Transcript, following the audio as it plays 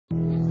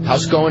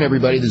How's it going,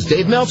 everybody? This is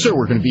Dave Meltzer.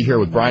 We're going to be here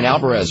with Bryan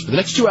Alvarez for the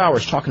next 2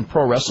 hours talking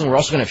pro wrestling. We're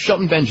also going to have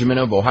Shelton Benjamin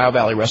of Ohio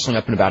Valley Wrestling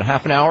up in about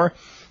half an hour.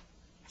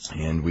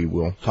 And we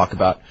will talk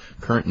about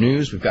current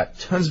news. We've got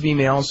tons of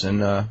emails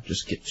and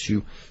just get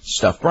to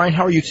stuff. Bryan,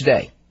 how are you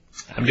today?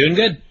 I'm doing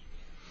good.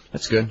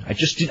 That's good.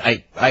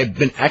 I've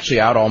been actually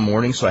out all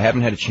morning, so I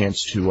haven't had a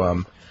chance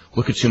to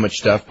look at too much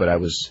stuff, but I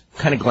was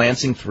kind of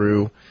glancing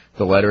through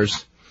the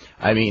letters.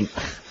 I mean,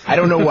 I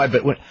don't know why,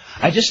 but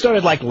I just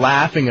started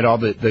laughing at all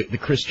the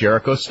Chris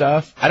Jericho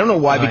stuff. I don't know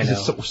why,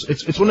 because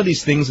it's one of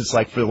these things. It's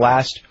like for the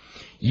last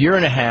year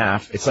and a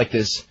half, it's like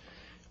this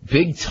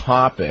big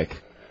topic,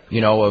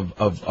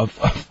 of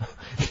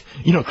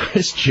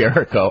Chris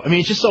Jericho. I mean,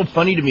 it's just so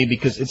funny to me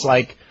because it's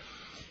like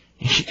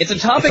it's a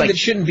topic that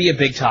shouldn't be a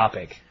big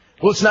topic.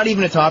 Well, it's not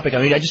even a topic.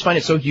 I mean, I just find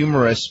it so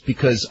humorous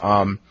because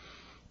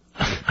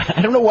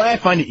I don't know why I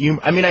find it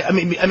humorous. I mean,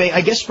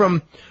 I guess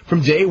from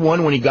day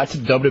one when he got to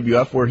the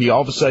WWF, where he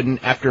all of a sudden,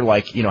 after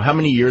how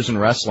many years in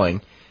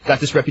wrestling, got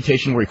this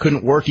reputation where he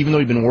couldn't work, even though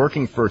he'd been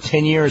working for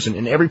 10 years, and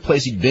in every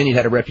place he'd been, he'd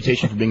had a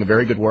reputation for being a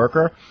very good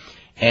worker.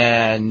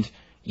 And,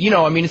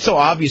 it's so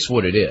obvious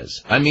what it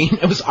is. I mean,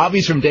 it was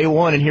obvious from day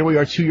one, and here we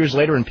are 2 years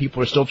later, and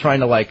people are still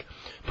trying to,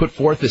 put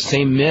forth the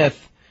same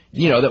myth,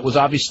 that was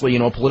obviously,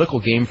 a political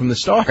game from the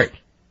start.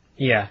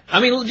 Yeah.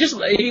 I mean, just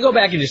if you go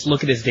back and just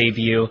look at his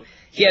debut,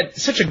 he had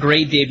such a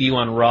great debut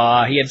on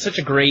Raw. He had such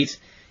a great,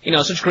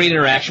 such great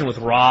interaction with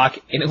Rock,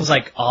 and it was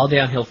all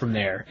downhill from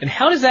there. And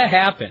how does that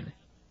happen?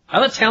 I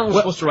thought talent was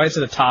supposed to rise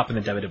to the top in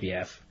the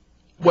WWF.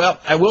 Well,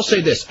 I will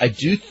say this. I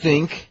do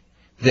think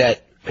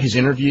that his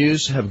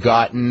interviews have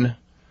gotten,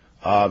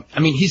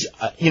 he's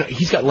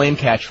got lame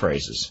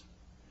catchphrases.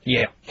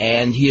 Yeah.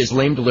 And he has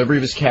lame delivery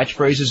of his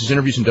catchphrases. His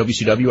interviews in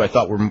WCW I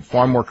thought were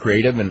far more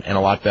creative and a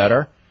lot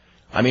better.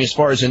 I mean, as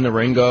far as in the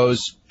ring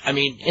goes,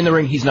 in the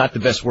ring he's not the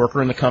best worker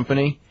in the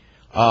company,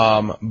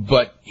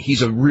 but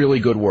he's a really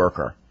good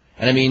worker.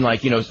 And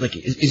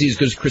is he as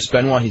good as Chris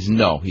Benoit? He's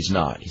not. He's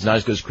not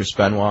as good as Chris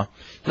Benoit.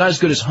 Not as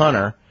good as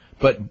Hunter,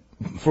 but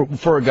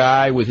for a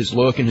guy with his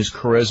look and his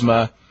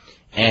charisma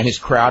and his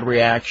crowd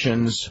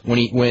reactions when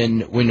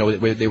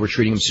they were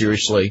treating him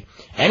seriously,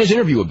 and his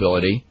interview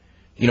ability,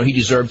 he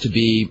deserved to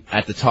be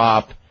at the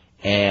top.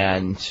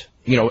 And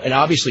and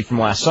obviously from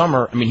last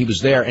summer, he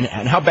was there. And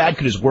how bad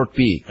could his work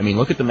be?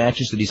 Look at the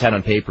matches that he's had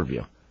on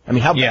pay-per-view.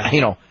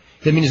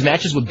 His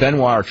matches with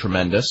Benoit are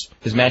tremendous.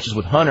 His matches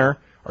with Hunter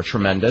are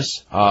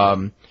tremendous.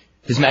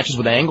 His matches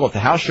with Angle at the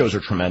house shows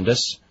are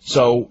tremendous.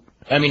 So,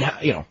 that's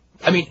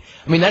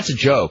a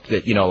joke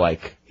that,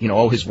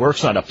 his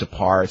work's not up to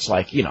par. It's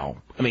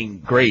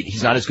great.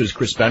 He's not as good as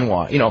Chris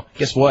Benoit.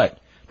 Guess what?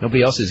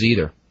 Nobody else is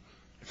either.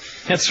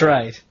 That's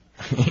right.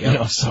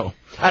 So,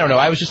 I don't know.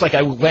 I was just I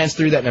glanced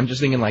through that and I'm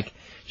just thinking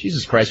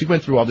Jesus Christ, we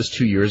went through all this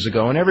 2 years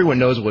ago and everyone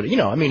knows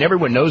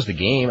everyone knows the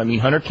game.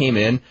 Hunter came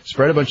in,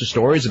 spread a bunch of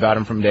stories about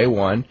him from day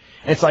one.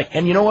 And it's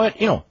and you know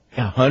what?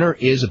 Hunter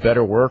is a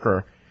better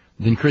worker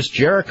than Chris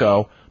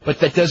Jericho, but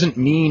that doesn't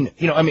mean,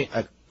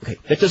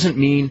 that doesn't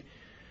mean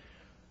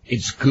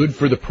it's good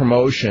for the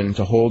promotion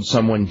to hold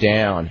someone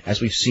down,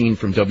 as we've seen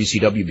from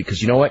WCW,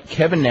 because you know what?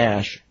 Kevin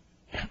Nash,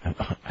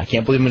 I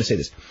can't believe I'm going to say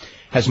this,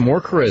 has more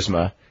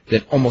charisma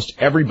than almost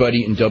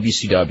everybody in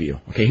WCW.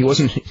 Okay,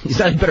 he's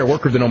not a better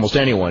worker than almost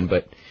anyone,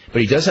 but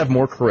he does have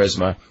more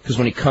charisma, because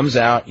when he comes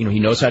out, he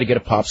knows how to get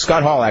a pop.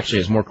 Scott Hall actually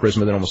has more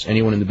charisma than almost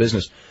anyone in the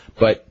business.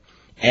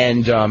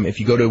 If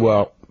you go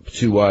to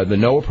the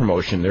Noah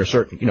promotion, there are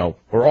certain,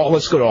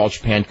 let's go to All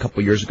Japan a couple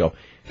of years ago.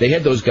 They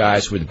had those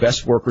guys who were the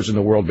best workers in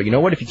the world. But you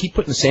know what? If you keep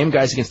putting the same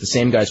guys against the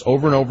same guys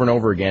over and over and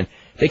over again,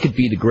 they could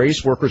be the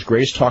greatest workers,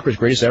 greatest talkers,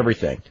 greatest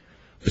everything.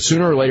 But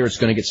sooner or later, it's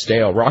going to get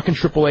stale. Rock and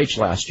Triple H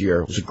last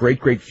year was a great,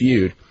 great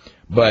feud.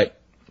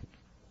 But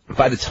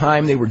by the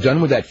time they were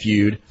done with that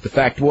feud, the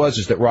fact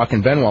is that Rock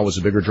and Benoit was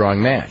a bigger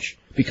drawing match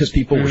because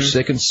people were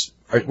sick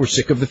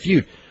of the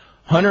feud.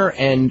 Hunter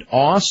and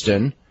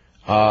Austin,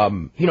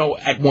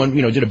 at one,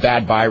 did a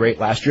bad buy rate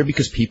last year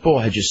because people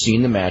had just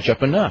seen the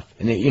matchup enough,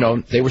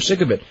 and they were sick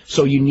of it.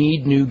 So you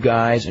need new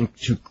guys and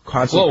to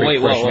constantly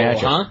create fresh matchups.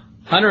 Huh?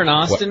 Hunter and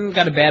Austin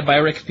got a bad buy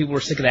rate because people were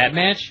sick of that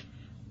match.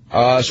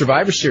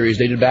 Survivor Series,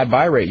 they did a bad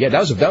buy rate. Yeah,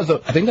 I think that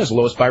was the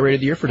lowest buy rate of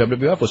the year for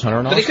WWF was Hunter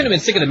and Austin. But they couldn't have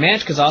been sick of the match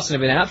because Austin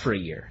had been out for a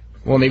year.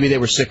 Well, maybe they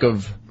were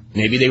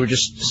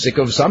just sick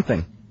of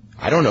something.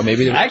 I don't know.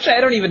 Actually,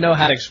 I don't even know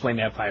how to explain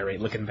that buy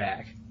rate looking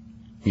back.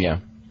 Yeah.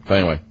 But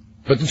anyway.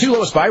 But the two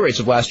lowest buy rates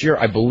of last year,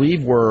 I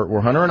believe, were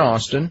Hunter and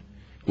Austin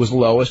was the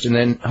lowest, and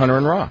then Hunter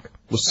and Rock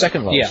was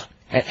second lowest. Yeah.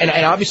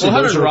 And obviously,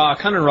 Hunter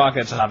and Rock,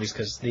 that's obvious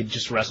because they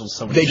just wrestled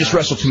so many times. They just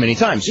wrestled too many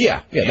times.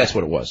 Yeah, that's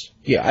what it was.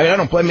 Yeah, I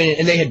don't blame.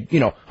 And they had,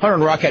 Hunter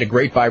and Rock had a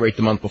great buy rate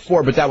the month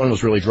before, but that one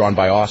was really drawn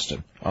by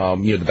Austin.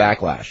 The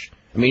backlash.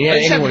 I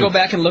just have to go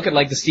back and look at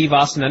the Steve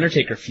Austin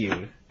Undertaker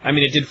feud.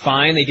 It did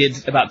fine. They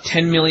did about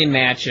 10 million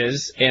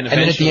matches, and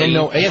eventually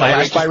the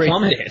last buy rate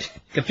plummeted.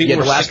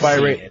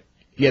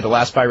 The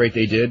last buy rate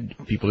they did,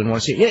 people didn't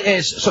want to see it. Yeah,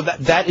 so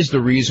that is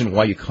the reason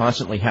why you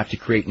constantly have to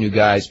create new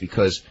guys,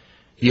 because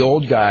the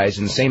old guys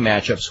in the same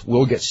matchups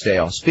will get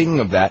stale. Speaking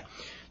of that,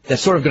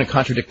 that's sort of going to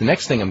contradict the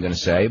next thing I'm going to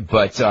say.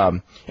 But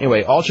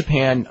anyway, All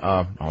Japan,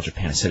 I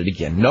said it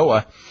again.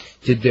 Noah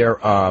did their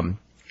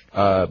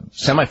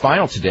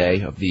semifinal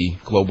today of the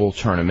global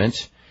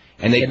tournament,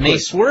 and they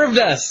swerved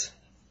us.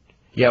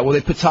 Yeah, well,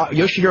 they put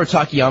Yoshihiro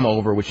Takayama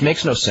over, which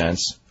makes no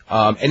sense.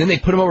 And then they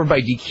put him over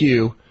by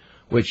DQ,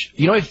 which,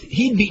 if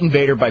he'd beaten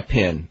Vader by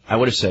pin, I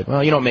would have said, well,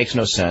 it makes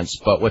no sense,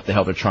 but what the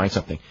hell, they're trying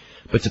something.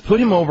 But to put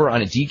him over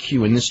on a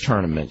DQ in this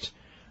tournament,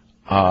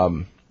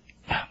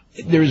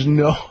 there's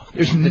no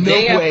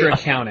day way. After a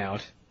count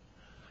out.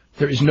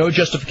 There is no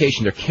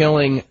justification. They're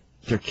killing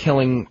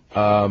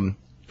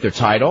their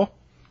title,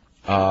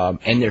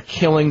 and they're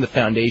killing the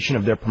foundation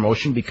of their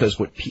promotion because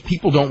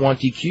people don't want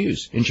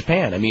DQs in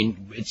Japan. I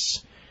mean,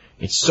 it's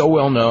so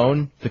well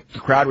known. The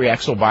crowd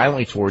reacts so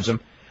violently towards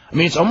them. I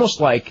mean, it's almost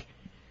like,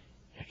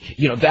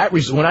 that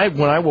when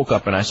I woke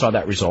up and I saw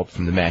that result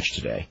from the match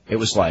today, it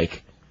was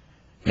like,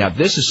 now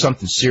this is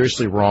something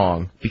seriously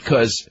wrong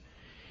because,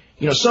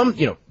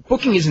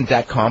 booking isn't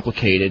that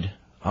complicated,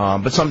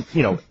 but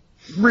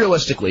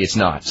realistically it's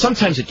not.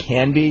 Sometimes it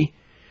can be,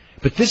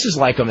 but this is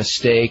like a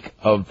mistake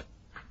of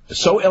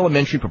so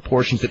elementary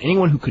proportions that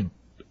anyone who could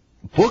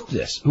book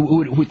this,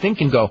 who would think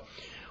and go,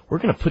 we're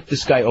going to put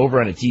this guy over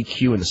on a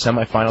DQ in the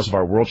semifinals of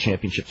our World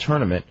Championship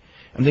tournament.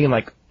 I'm thinking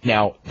like,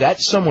 now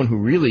that's someone who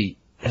really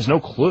has no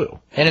clue.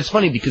 And it's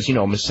funny because,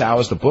 Masao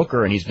is the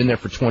booker and he's been there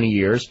for 20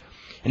 years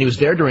and he was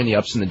there during the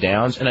ups and the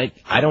downs. And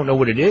I don't know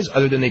what it is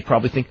other than they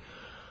probably think,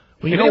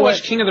 well, Maybe they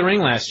watched King of the Ring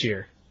last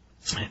year.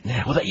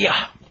 Well,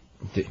 yeah.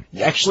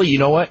 Actually, you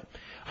know what?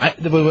 What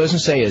I was going to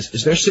say is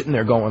they're sitting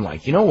there going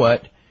like, you know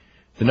what?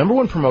 The number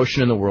one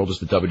promotion in the world is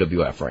the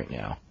WWF right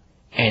now.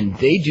 And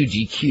they do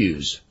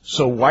DQs.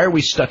 So why are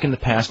we stuck in the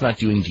past not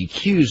doing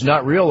DQs,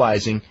 not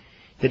realizing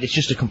that it's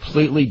just a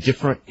completely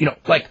different,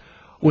 like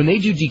when they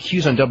do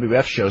DQs on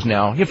WWF shows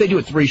now, if they do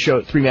it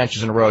three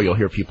matches in a row, you'll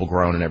hear people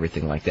groan and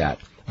everything like that.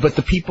 But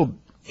the people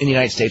in the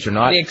United States are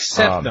not. They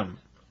accept them.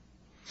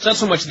 It's not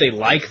so much they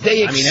like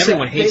them.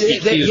 Everyone hates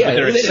DQs, but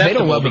they're acceptable they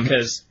don't love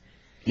because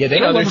they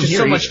don't love there's just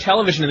so much either.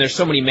 television and there's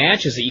so many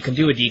matches that you can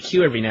do a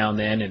DQ every now and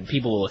then and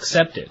people will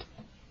accept it.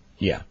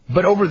 Yeah.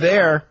 But over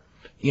there,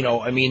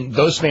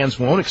 those fans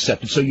won't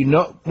accept it. So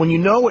when you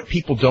know what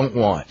people don't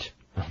want.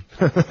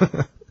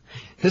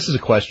 This is a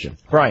question.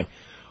 Bryan,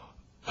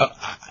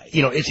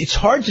 it's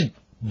hard to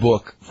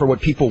book for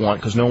what people want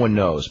because no one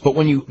knows. But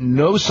when you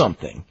know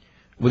something,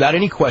 without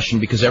any question,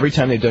 because every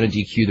time they've done a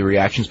DQ, the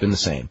reaction's been the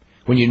same.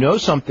 When you know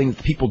something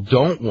that people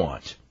don't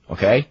want,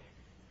 okay,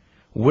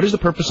 what is the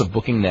purpose of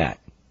booking that?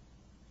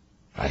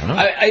 I don't know.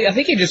 I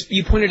think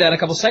you pointed out a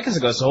couple seconds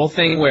ago. It's the whole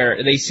thing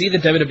where they see the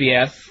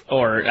WWF,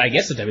 or I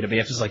guess the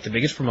WWF is like the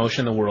biggest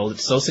promotion in the world.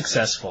 It's so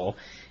successful,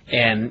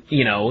 and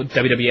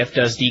WWF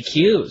does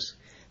DQs.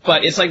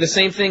 But it's like the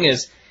same thing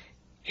as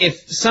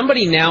if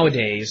somebody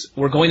nowadays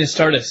were going to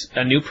start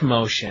a new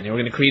promotion, and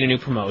we're going to create a new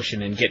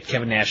promotion and get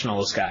Kevin Nash and all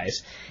those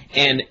guys,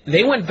 and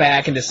they went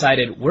back and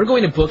decided we're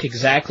going to book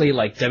exactly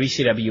like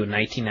WCW in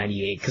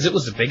 1998 because it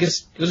was the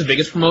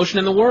biggest promotion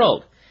in the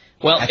world.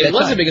 Well, it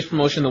was the biggest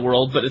promotion in the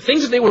world, but the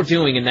things that they were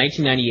doing in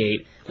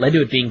 1998 led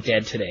to it being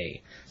dead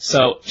today.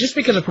 So just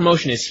because a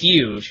promotion is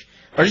huge,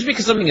 or just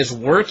because something is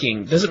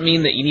working, doesn't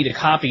mean that you need to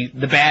copy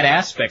the bad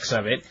aspects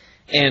of it.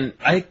 And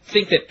I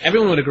think that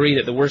everyone would agree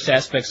that the worst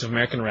aspects of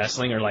American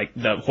wrestling are like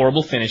the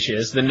horrible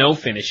finishes, the no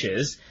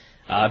finishes,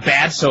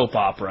 bad soap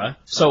opera.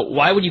 So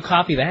why would you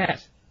copy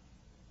that?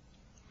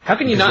 How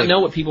can you not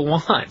know what people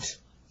want?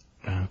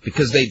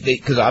 Because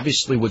because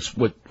obviously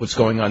what's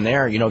going on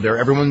there,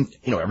 everyone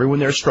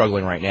there is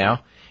struggling right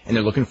now, and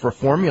they're looking for a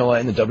formula,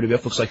 and the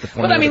WWF looks like the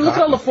formula. But look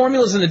at all the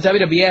formulas in the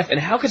WWF, and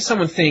how could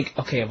someone think,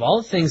 okay, of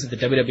all the things that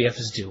the WWF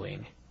is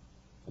doing,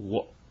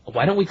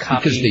 why don't we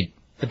copy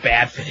the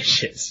bad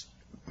finishes?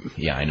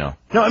 Yeah, I know.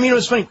 No, it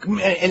was funny,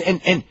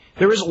 and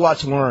there is a lot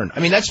to learn.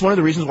 That's one of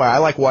the reasons why I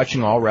like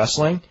watching all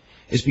wrestling,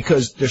 is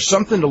because there's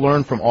something to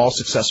learn from all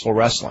successful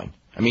wrestling.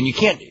 You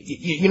can't,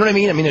 you know what I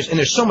mean?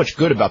 There's so much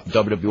good about the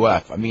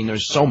WWF.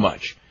 There's so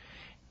much.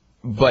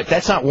 But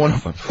that's not one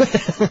of them.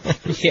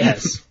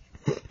 Yes.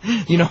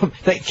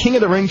 That King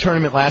of the Ring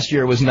tournament last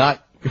year was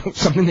not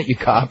something that you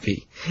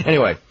copy.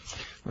 Anyway,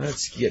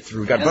 let's get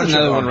through. That's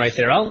another one right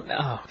there.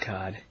 Oh,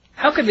 God.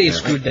 How could they have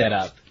screwed that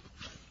up?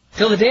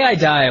 Till the day I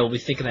die, I will be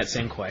thinking that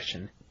same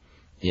question.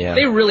 Yeah.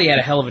 They really had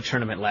a hell of a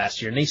tournament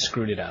last year, and they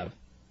screwed it up.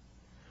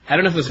 I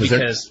don't know if it was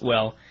because,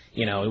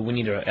 we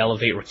need to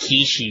elevate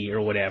Rikishi or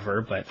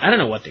whatever, but I don't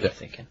know what they were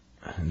thinking.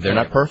 They're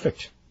not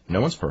perfect.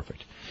 No one's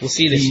perfect. We'll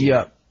see this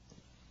year.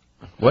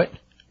 What?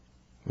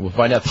 We'll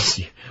find out this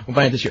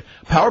year.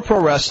 Power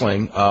Pro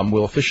Wrestling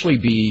will officially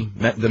be,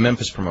 the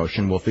Memphis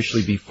promotion will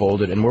officially be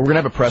folded, and we're going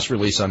to have a press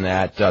release on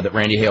that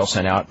Randy Hale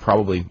sent out.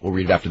 Probably we'll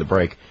read it after the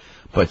break.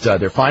 But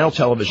their final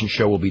television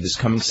show will be this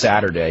coming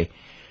Saturday,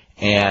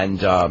 and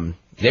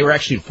they were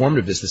actually informed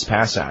of this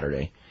past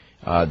Saturday.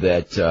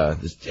 That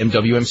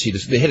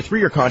WMC, they had a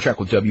 3-year contract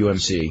with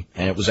WMC,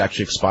 and it was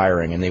actually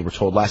expiring, and they were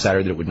told last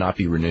Saturday that it would not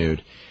be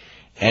renewed.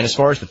 And as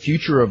far as the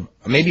future of,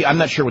 maybe, I'm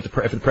not sure if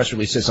the press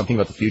release says something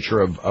about the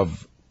future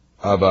of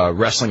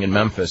wrestling in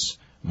Memphis,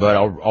 but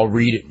I'll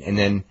read it and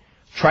then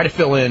try to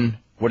fill in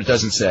what it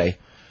doesn't say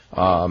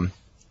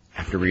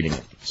after reading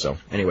it. So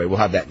anyway, we'll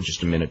have that in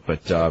just a minute.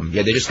 But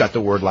yeah, they just got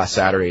the word last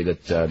Saturday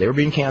that they were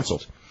being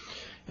canceled,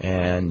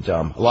 and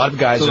a lot of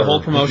guys. So the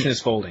whole promotion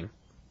is folding.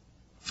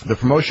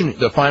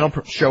 The final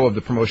show of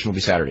the promotion will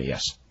be Saturday,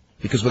 yes,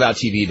 because without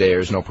TV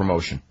there's no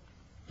promotion.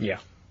 Yeah.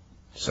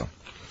 So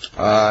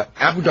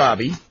Abu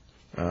Dhabi.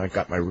 I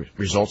got my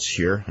results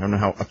here. I don't know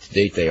how up to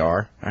date they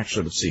are.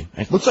 Actually, let's see.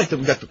 It looks like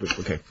we got the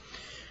okay.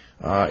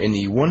 In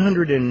the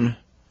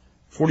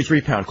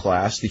 143-pound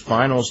class, the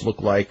finals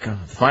look like the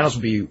finals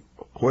will be.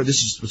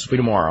 This will be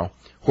tomorrow.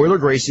 Hoyler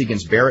Gracie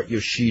against Barrett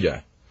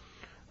Yoshida.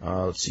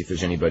 Let's see if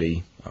there's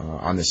anybody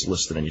on this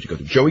list that I need to go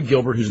to. Joey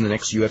Gilbert, who's in the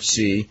next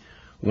UFC,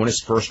 won his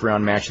first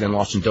round match, and then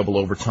lost in double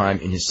overtime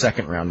in his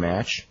second round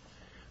match.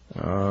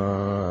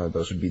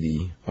 Those would be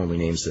the only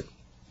names that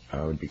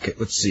would be.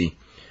 Let's see.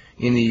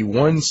 In the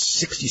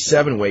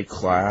 167 weight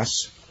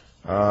class,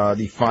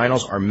 the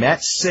finals are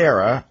Matt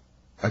Serra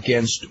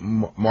against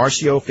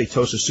Marcio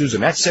Feitosa Souza.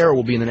 Matt Serra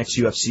will be in the next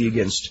UFC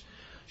against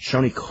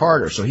Shoni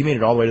Carter, so he made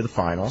it all the way to the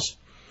finals.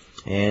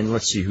 And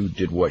let's see who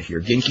did what here.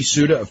 Genki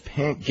Suda of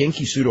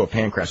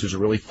Pancras, who's a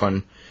really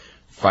fun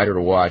fighter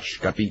to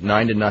watch, got beat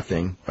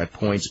 9-0 by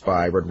points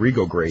by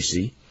Rodrigo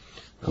Gracie,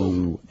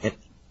 who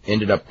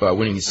ended up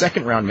winning the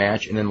second round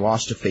match and then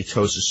lost to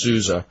Feitosa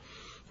Souza.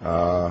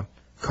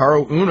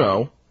 Caro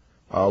Uno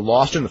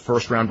lost in the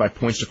first round by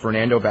points to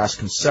Fernando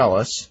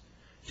Vasconcelos.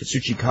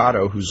 Tetsuchi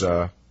Kato, who's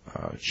a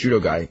judo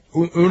guy.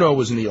 Uno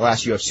was in the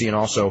last UFC and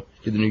also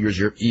did the New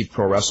Year's Eve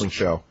Pro Wrestling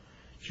show.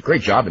 He did a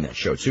great job in that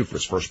show, too, for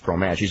his first pro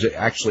match. He's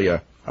actually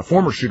a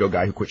former judo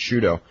guy who quit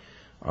judo.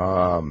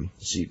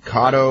 Let's see.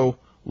 Kato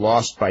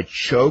lost by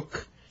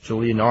choke to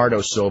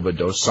Leonardo Silva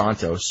dos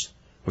Santos,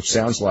 which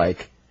sounds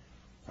like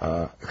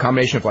a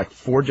combination of like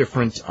 4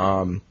 different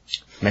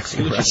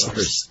Mexican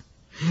wrestlers.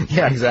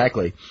 Yeah,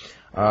 exactly.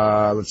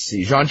 Let's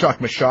see.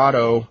 Jean-Jacques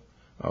Machado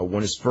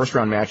won his first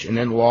round match and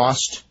then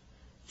lost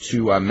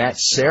to Matt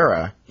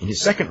Serra in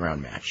his second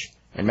round match.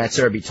 And Matt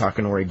Serra beat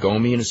Takanori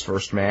Gomi in his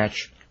first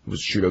match. He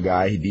was a judo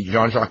guy. He beat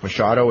Jean-Jacques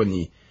Machado in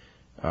the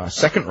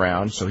second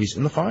round, so he's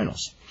in the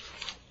finals.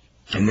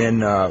 And then,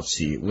 let's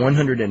see,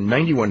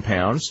 191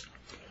 pounds.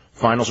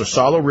 Finals are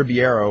Saulo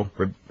Ribeiro,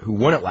 who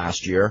won it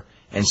last year,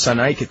 and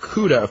Sanai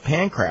Kikuta of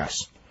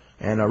Pancras.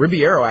 And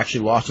Ribeiro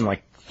actually lost in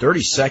like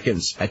 30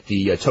 seconds at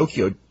the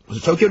Tokyo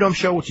Dome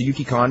show to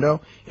Yuki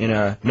Kondo in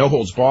a no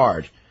holds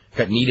barred.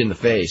 Got kneed in the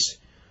face.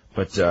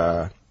 But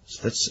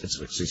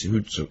let's see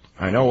who. So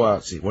I know.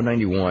 Let's see,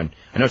 191.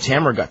 I know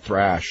Tamara got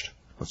thrashed.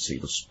 Let's see.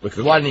 Let's look.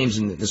 There's a lot of names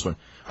in this one.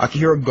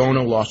 Akihiro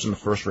Gono lost in the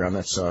first round.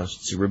 That's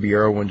let's see.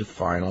 Ribeiro went to the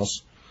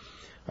finals.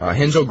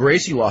 Henzo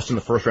Gracie lost in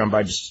the first round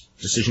by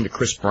decision to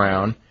Chris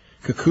Brown.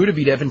 Kikuta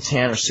beat Evan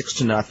Tanner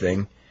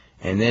 6-0,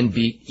 and then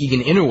beat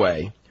Egan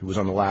Inoue, who was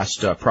on the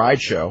last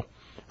Pride show.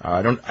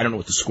 I don't know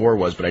what the score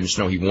was, but I just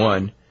know he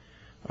won.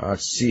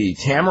 Let's see.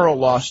 Tamara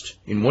lost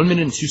in 1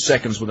 minute and 2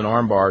 seconds with an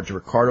armbar to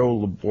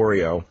Ricardo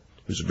Laborio,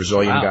 who's a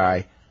Brazilian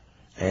guy.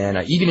 And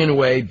Egan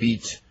Inoue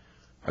beat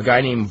a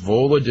guy named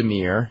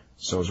Volodymyr,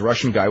 so it was a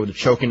Russian guy with a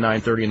choke in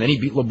 9:30, and then he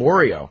beat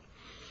Laborio.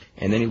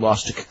 And then he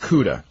lost to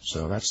Kikuta.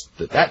 So that's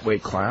that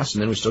weight class.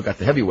 And then we still got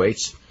the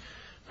heavyweights.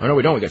 Oh, no,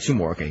 we don't. We got 2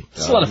 more. Okay.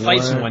 That's a lot of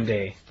fights in one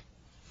day.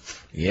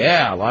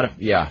 Yeah,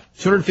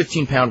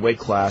 215-pound weight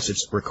class.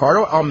 It's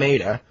Ricardo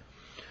Almeida,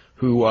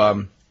 who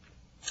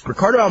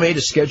Ricardo Almeida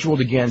is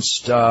scheduled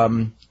against,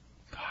 God,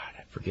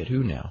 I forget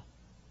who now.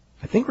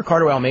 I think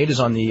Ricardo Almeida is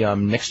on the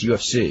next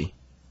UFC.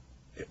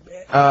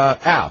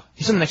 Al,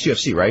 he's on the next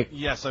UFC, right?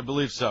 Yes, I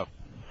believe so.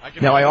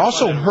 I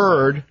also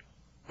heard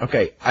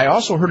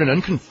an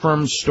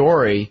unconfirmed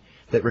story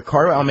that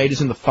Ricardo Almeida is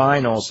in the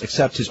finals,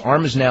 except his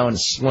arm is now in a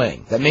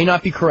sling. That may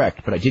not be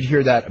correct, but I did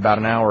hear that about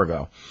an hour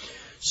ago.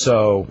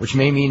 So, which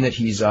may mean that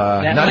he's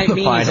not in the finals. That might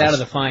mean he's out of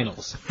the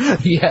finals.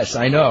 Yes,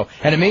 I know.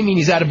 And it may mean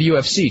he's out of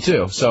UFC,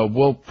 too. So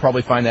we'll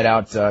probably find that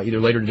out either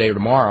later today or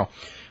tomorrow.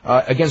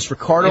 Against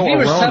Ricardo Arona. If he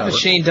was tough as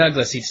Shane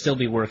Douglas, he'd still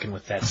be working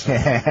with that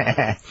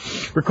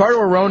stuff. Ricardo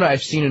Arona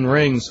I've seen in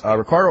rings.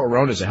 Ricardo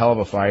Arona is a hell of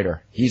a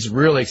fighter. He's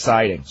really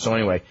exciting. So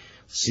anyway,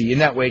 see, in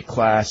that weight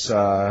class...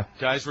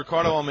 Guys,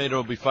 Ricardo Almeida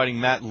will be fighting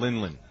Matt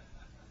Lindland.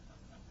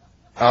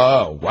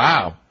 Oh,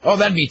 wow. Oh,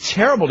 that'd be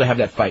terrible to have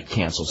that fight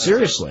canceled.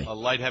 Seriously. A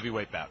light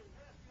heavyweight bout.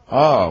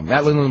 Oh,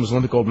 Matt Lindland was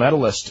Olympic gold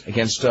medalist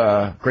against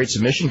a great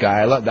submission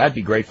guy. That'd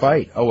be a great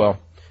fight. Oh, well.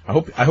 I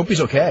hope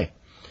he's okay.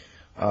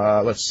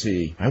 Let's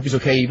see. I hope he's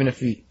okay even if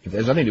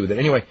there's nothing to do with it.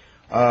 Anyway,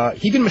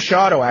 Higan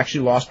Machado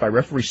actually lost by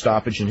referee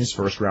stoppage in his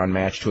first round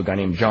match to a guy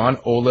named John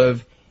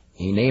Olive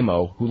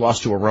Inemo, who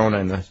lost to Arona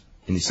in the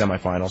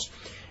semifinals.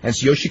 And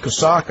Tsuyoshi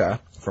Kosaka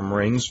from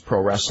Rings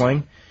Pro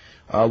Wrestling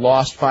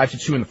lost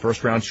 5-2 in the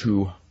first round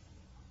to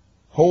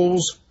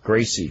Holes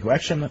Gracie, who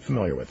actually I'm not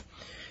familiar with.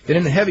 Then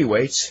in the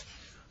heavyweights,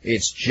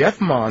 it's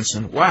Jeff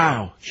Monson.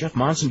 Wow, Jeff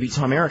Monson beat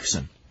Tom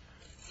Erickson.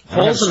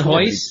 Holes and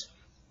Hoyce?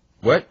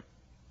 What?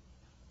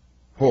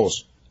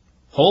 Holes.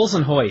 Holes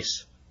and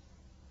Hoyce.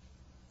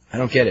 I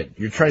don't get it.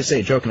 You're trying to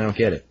say a joke and I don't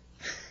get it.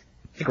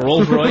 Like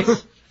Rolls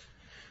Royce?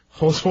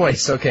 Rolls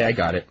Royce. Okay, I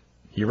got it.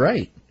 You're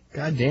right.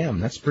 God damn,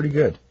 that's pretty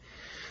good.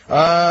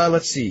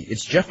 Let's see.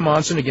 It's Jeff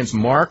Monson against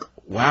Mark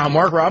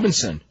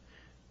Robinson.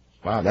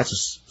 Wow, that's a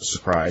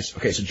surprise.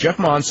 Okay, so Jeff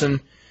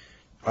Monson,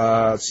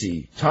 let's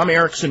see. Tom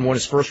Erickson won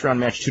his first round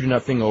match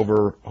 2-0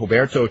 over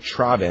Roberto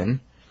Traven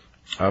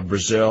of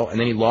Brazil, and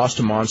then he lost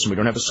to Monson. We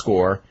don't have a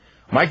score.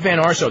 Mike Van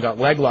Arsel got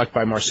leg locked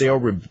by Marcelo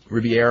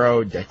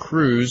Ribeiro da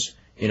Cruz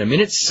in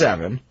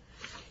 1:07.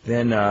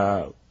 Then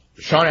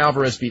Sean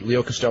Alvarez beat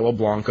Leo Costello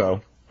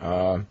Blanco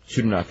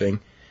 2-0.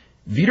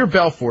 Vitor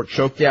Belfort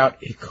choked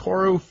out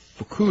Hikaru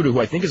Fukuda,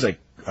 who I think is an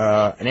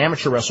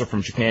amateur wrestler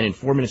from Japan, in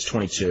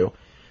 4:22.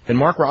 Then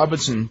Mark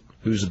Robinson,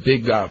 who's a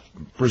big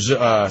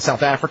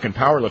South African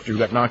powerlifter who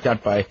got knocked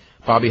out by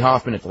Bobby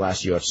Hoffman at the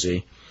last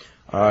UFC,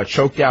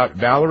 choked out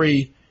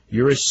Valerie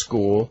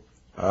Uris-School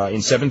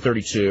in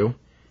 7:32.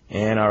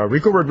 And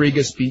Rico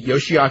Rodriguez beat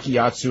Yoshiaki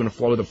Yatsu in a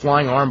flow with a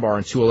flying armbar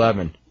in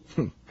 2:11.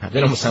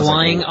 That almost sounds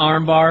flying like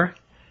armbar?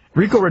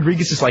 Rico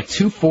Rodriguez is like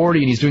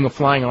 240 and he's doing a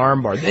flying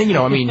armbar. Then, you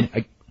know, I mean,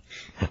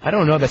 I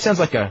don't know. That sounds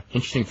like an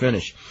interesting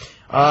finish.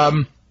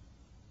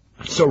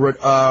 So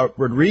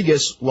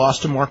Rodriguez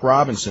lost to Mark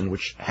Robinson,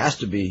 which has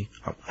to be,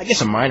 I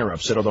guess, a minor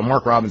upset, although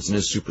Mark Robinson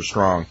is super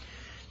strong.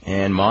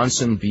 And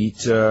Monson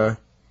beat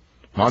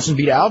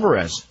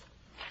Alvarez.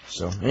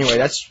 So anyway,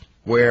 that's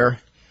where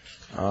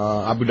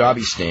Abu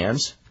Dhabi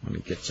stands. Let me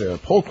get to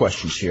poll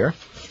questions here.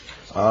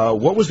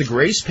 What was the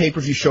greatest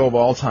pay-per-view show of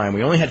all time?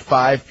 We only had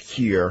 5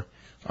 here.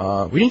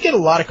 We didn't get a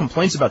lot of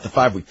complaints about the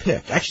 5 we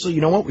picked. Actually,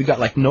 you know what? We got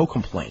like no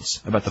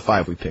complaints about the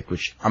 5 we picked,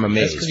 which I'm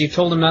amazed. That's because you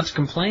told them not to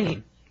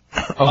complain.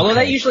 Okay. Although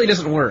that usually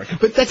doesn't work.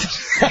 But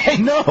that's, I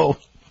know.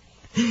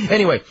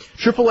 Anyway,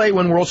 AAA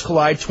When Worlds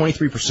Collide,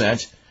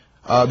 23%.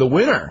 The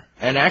winner,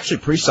 and actually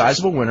a pretty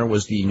sizable winner,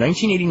 was the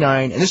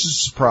 1989, and this is a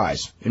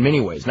surprise in many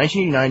ways,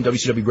 1989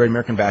 WCW Great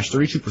American Bash,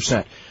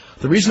 32%.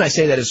 The reason I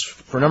say that is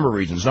for a number of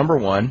reasons. Number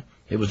one,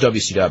 it was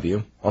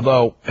WCW,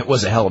 although it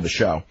was a hell of a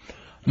show.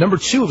 Number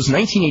two, it was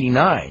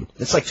 1989.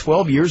 That's like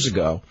 12 years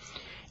ago.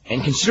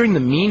 And considering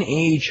the mean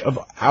age of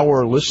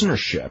our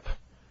listenership,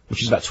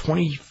 which is about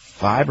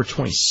 25 or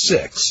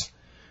 26,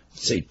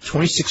 let's say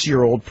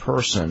 26-year-old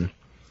person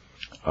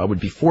would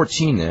be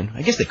 14 then.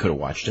 I guess they could have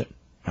watched it.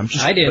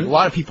 I did. But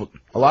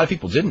a lot of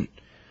people didn't.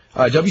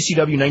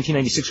 WCW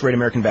 1996 Great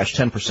American Bash,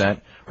 10%.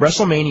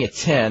 WrestleMania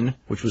 10,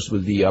 which was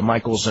with the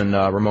Michaels and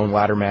Ramon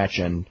ladder match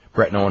and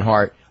Bret and Owen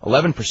Hart,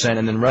 11%.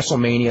 And then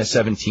WrestleMania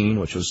 17,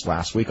 which was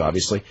last week,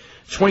 obviously,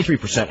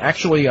 23%.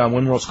 Actually,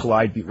 When Worlds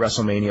Collide beat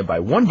WrestleMania by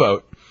 1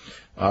 vote,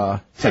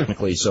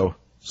 technically. So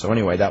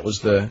anyway, that was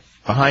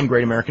behind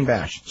Great American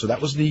Bash. So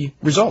that was the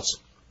results.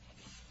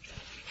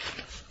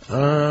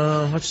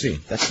 Let's see.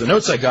 That's the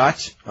notes I got.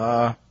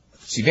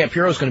 See,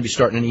 Vampiro's going to be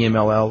starting an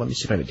EMLL. Let me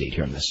see if I have a date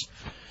here on this.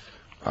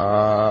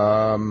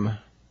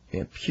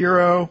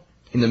 Vampiro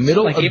in the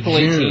middle of April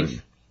June.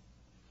 18th.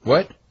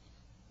 What?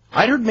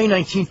 I'd heard May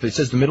 19th, but it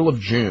says the middle of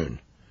June.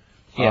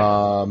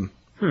 Yeah.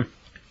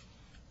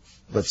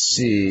 Let's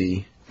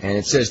see. And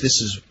it says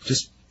this is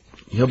just,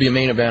 he'll be a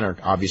main eventer,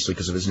 obviously,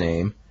 because of his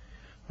name.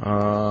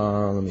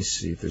 Let me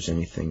see if there's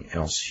anything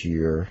else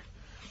here.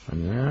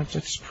 And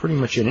that's pretty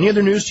much it. Any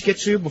other news to get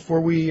to before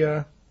we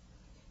start?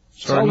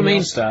 It's all the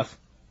main stuff.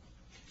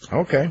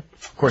 Okay.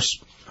 Of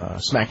course,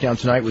 SmackDown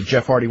tonight with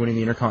Jeff Hardy winning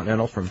the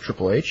Intercontinental from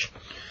Triple H.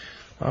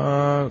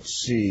 Let's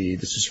see.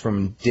 This is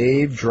from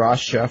Dave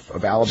Drosheff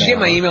of Alabama. Did you get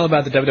my email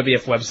about the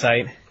WWF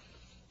website?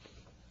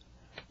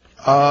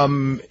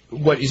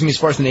 What, you mean as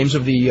far as the names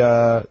of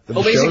the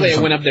basically shows?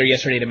 I went up there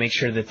yesterday to make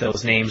sure that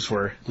those names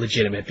were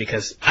legitimate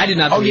because I did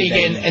not believe that.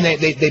 And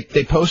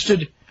they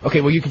posted.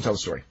 Okay, well, you can tell the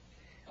story.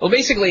 Well,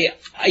 basically,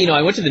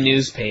 I went to the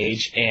news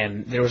page,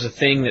 and there was a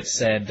thing that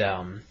said,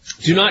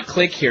 do not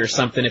click here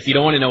something if you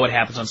don't want to know what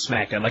happens on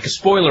SmackDown, like a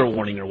spoiler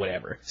warning or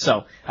whatever.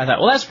 So I thought,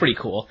 well, that's pretty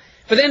cool.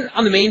 But then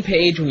on the main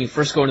page, when you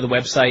first go into the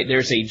website,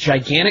 there's a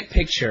gigantic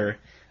picture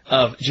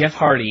of Jeff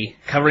Hardy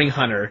covering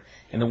Hunter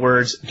and the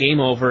words, "Game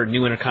over,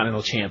 new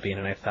Intercontinental Champion."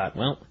 And I thought,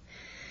 well,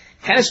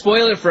 kind of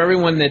spoiler for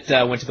everyone that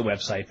went to the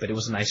website, but it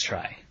was a nice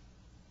try.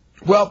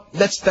 Well,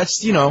 that's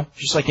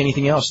just like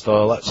anything else.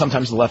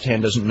 Sometimes the left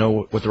hand doesn't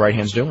know what the right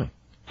hand's doing.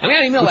 I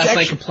got an email last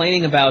night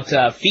complaining about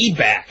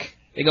feedback.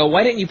 They go,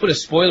 why didn't you put a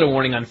spoiler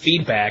warning on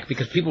feedback?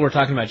 Because people were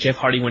talking about Jeff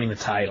Hardy winning the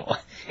title.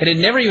 It had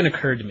never even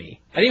occurred to me.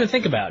 I didn't even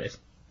think about it.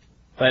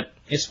 But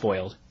it's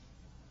spoiled.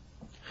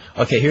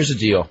 Okay, here's the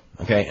deal.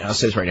 Okay, and I'll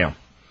say this right now.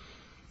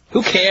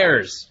 Who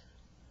cares?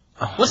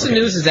 Once the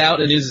news is out,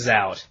 the news is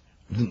out.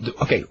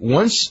 Okay,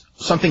 once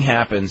something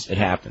happens, it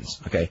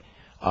happens. Okay.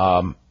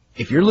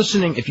 If you're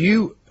listening to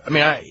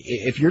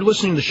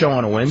the show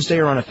on a Wednesday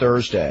or on a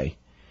Thursday,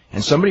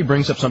 and somebody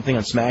brings up something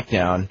on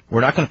SmackDown,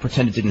 we're not going to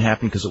pretend it didn't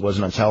happen because it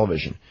wasn't on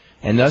television.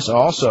 And thus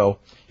also,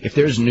 if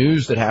there's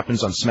news that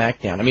happens on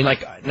SmackDown,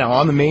 now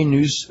on the main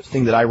news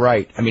thing that I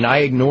write, I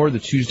ignore the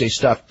Tuesday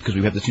stuff because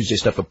we have the Tuesday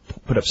stuff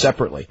put up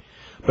separately.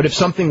 But if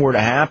something were to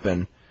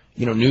happen,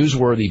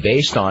 newsworthy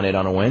based on it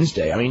on a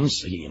Wednesday,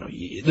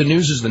 the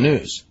news is the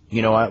news.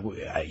 Why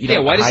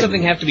does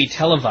something have to be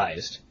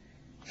televised?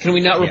 Can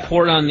we not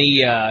report on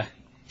the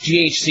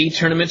GHC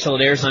tournament till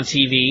it airs on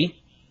TV?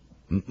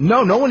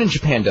 No one in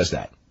Japan does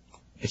that.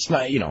 It's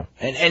not,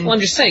 and Well, I'm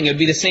just saying, it would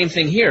be the same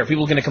thing here. Are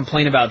people going to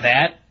complain about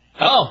that?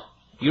 Oh,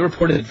 you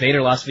reported that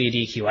Vader lost via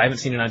DQ. I haven't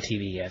seen it on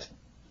TV yet.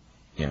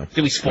 Yeah.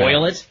 Did we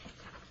spoil it?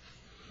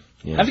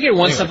 Yeah. I figure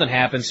once something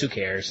happens, who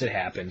cares? It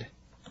happened.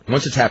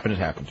 Once it's happened, it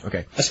happened.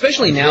 Okay.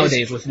 Especially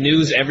nowadays with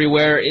news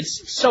everywhere,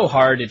 it's so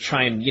hard to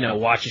try and,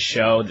 watch a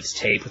show that's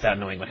taped without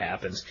knowing what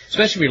happens.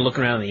 Especially if you're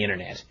looking around on the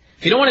internet.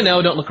 If you don't want to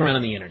know, don't look around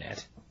on the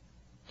internet.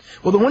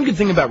 Well, the one good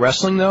thing about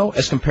wrestling, though,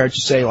 as compared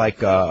to, say,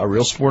 like a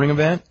real sporting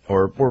event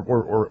or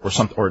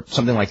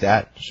something like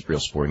that, just a real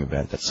sporting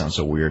event, that sounds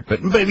so weird,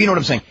 but you know what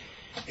I'm saying,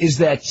 is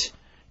that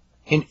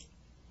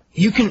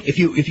you can, if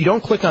you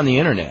don't click on the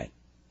internet,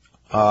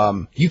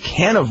 you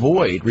can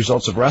avoid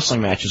results of wrestling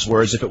matches,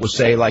 whereas if it was,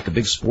 say, like a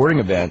big sporting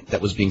event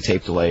that was being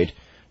tape delayed,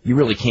 you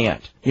really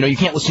can't. You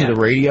can't listen to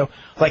the radio.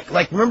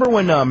 Like remember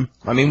when,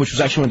 which was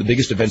actually one of the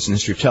biggest events in the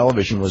history of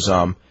television was,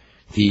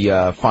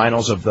 the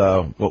finals of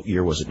what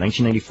year was it?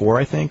 1994,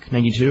 I think?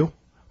 92?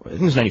 I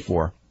think it was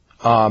 94.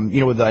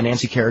 With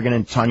Nancy Kerrigan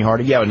and Tanya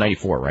Harding. Yeah, it was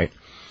 94, right?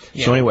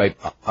 Yeah. So anyway,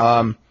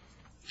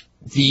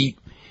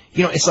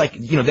 it's like,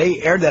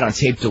 they aired that on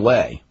tape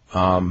delay.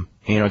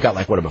 It got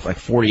like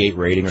 48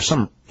 rating or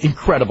some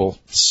incredible,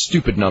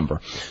 stupid number.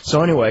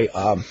 So anyway,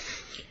 all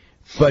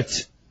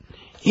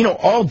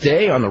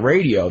day on the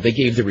radio, they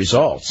gave the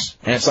results.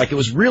 And it's like, it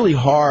was really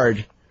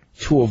hard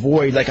to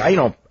avoid,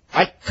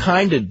 I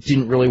kind of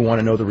didn't really want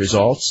to know the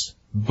results,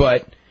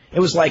 but it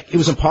was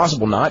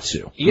impossible not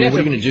to. What are you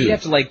going to do? You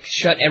have to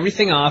shut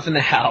everything off in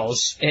the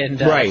house and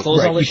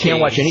close all the You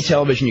can't watch any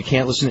television. You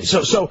can't listen.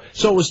 So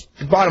it was,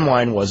 the bottom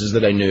line is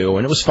that I knew,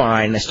 and it was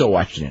fine, and I still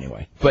watched it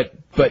anyway. But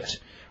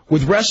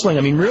with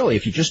wrestling, really,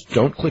 if you just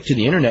don't click to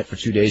the internet for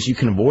 2 days, you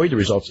can avoid the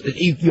results.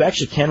 You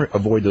actually can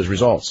avoid those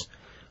results.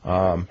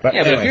 But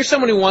if you're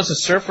someone who wants to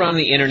surf around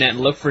the internet and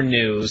look for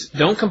news,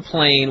 don't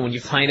complain when you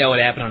find out what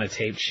happened on a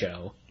taped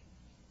show.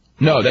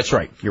 No, that's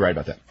right. You're right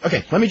about that.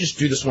 Okay, let me just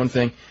do this one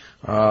thing.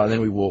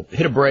 Then we will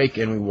hit a break,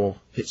 and we will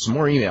hit some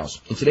more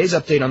emails. In today's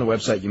update on the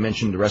website, you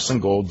mentioned the Wrestling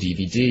Gold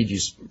DVD. Do you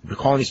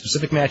recall any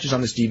specific matches on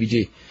this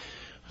DVD?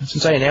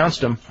 Since I announced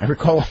them, I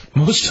recall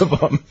most of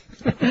them.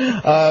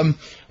 A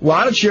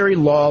lot of Jerry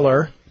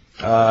Lawler,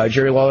 a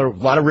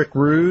lot of Rick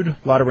Rude, a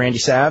lot of Randy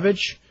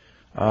Savage.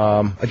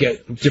 Again,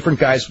 different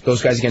guys,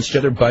 those guys against each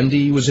other.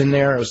 Bundy was in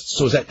there.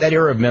 So it was that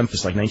era of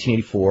Memphis, like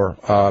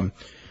 1984.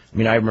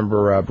 I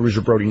remember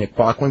Bruiser Brody Nick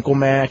Bockwinkel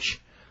match,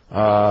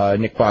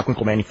 Nick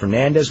Bockwinkel Manny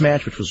Fernandez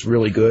match, which was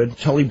really good.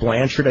 Tully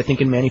Blanchard, I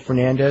think, and Manny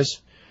Fernandez.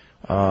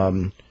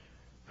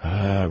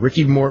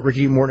 Ricky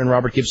Morton and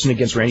Robert Gibson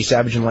against Randy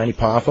Savage and Lanny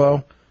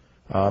Poffo.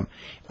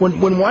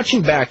 When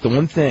watching back, the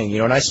one thing,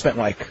 and I spent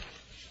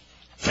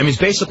it's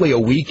basically a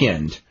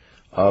weekend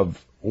of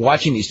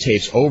watching these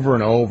tapes over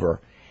and over,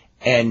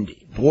 and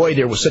boy,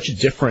 there was such a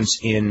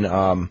difference in,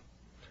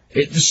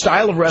 the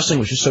style of wrestling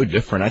was just so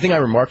different. I think I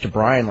remarked to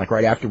Bryan,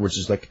 right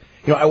afterwards,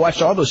 I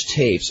watched all those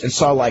tapes and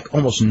saw,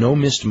 almost no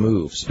missed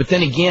moves. But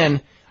then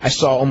again, I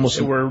saw almost...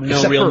 There were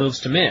no real moves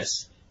to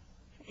miss.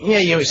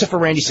 Yeah, except for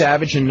Randy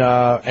Savage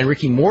and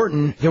Ricky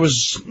Morton, there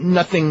was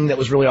nothing that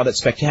was really all that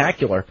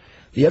spectacular.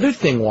 The other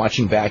thing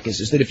watching back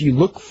is that if you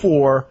look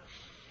for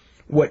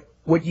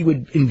what you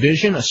would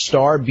envision a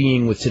star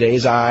being with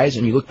today's eyes,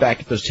 and you look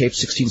back at those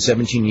tapes 16,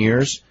 17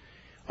 years,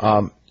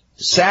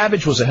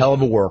 Savage was a hell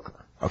of a worker.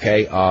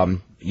 Okay,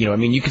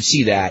 you could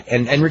see that,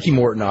 and Ricky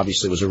Morton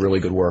obviously was a really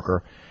good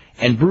worker,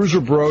 and Bruiser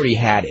Brody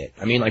had it.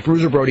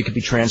 Bruiser Brody could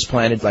be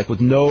transplanted,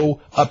 with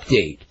no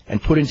update,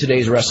 and put in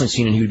today's wrestling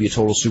scene, and he would be a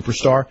total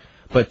superstar,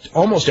 but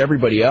almost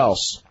everybody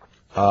else,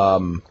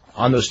 on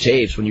those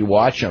tapes, when you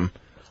watch them,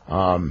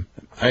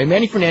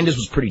 Manny Fernandez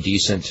was pretty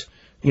decent.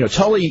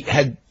 Tully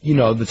had,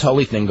 the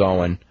Tully thing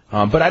going,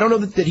 but I don't know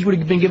that he would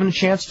have been given a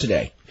chance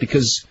today,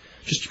 because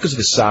of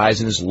his size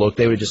and his look,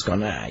 they would have just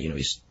gone,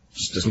 he's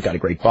just doesn't got a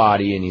great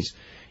body, and he's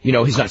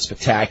not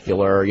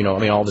spectacular,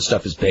 all this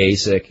stuff is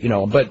basic,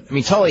 but,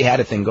 Tully had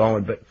a thing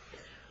going,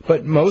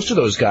 but most of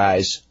those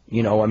guys,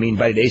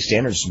 by today's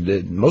standards,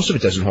 most of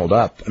it doesn't hold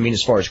up,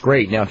 as far as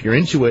great. Now, if you're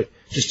into it,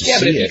 just to see it. Yeah,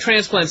 but if you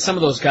transplant some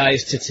of those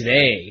guys to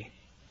today,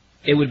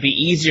 it would be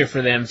easier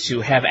for them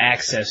to have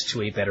access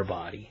to a better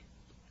body.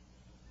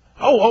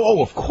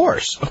 Oh, of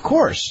course.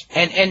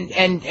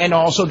 And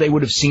also they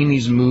would have seen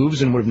these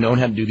moves and would have known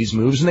how to do these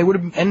moves,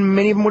 and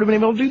many of them would have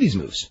been able to do these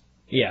moves.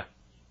 Yeah.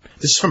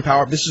 This is from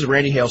Power. This is a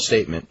Randy Hale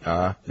statement.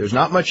 There's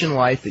not much in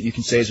life that you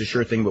can say is a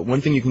sure thing, but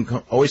one thing you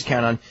can always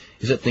count on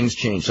is that things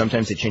change.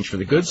 Sometimes they change for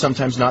the good,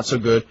 sometimes not so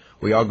good.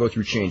 We all go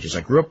through changes.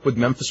 I grew up with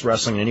Memphis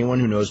wrestling, and anyone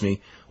who knows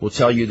me will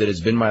tell you that it's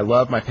been my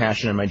love, my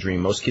passion, and my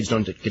dream. Most kids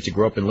don't get to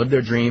grow up and live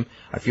their dream.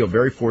 I feel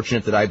very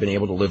fortunate that I've been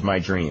able to live my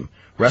dream.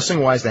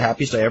 Wrestling-wise, the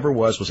happiest I ever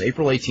was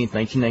April 18th,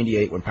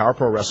 1998, when Power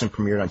Pro Wrestling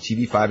premiered on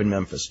TV5 in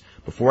Memphis.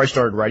 Before I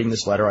started writing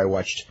this letter, I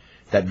watched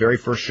that very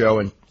first show,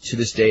 and to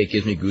this day, it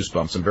gives me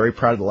goosebumps. I'm very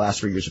proud of the last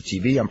 3 years of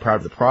TV. I'm proud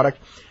of the product,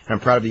 and I'm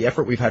proud of the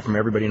effort we've had from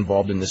everybody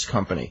involved in this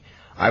company.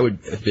 I would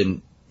have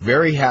been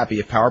very happy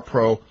if Power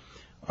Pro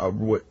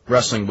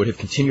wrestling would have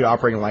continued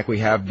operating like we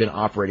have been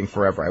operating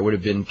forever. I would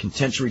have been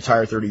content to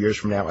retire 30 years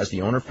from now as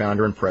the owner,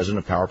 founder, and president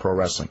of Power Pro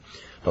Wrestling.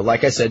 But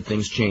like I said,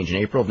 things change. In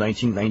April of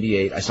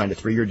 1998, I signed a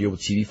 3-year deal with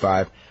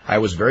TV5. I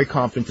was very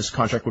confident this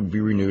contract would be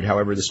renewed.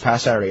 However, this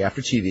past Saturday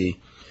after TV,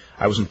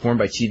 I was informed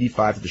by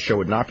TV5 that the show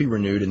would not be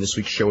renewed, and this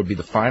week's show would be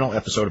the final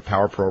episode of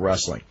Power Pro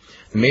Wrestling.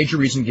 The major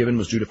reason given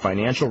was due to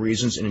financial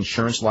reasons and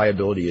insurance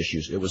liability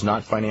issues. It was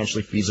not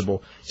financially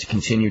feasible to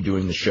continue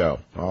doing the show.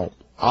 I'll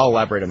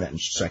elaborate on that in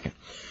just a second.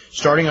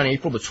 Starting on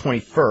April the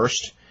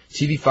 21st,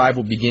 TV5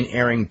 will begin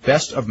airing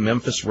Best of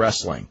Memphis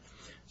Wrestling.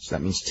 So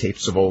that means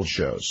tapes of old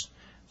shows.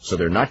 So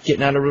they're not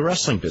getting out of the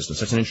wrestling business.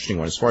 That's an interesting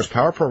one. As far as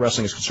Power Pro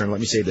Wrestling is concerned, let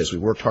me say this. We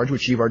worked hard to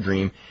achieve our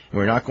dream, and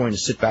we're not going to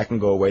sit back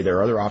and go away. There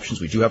are other options.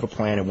 We do have a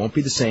plan. It won't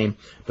be the same,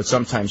 but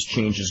sometimes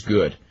change is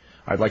good.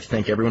 I'd like to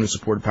thank everyone who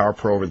supported Power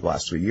Pro over the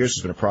last 3 years.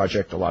 It's been a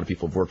project a lot of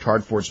people have worked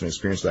hard for. It's been an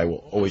experience that I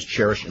will always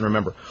cherish and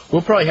remember.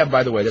 We'll probably have,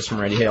 by the way, that's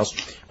from Randy Hales.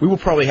 We will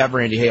probably have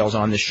Randy Hales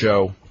on this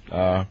show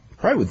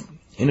probably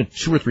in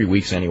 2 or 3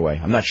 weeks anyway.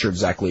 I'm not sure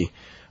exactly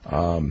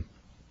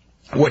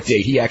what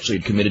date he actually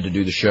had committed to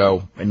do the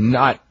show, and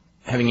not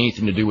having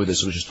anything to do with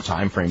this. It was just a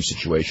time frame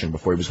situation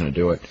before he was going to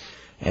do it.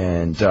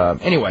 And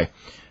anyway,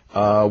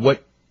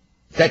 what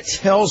that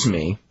tells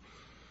me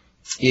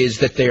is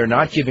that they are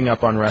not giving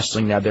up on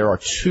wrestling. Now, there are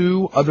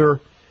 2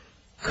 other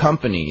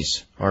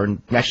companies, or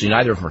actually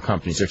neither of them are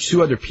companies. There are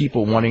 2 other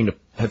people wanting to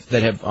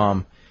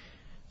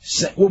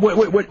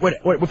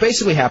what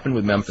basically happened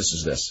with Memphis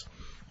is this.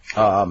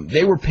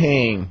 They were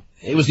paying,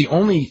 it was the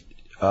only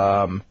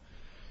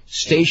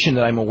station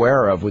that I'm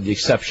aware of, with the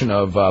exception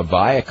of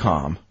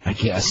Viacom, I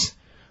guess,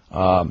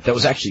 that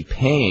was actually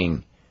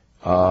paying,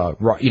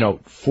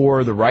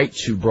 for the right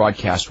to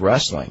broadcast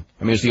wrestling.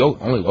 I mean, it was the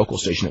only local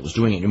station that was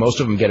doing it. Most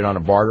of them get it on a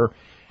barter,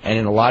 and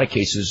in a lot of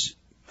cases,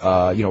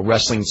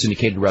 wrestling,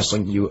 syndicated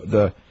wrestling,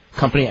 the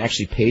company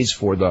actually pays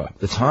for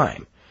the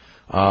time.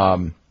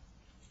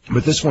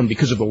 But this one,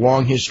 because of the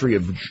long history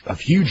of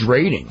huge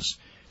ratings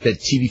that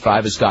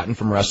TV5 has gotten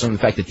from wrestling, the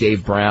fact that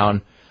Dave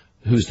Brown,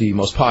 who's the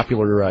most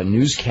popular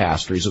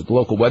newscaster, he's a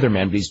local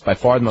weatherman, but he's by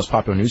far the most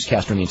popular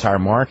newscaster in the entire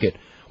market,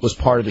 was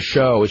part of the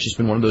show. It's just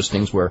been one of those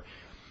things where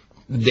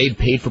they'd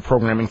paid for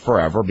programming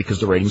forever because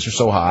the ratings are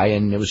so high,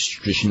 and it was a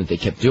tradition that they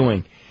kept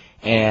doing.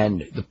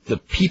 And the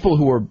people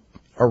who were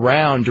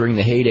around during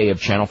the heyday of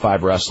Channel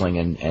 5 wrestling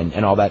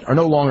and all that are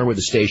no longer with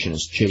the station.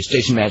 As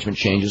station management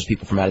changes,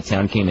 people from out of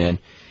town came in,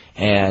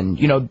 and,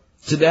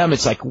 to them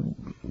it's like,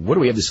 what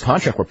do we have this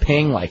contract? We're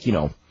paying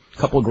a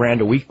couple of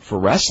grand a week for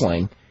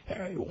wrestling.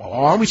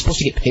 Aren't we supposed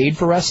to get paid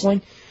for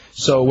wrestling?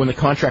 So when the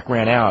contract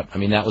ran out, I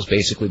mean, that was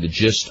basically the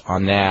gist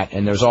on that.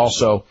 And there's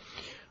also,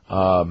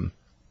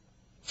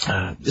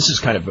 this is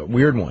kind of a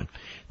weird one.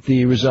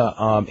 There was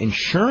a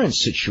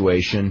insurance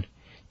situation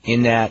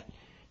in that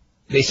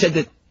they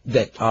said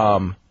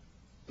that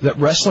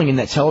wrestling in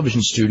that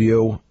television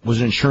studio was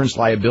an insurance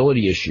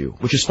liability issue,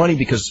 which is funny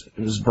because,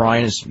 as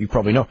Bryan, as you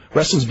probably know,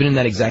 wrestling's been in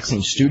that exact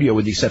same studio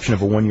with the exception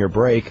of a 1-year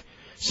break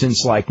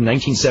since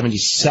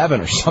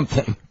 1977 or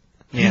something.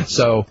 Yeah.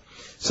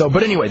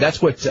 But anyway,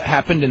 that's what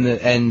happened,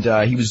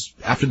 and he was,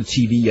 after the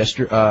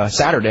TV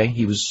Saturday,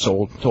 he was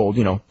told,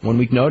 1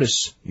 week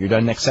notice, you're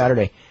done next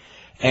Saturday.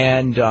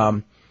 And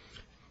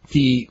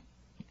probably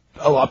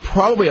a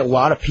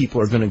lot of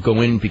people are going to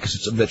go in because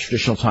it's of the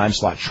traditional time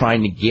slot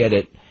trying to get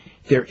it.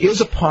 There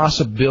is a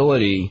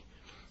possibility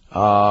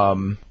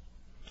that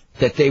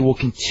they will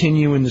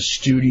continue in the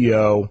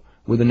studio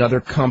with another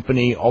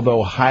company,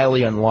 although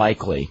highly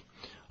unlikely.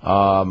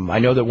 I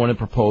know that one of the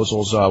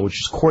proposals,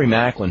 which is Corey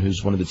Macklin,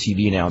 who's one of the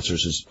TV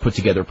announcers, has put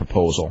together a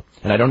proposal.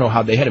 And I don't know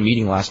how, they had a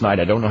meeting last night.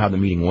 I don't know how the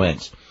meeting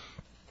went.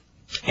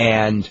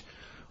 And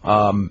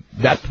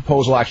that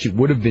proposal actually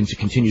would have been to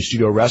continue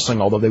studio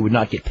wrestling, although they would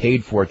not get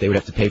paid for it. They would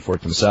have to pay for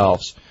it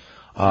themselves.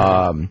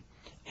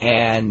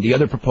 And the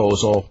other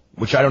proposal,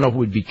 which I don't know if it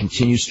would be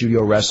continue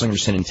studio wrestling or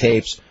sending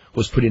tapes,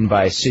 was put in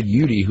by Sid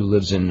Udy, who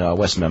lives in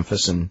West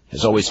Memphis and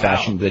has always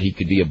fashioned that he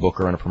could be a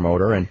booker and a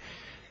promoter. And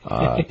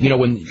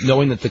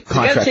knowing that the contract was up. He's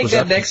got to take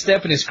that next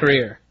step in his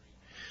career.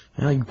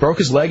 He broke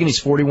his leg and he's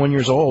 41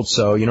 years old,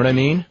 so you know what I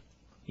mean?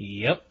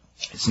 Yep.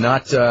 It's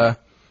not, so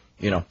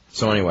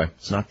anyway,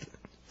 it's not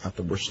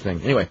the worst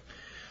thing. Anyway,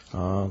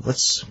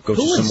 let's go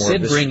to some more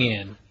of this. Who would Sid bring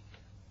in?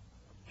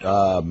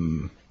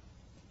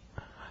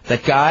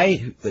 That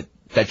guy,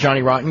 that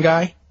Johnny Rotten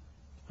guy.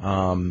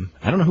 I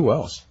don't know who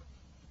else.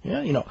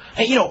 Yeah,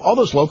 all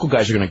those local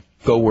guys are going to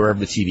go wherever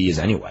the TV is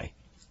anyway.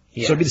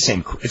 Yeah. So it's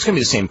going to be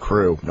the same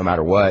crew no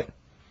matter what.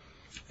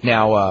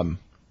 Now,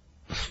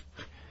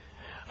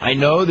 I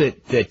know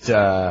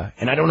that,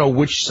 and I don't know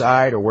which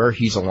side or where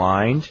he's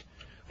aligned,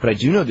 but I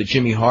do know that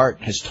Jimmy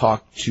Hart has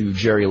talked to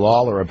Jerry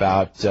Lawler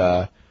about,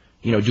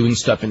 doing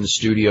stuff in the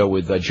studio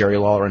with Jerry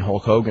Lawler and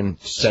Hulk Hogan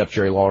to set up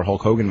Jerry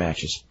Lawler-Hulk Hogan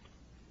matches.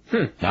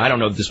 Now, I don't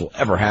know if this will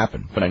ever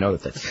happen, but I know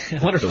that that's... I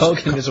wonder if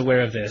Hogan is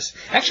aware of this.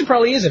 Actually,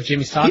 probably is if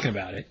Jimmy's talking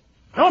about it.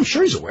 No, I'm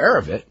sure he's aware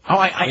of it.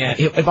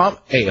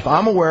 If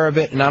I'm aware of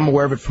it, and I'm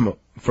aware of it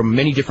from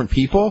many different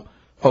people,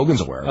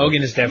 Hogan's aware of it.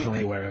 Hogan is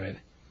definitely aware of it.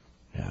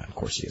 Yeah, of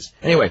course he is.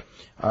 Anyway,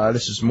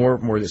 this is more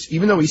of this.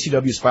 Even though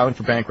ECW is filing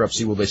for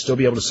bankruptcy, will they still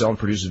be able to sell and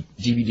produce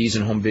DVDs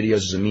and home videos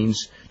as a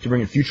means to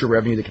bring in future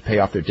revenue that could pay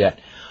off their debt?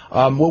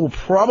 What will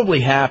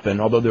probably happen,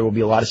 although there will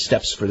be a lot of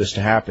steps for this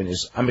to happen,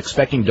 is I'm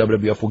expecting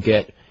WWF will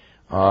get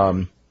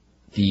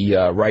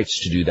the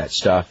rights to do that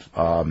stuff.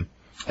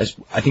 As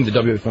I think the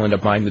WWF will end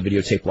up buying the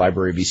videotape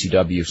library of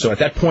ECW. So at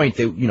that point,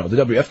 the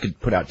WWF could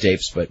put out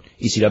tapes, but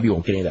ECW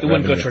won't get any of that. It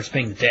wouldn't go towards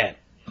paying the debt.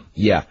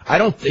 Yeah, I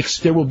don't think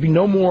there will be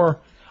no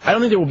more. I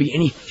don't think there will be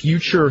any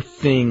future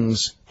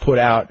things put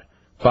out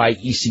by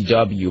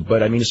ECW.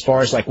 But I mean, as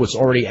far as like what's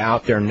already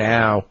out there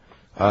now,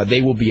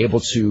 they will be able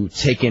to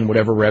take in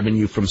whatever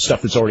revenue from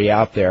stuff that's already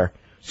out there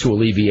to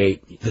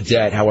alleviate the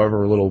debt,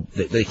 however little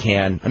they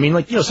can. I mean,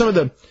 like some of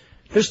the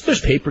there's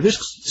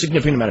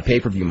significant amount of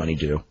pay-per-view money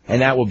due,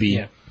 and that will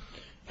be,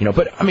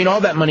 but I mean, all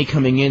that money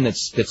coming in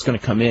that's going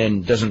to come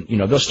in doesn't,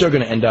 they're still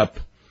going to end up.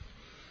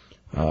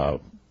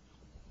 Oh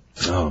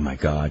my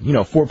God,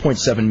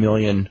 4.7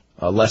 million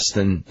less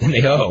than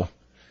they owe.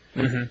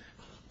 Mm-hmm.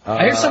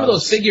 I heard some of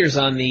those figures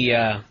on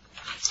the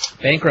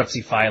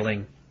bankruptcy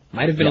filing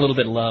might have been a little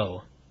bit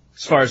low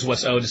as far as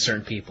what's owed to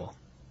certain people.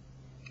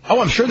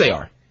 Oh, I'm sure they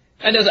are.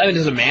 It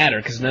doesn't matter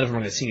because none of them are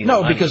going to see any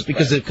money. No, because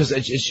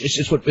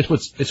it's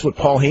what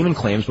Paul Heyman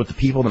claims, what the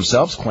people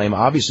themselves claim.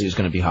 Obviously, is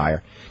going to be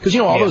higher because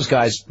all those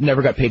guys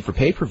never got paid for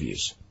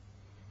pay-per-views.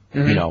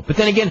 Mm-hmm. But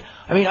then again,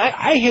 I mean,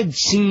 I had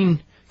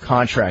seen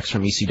contracts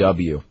from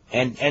ECW,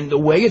 and the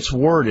way it's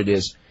worded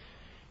is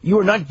you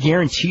are not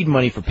guaranteed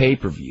money for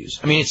pay-per-views.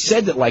 I mean, it's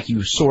said that like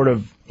you sort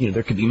of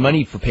there could be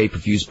money for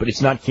pay-per-views, but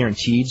it's not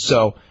guaranteed.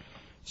 So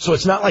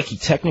it's not like he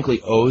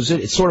technically owes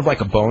it. It's sort of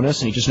like a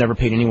bonus, and he just never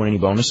paid anyone any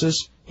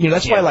bonuses.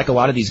 That's why like a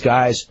lot of these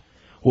guys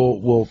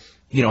will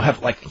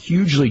have like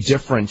hugely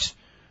different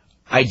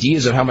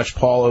ideas of how much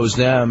Paul owes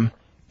them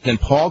than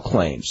Paul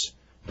claims.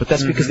 But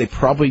that's because they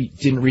probably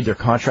didn't read their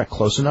contract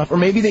close enough, or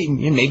maybe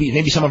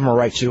maybe some of them are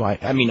right too.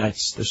 I mean,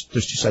 there's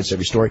two sides to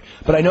every story.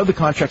 But I know the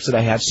contracts that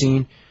I have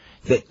seen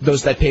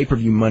that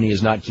pay-per-view money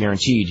is not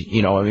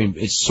guaranteed. I mean,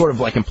 it's sort of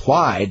like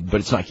implied,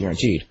 but it's not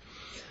guaranteed.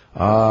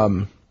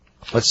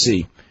 Let's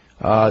see.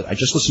 I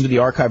just listened to the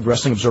archived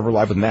Wrestling Observer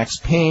Live with Max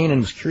Payne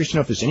and was curious to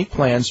know if there's any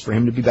plans for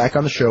him to be back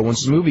on the show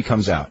once his movie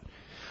comes out.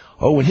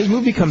 Oh, when his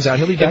movie comes out,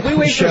 he'll be back on the show. If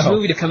we wait for his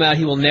movie to come out,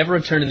 he will never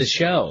return to the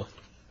show.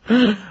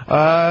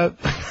 But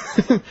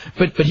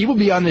he will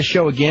be on this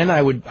show again,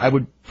 I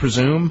would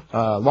presume,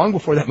 long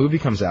before that movie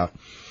comes out.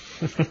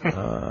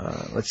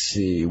 Let's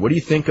see. What do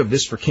you think of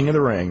this for King of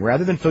the Ring?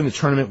 Rather than filling the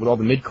tournament with all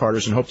the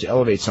mid-carders and hope to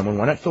elevate someone,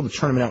 why not fill the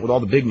tournament out with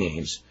all the big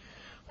names?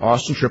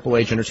 Austin, Triple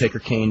H, Undertaker,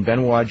 Kane,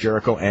 Benoit,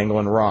 Jericho, Angle,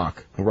 and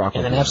Rock. And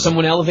then have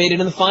someone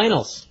elevated in the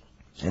finals.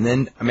 And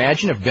then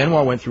imagine if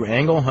Benoit went through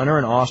Angle, Hunter,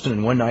 and Austin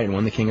in one night and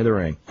won the King of the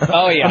Ring.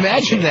 Oh, yeah.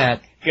 Imagine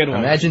that. Good one.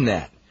 Imagine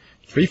that.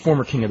 3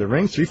 former King of the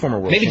Ring, 3 former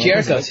World Maybe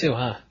Champions. Jericho, too,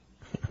 huh?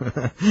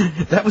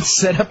 That would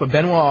set up a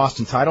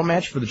Benoit-Austin title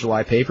match for the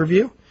July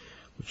pay-per-view,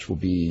 which will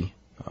be...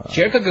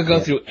 Jericho could go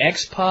through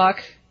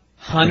X-Pac,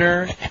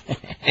 Hunter,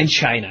 and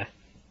China,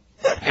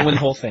 and win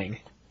the whole thing.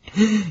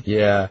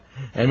 Yeah,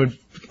 and would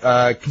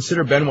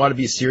consider Benoit to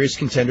be a serious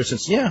contender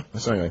since,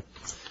 so anyway.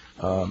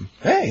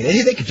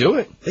 Hey, they could do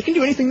it. They can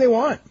do anything they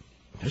want.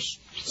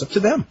 It's up to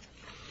them.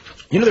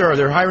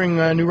 They're hiring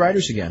new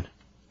writers again.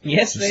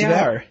 Yes, they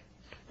are.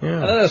 Yeah.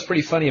 I thought that was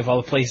pretty funny of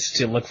all the places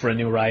to look for a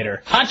new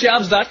writer.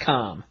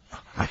 Hotjobs.com.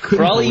 I couldn't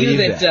For all of you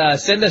believe that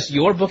send us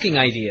your booking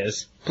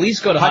ideas, please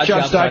go to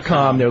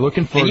hotjobs.com. They're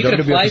looking for... And you can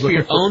apply for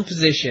your own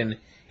position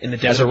in the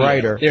WWF. As a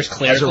writer. There's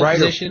clerical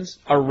positions.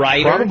 A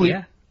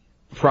writer.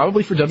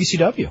 Probably for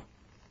WCW.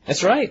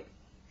 That's right.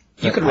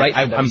 You could write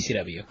for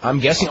WCW. I'm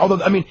guessing,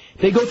 although, I mean,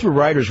 they go through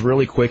writers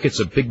really quick. It's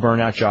a big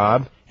burnout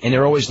job, and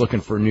they're always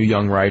looking for new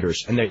young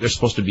writers. And they're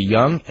supposed to be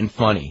young and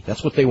funny.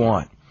 That's what they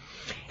want.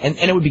 And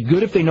it would be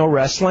good if they know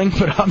wrestling,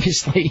 but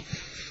obviously...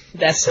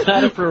 That's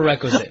not a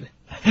prerequisite.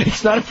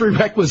 It's not a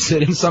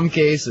prerequisite in some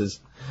cases.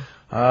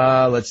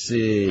 Let's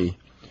see.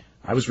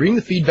 I was reading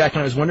the feedback,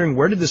 and I was wondering,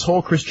 where did this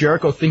whole Chris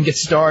Jericho thing get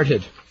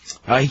started?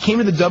 He came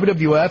to the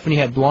WWF, and he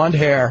had blonde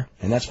hair,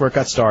 and that's where it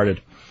got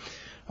started.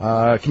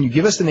 Can you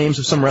give us the names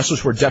of some wrestlers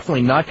who are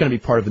definitely not going to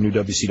be part of the new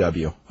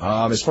WCW?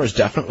 As far as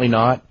definitely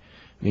not,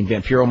 I mean,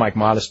 Vampiro, Mike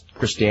Modest,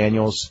 Chris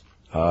Daniels,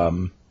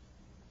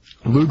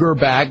 Luger,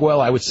 Bagwell,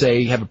 I would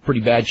say have a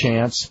pretty bad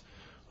chance.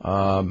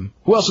 Who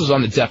else is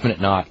on the definite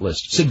not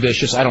list? Sid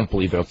Vicious, I don't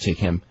believe they'll take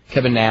him.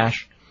 Kevin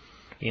Nash.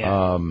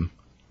 Yeah.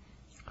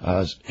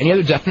 Any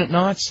other definite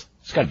nots?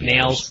 It's got to be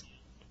Nails.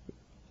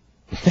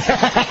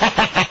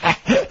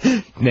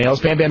 Nails,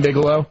 Bam Bam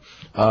Bigelow.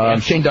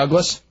 Shane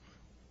Douglas.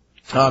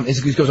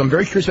 He goes, I'm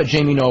very curious about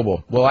Jamie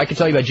Noble. Well, I can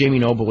tell you about Jamie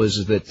Noble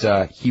is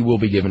that he will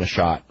be given a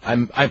shot.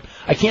 I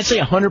can't say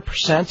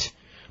 100%,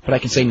 but I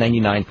can say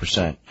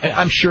 99%.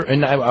 I'm sure,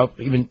 and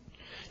even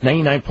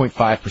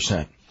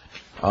 99.5%.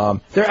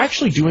 They're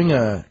actually doing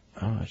I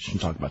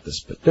shouldn't talk about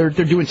this, but they're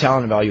doing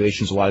talent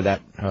evaluations, a lot of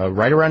that,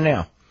 right around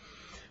now.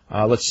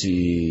 Let's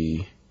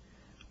see.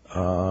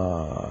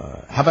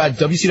 How about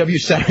WCW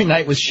Saturday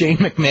Night with Shane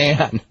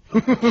McMahon?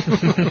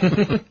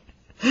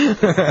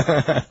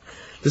 This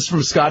is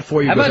from Scott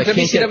Foy. How about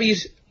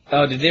WCW?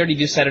 Oh, did they already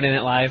do Saturday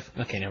Night Live?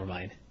 Okay, never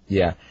mind.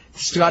 Yeah.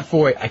 Scott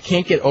Foy, I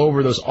can't get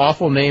over those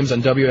awful names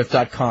on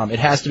WF.com. It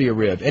has to be a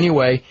rib.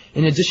 Anyway,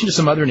 in addition to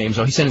some other names,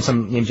 he sent in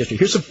some names yesterday.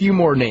 Here's a few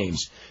more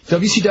names.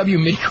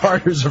 WCW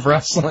Mid-Carters of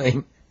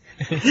Wrestling.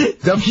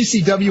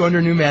 WCW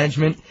under new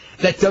management.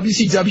 That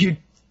WCW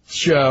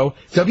show.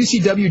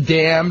 WCW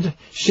Damned.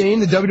 Shane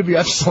the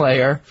WWF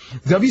Slayer.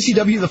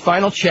 WCW The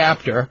Final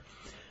Chapter.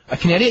 A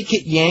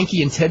Connecticut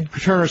Yankee in Ted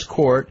Turner's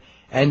Court.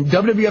 And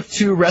WWF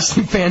 2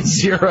 Wrestling Fan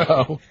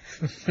Zero.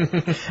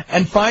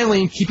 And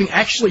finally, keeping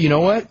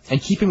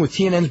with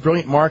TNN's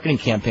brilliant marketing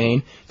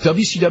campaign,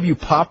 WCW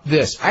Pop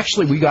This.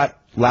 Actually,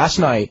 last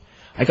night,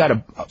 I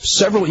got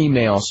several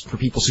emails for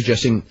people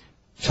suggesting,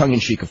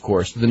 tongue-in-cheek, of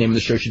course, the name of the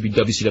show should be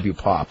WCW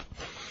Pop.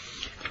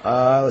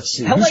 Let's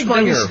see. I like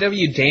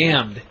WCW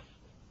Damned.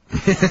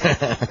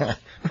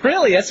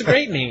 Really? That's a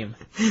great name.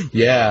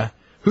 Yeah.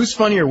 Who's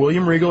funnier,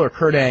 William Regal or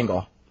Kurt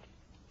Angle?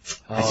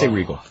 I say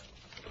Regal.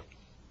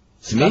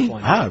 To me?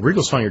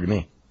 Regal's funnier to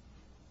me.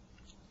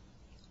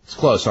 It's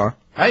close, huh?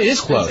 It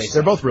is close.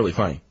 They're both really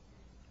funny.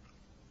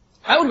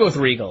 I would go with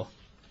Regal.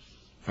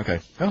 Okay.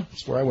 Oh,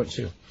 that's where I went,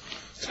 too.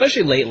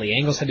 Especially lately.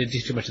 Angle's had to do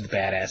too much of the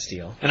badass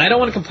deal. And I don't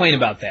want to complain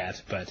about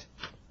that, but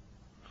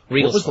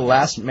Regal's What was the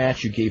last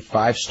match you gave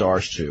 5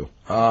 stars to?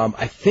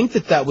 I think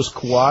that was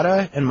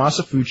Kawada and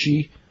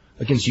Masafuchi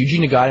against Yuji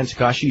Nagata and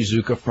Takashi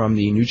Iizuka from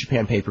the New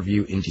Japan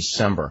pay-per-view in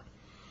December.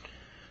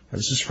 Now,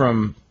 this is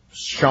from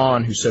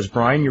Sean, who says,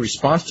 Bryan, your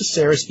response to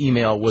Sarah's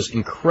email was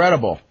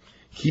incredible.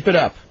 Keep it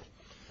up.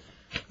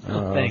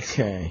 Thanks.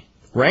 Okay.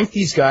 Rank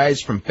these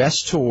guys from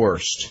best to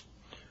worst.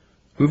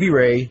 Hoovy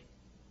Ray,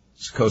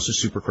 Sikosa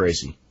Super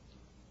Crazy.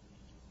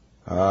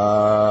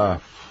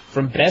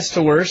 From best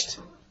to worst?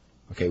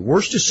 Okay,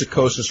 worst is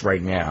Sikosis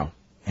right now.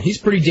 And he's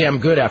pretty damn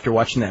good after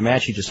watching that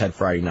match he just had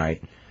Friday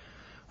night.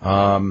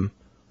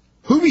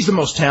 Hoovy's the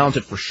most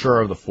talented for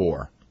sure of the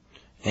 4.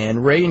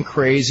 And Ray and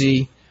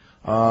Crazy,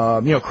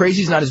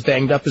 Crazy's not as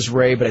banged up as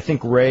Ray, but I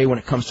think Ray, when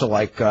it comes to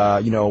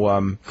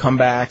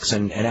comebacks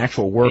and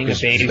actual work, being a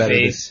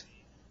babyface.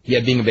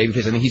 Being a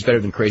babyface, I think he's better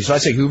than Crazy. So I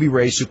say Hoovy,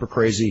 Ray, Super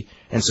Crazy,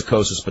 and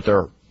Sikosis, but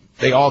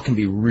they all can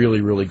be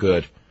really, really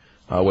good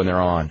when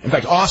they're on. In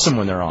fact, awesome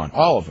when they're on.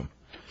 All of them.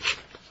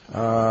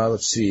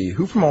 Let's see.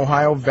 Who from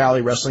Ohio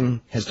Valley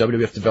Wrestling has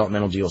WWF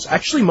developmental deals?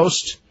 Actually,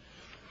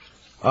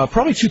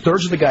 probably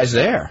 2/3 of the guys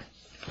there,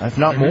 if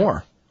not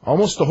more.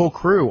 Almost the whole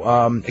crew,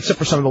 except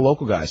for some of the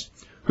local guys.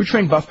 Who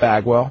trained Buff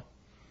Bagwell?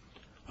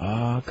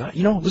 Was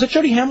that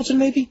Jody Hamilton,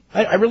 maybe?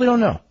 I really don't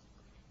know.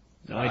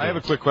 No, I have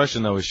a quick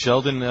question, though. Is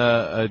Sheldon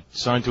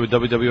signed to a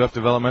WWF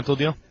developmental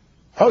deal?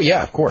 Oh,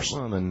 yeah, of course.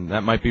 Well, then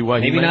that might be why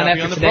maybe he might not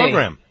be on the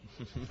program.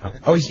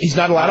 Oh, he's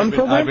not allowed on the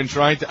program? I've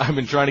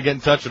been trying to get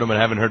in touch with him and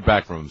haven't heard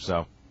back from him,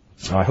 so.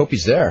 Oh, I hope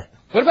he's there.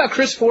 What about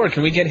Chris Ford?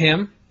 Can we get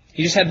him?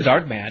 He just had the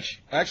dark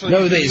match. Actually,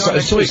 no,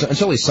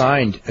 until he's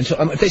signed.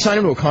 If they sign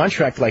him to a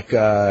contract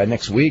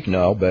next week,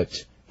 no, but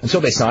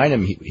until they sign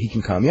him, he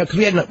can come. Yeah, because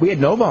we had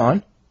Nova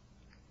on.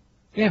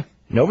 Yeah.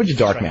 Nova did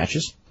dark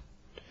matches.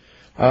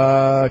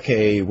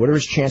 Okay, what are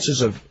his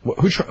chances of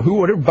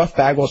what are Buff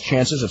Bagwell's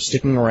chances of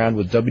sticking around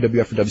with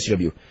WWF or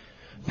WCW?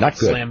 Not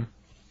good. Slim.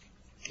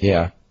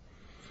 Yeah.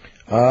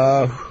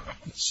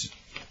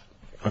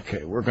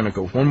 Okay, we're gonna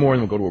go one more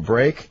and we'll go to a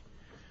break.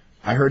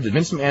 I heard that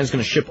Vince McMahon is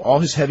going to ship all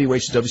his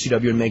heavyweights to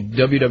WCW and make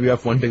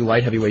WWF one big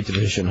light heavyweight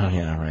division. Oh,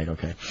 yeah, right,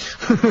 okay.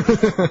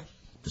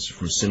 This is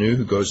from Sanu,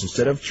 who goes,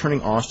 instead of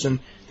turning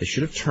Austin, they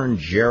should have turned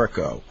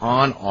Jericho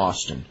on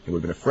Austin. It would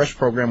have been a fresh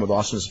program with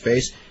Austin as a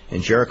face,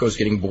 and Jericho's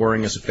getting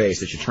boring as a face.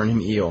 They should turn him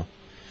heel.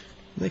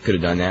 They could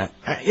have done that.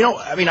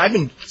 I've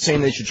been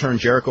saying they should turn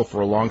Jericho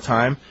for a long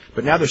time,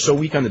 but now they're so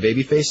weak on the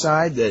babyface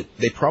side that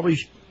they probably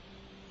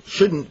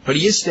shouldn't, but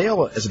he is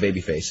stale as a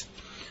babyface.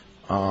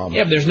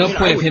 But there's no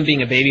point of him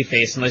being a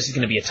babyface unless he's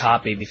going to be a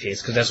top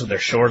babyface, because that's what they're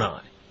short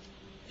on.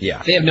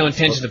 Yeah. If they have no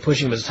intention of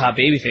pushing him as a top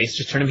babyface,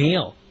 just turn him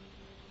heel.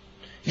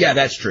 Yeah,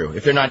 that's true.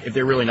 If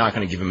they're really not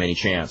going to give him any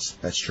chance,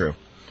 that's true.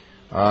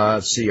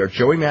 Let's see. Are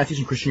Joey Matthews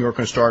and Christian York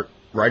going to start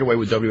right away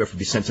with WWF or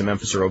be sent to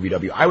Memphis or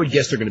OVW? I would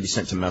guess they're going to be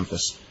sent to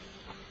Memphis.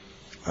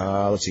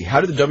 Let's see. How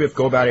did the WWF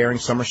go about airing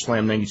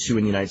SummerSlam 92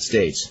 in the United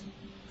States?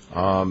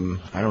 I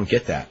don't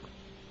get that.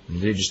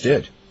 They just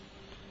did.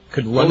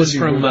 It was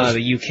from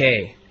the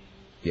UK.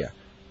 Yeah.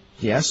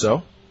 Yeah,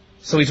 so?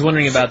 So he's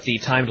wondering about the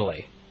time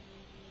delay.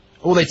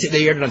 Oh, they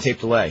aired it on tape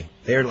delay.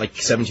 They aired it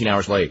 17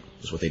 hours late,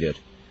 is what they did.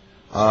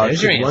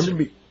 There's your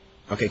answer.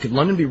 Could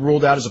London be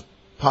ruled out as a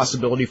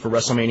possibility for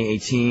WrestleMania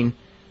 18?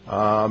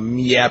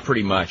 Yeah,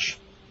 pretty much.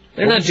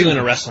 They're not doing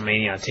a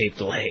WrestleMania on tape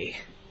delay.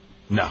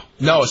 No,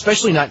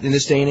 especially not in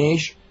this day and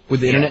age with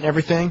the internet and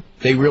everything.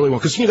 They really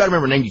won't. Because you got to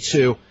remember,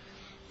 92,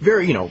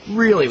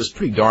 really it was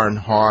pretty darn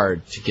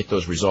hard to get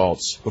those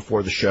results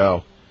before the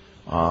show.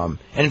 And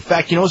in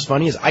fact, what's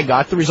funny is I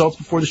got the results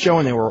before the show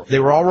and they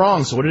were all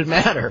wrong. So what did it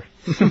matter?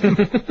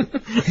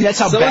 That's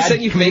how Someone bad.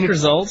 sent you fake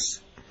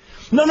results?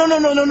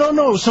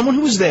 No. Someone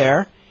who was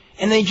there,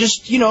 and they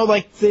just,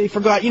 they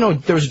forgot,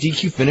 there was a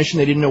DQ finish and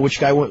they didn't know which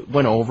guy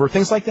went over,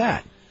 things like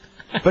that.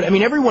 But I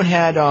mean, everyone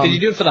had. Did you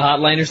do it for the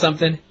hotline or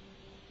something?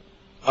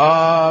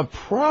 I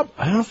don't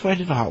know if I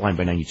did the hotline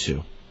by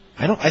 '92.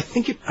 I don't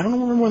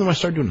remember when I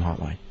started doing the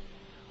hotline.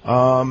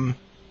 I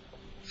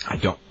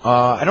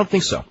don't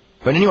think so.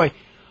 But anyway,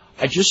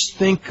 I just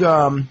think,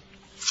 actually,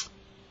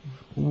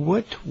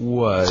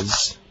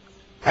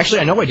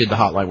 I know I did the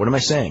hotline. What am I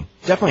saying?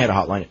 Definitely had a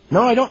hotline.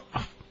 No, I don't.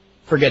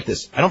 Forget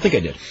this. I don't think I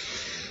did.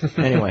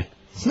 Anyway,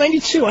 it's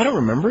 92. I don't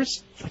remember.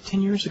 It's like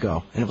 10 years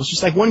ago. And it was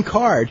just like one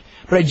card.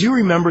 But I do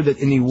remember that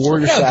in the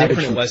Warrior Look how Savage...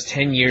 different it was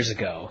 10 years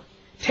ago.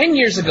 10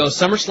 years ago,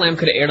 SummerSlam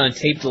could have aired on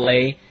tape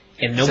delay,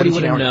 and nobody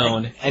would have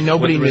known. And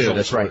nobody knew.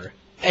 That's right.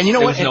 And you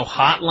know what? There was no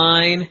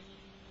hotline.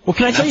 Well,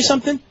 can I tell you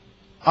something?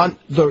 On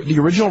the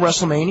original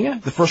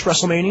WrestleMania, the first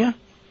WrestleMania,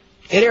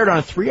 it aired on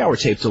a 3-hour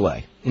tape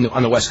delay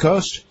on the West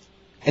Coast,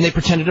 and they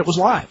pretended it was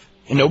live,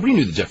 and nobody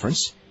knew the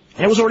difference,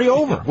 and it was already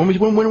over when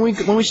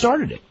we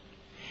started it.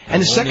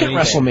 And the second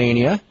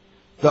WrestleMania,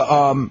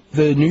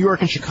 the New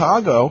York and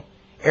Chicago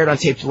aired on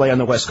tape delay on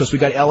the West Coast. We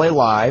got LA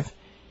live,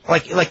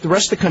 like the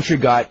rest of the country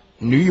got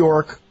New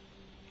York.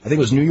 I think it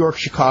was New York,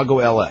 Chicago,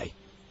 LA.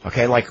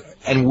 Okay,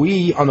 and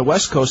we on the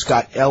West Coast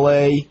got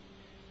LA,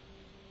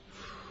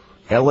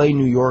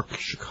 New York,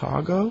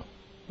 Chicago.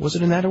 Was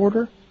it in that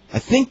order? I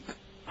think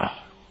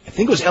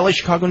it was LA,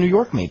 Chicago, New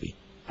York, maybe.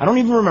 I don't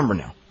even remember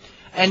now.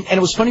 And it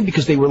was funny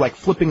because they were like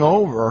flipping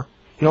over,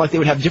 like they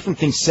would have different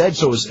things said.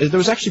 So there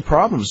was actually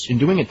problems in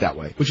doing it that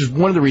way, which is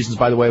one of the reasons,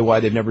 by the way, why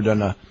they've never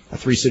done a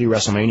 3-city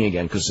WrestleMania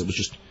again, because it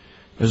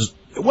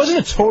wasn't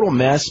a total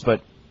mess,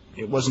 but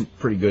it wasn't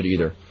pretty good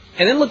either.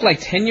 And then look, like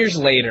 10 years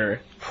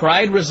later,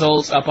 Pride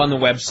results up on the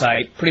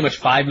website pretty much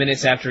 5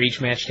 minutes after each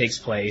match takes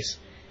place.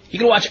 You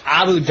can watch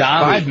Abu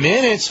Dhabi. 5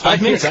 minutes.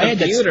 5 minutes. I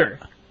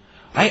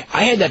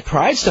had that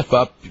Pride stuff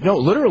up,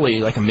 literally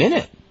like a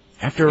minute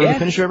after the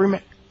finish of every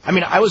match. I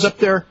mean, I was up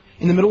there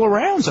in the middle of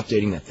rounds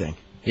updating that thing.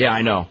 Yeah,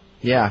 I know.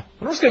 Yeah. I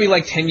wonder it's going to be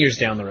like 10 years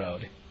down the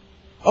road.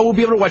 Oh, we'll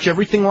be able to watch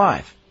everything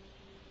live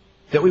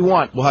that we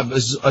want. We'll have a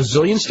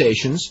zillion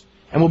stations,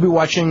 and we'll be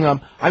watching.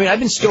 I've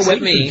been still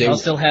Except waiting me. for the day. I'll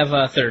still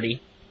have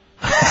 30.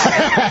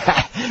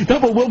 No,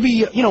 but we'll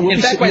be, we'll in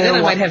be fact, by then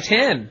I might have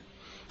 10.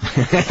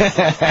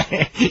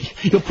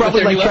 You'll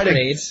probably try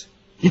upgrades.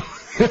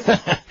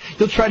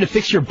 You'll try to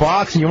fix your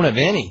box, and you won't have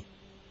any.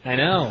 I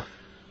know.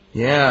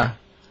 Yeah.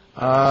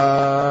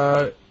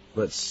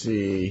 Let's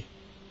see.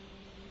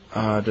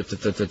 Have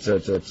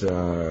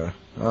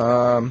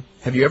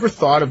you ever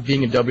thought of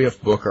being a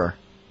WF booker?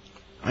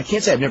 I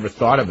can't say I've never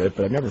thought of it,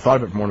 but I've never thought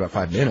of it for more than about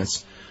 5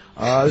 minutes.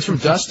 This is from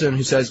Dustin,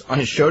 who says, on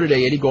his show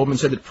today, Eddie Goldman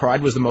said that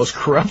Pride was the most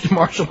corrupt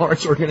martial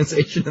arts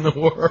organization in the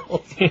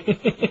world.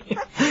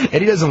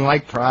 Eddie doesn't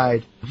like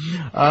Pride.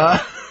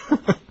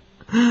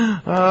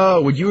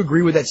 Would you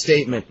agree with that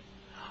statement?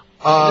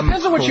 It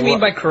depends on what you mean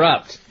by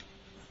corrupt.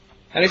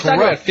 And if you're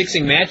talking about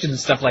fixing matches and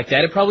stuff like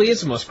that, it probably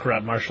is the most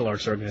corrupt martial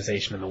arts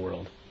organization in the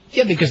world.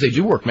 Yeah, because they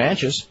do work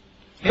matches.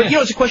 Yeah. But,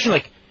 it's a question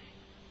like,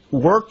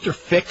 worked or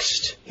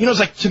fixed? It's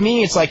like, to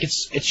me, it's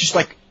just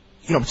like,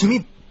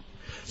 to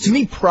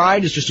me,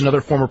 Pride is just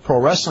another form of pro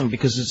wrestling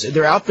because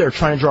they're out there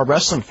trying to draw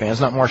wrestling fans,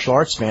 not martial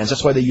arts fans.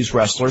 That's why they use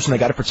wrestlers, and they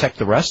got to protect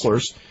the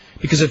wrestlers.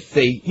 Because if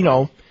they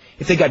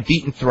got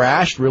beaten,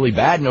 thrashed really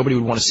bad, nobody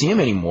would want to see them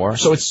anymore.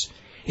 So it's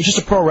just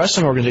a pro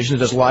wrestling organization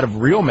that does a lot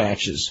of real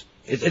matches.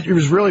 It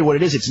was really what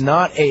it is. It's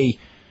not it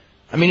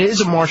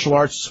is a martial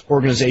arts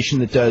organization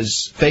that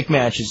does fake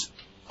matches.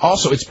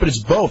 Also, but it's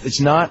both. It's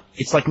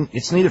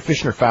neither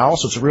fish nor fowl.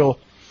 So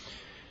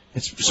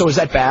so is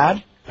that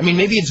bad? I mean,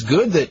 maybe it's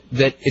good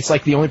that it's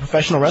like the only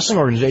professional wrestling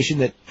organization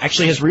that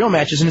actually has real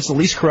matches, and it's the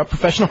least corrupt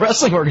professional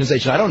wrestling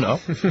organization. I don't know.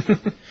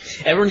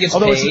 Everyone gets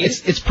Although paid.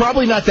 It's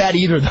probably not that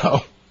either,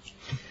 though.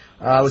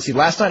 Let's see.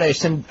 Last night I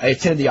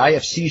attended the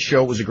IFC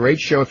show. It was a great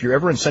show. If you're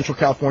ever in Central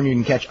California, you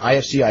can catch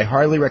IFC. I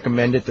highly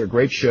recommend it. They're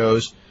great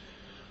shows.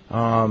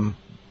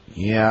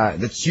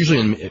 That's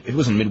usually if it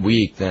was in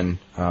midweek, then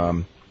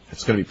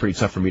it's going to be pretty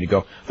tough for me to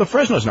go. But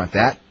Fresno's not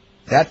that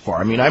far.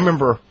 I mean, I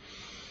remember,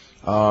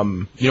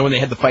 when they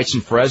had the fights in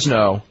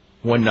Fresno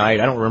one night.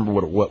 I don't remember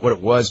what it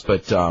was,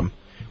 but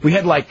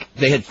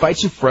they had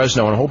fights in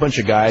Fresno, and a whole bunch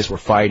of guys were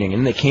fighting,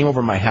 and then they came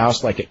over to my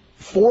house like at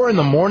 4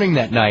 a.m.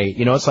 that night.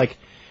 It's like,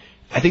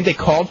 I think they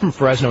called from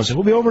Fresno and said,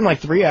 we'll be over in like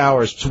 3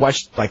 hours to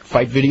watch like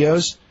fight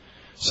videos.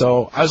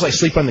 So I was like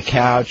sleep on the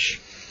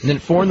couch, and then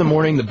at 4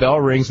 a.m. the bell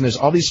rings, and there's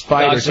all these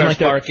fighters. Dog starts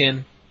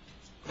barking.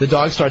 The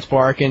dog starts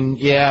barking.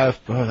 Yeah,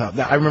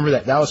 I remember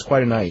that. That was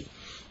quite a night.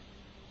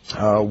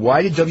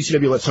 Why did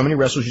WCW let so many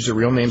wrestlers use their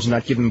real names and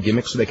not give them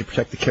gimmicks so they could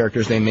protect the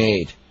characters they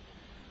made?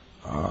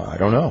 I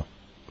don't know.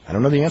 I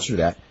don't know the answer to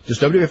that. Does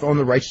WWF own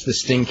the rights to the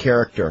Sting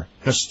character?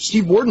 Now,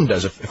 Steve Worden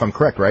does, if I'm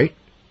correct, right?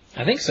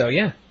 I think so,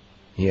 yeah.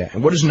 Yeah.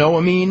 And what does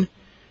Noah mean?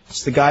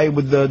 It's the guy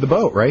with the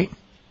boat, right?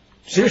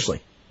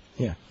 Seriously.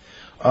 Yeah.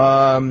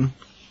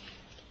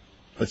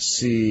 Let's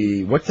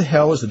see. What the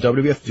hell is the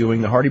WWF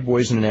doing? The Hardy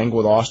Boys in an angle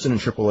with Austin and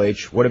Triple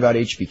H. What about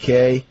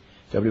HBK?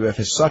 WWF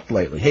has sucked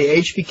lately. Hey,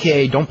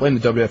 HBK, don't blame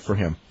the WWF for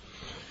him.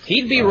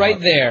 He'd be right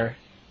there,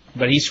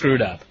 but he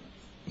screwed up.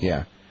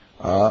 Yeah.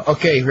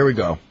 Okay, here we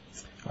go.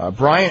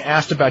 Bryan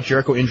asked about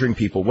Jericho injuring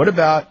people. What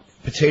about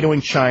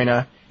potatoing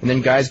China, and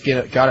then guys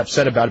got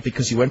upset about it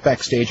because he went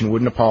backstage and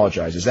wouldn't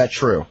apologize? Is that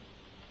true?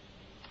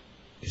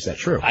 Is that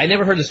true? I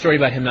never heard the story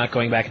about him not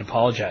going back and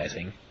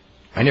apologizing.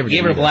 I never He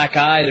gave her a either. black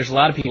eye. There's a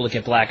lot of people that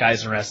get black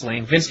eyes in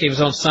wrestling. Vince gave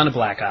his own son a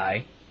black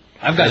eye.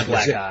 I've got a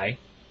black eye.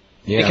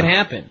 Yeah. It can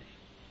happen.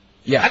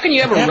 Yeah. How can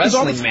you have It a happens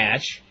all wrestling the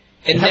match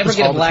and It never happens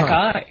get a all the black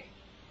time. eye?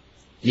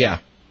 Yeah.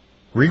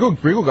 Regal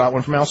got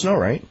one from Al Snow,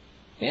 right?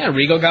 Yeah,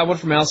 Regal got one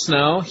from Al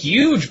Snow.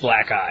 Huge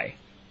black eye.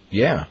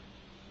 Yeah.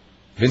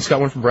 Vince got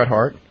one from Bret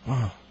Hart.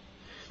 Oh.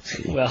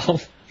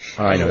 Well,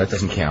 I know, that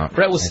doesn't count.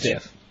 Bret was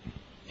stiff.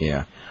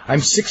 Yeah. I'm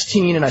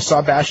 16 and I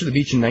saw Bash at the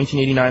Beach in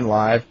 1989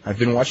 live. I've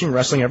been watching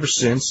wrestling ever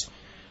since.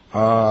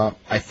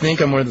 I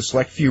think I'm one of the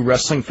select few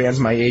wrestling fans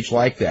my age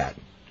like that.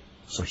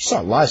 So he saw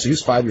it live, so he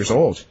was 5 years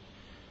old.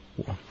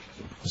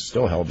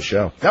 Still a hell of a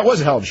show. That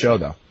was a hell of a show,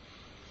 though.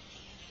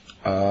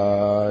 He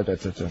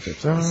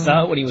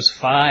saw it when he was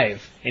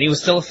 5, and he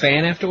was still a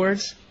fan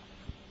afterwards.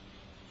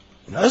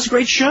 That was a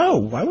great show.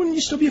 Why wouldn't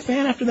you still be a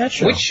fan after that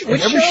show? Which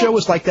if every show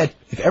was like that,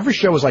 if every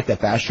show was like that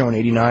Bash show in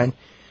 '89,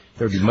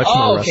 there would be much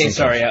more wrestling.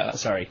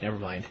 Sorry, never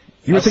mind.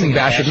 You were thinking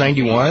Bash of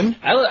 '91?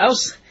 I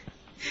was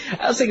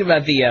thinking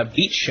about the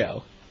Beach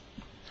show.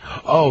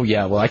 Oh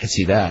yeah, well I could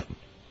see that.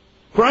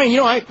 Bryan,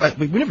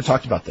 we never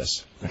talked about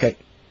this. Okay,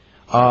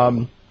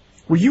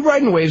 were you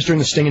riding waves during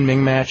the Sting and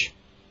Ming match?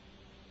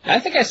 I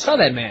think I saw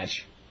that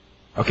match.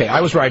 Okay,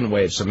 I was riding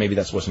waves, so maybe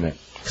that wasn't it.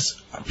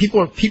 'Cause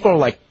people are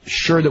like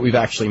sure that we've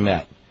actually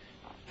met,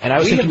 and I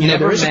was thinking,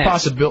 there is a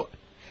possibility.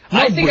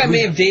 I think I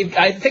may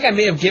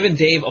have given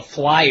Dave a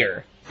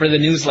flyer for the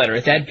newsletter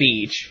at that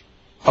beach.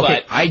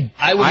 Okay, but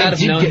I would not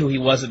have known who he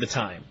was at the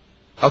time.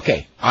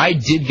 Okay, I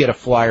did get a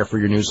flyer for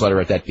your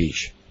newsletter at that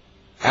beach.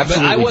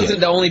 Absolutely, but I wasn't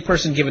the only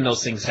person giving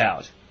those things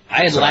out.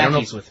 I had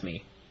lackeys with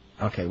me.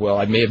 Okay, well,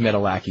 I may have met a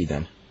lackey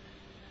then.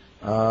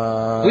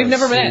 We've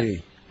never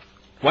met.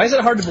 Why is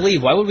it hard to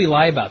believe? Why would we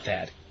lie about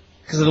that?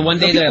 Because of the one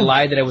day that I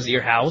lied that I was at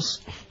your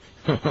house?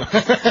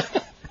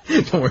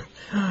 Don't worry.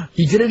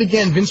 He did it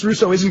again. Vince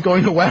Russo isn't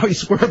going to WoW. He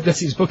swerved as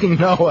he's booking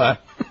Noah.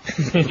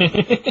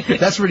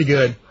 That's pretty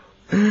good.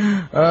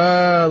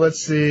 Let's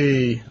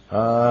see.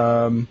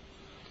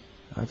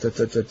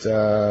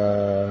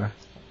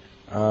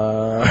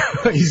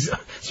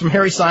 It's from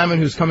Harry Simon,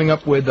 who's coming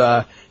up with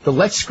the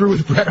Let's Screw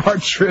with Bret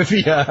Hart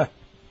trivia.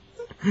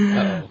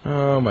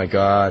 Oh, my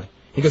God.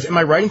 He goes, am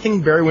I right in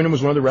thinking Barry Windham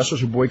was one of the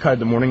wrestlers who boycotted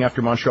the morning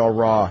after Montreal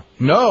Raw?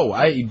 No,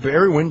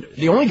 Barry Windham,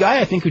 the only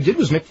guy I think who did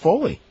was Mick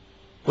Foley.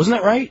 Wasn't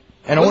that right?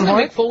 And Wasn't Owen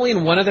Hart? Mick Foley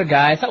and one other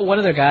guy? I thought one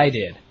other guy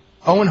did.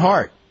 Owen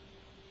Hart.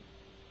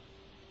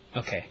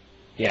 Okay.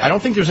 Yeah. I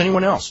don't think there's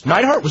anyone else.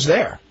 Neidhart was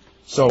there.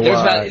 So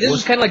this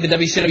was kind of like the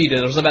WCW did.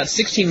 There was about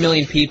 16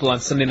 million people on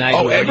Sunday night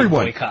who were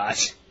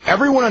boycott.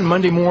 Everyone on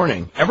Monday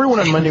morning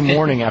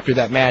after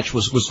that match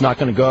was not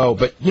going to go.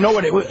 But you know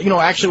what?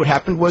 Actually, what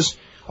happened was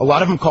a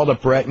lot of them called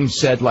up Brett and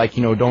said we're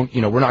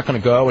not going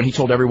to go. And he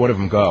told every one of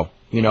them go.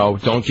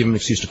 Don't give him an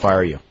excuse to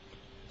fire you.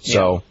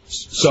 So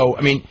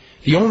I mean,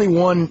 the only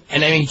one,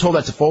 and I mean, he told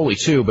that to Foley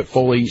too, but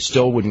Foley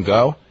still wouldn't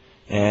go.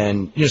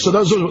 And so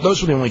those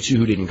were the only two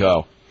who didn't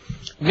go.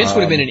 Vince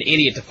would have been an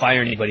idiot to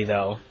fire anybody,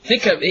 though. They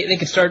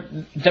could start.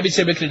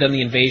 WCW could have done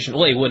the invasion.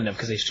 Well, they wouldn't have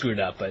because they screwed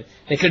up, but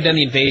they could have done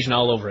the invasion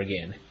all over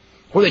again.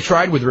 Well, they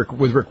tried with Rick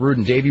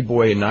Rude, Davey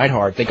Boy, and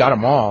Neidhart. They got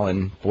them all,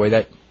 and boy,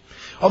 that.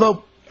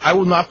 Although I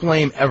will not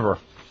blame ever.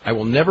 I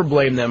will never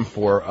blame them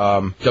for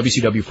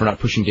WCW for not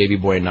pushing Davey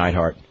Boy and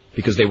Neidhart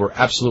because they were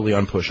absolutely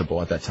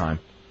unpushable at that time.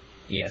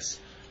 Yes.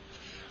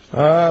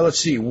 Let's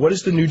see. What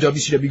is the new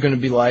WCW going to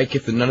be like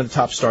if none of the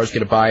top stars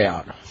get a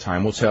buyout?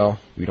 Time will tell.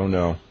 We don't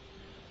know.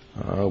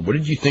 What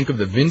did you think of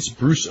the Vince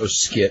Brusso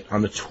skit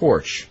on the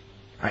Torch?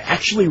 I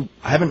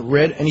haven't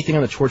read anything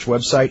on the Torch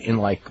website in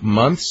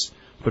months,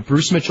 but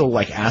Bruce Mitchell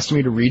asked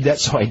me to read that,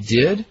 so I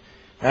did.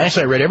 And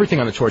actually, I read everything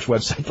on the Torch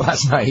website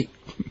last night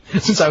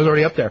since I was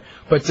already up there.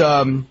 But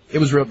it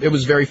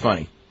was very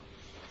funny.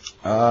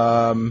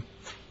 Can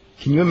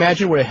you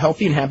imagine what a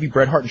healthy and happy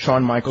Bret Hart and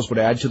Shawn Michaels would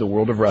add to the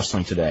world of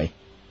wrestling today?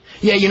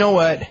 Yeah, you know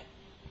what?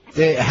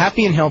 The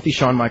happy and healthy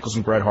Shawn Michaels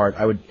and Bret Hart,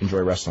 I would enjoy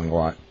wrestling a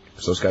lot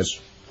because those guys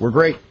were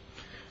great.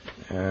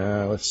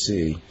 Let's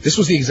see. This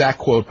was the exact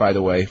quote, by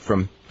the way,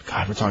 from...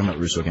 God, we're talking about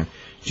Russo again.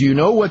 Do you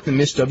know what the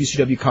Miss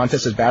WCW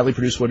contest as badly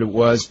produced what it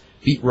was?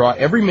 Beat Raw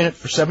every minute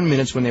for 7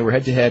 minutes when they were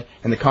head-to-head,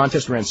 and the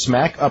contest ran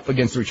smack up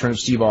against the return of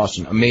Steve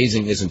Austin.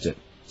 Amazing, isn't it?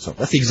 So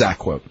that's the exact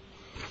quote.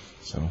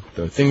 So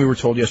the thing we were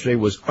told yesterday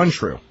was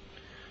untrue.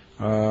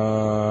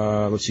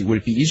 Let's see. Would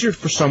it be easier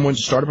for someone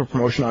to start up a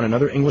promotion on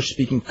another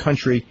English-speaking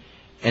country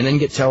and then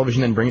get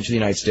television and bring it to the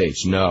United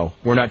States? No.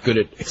 We're not good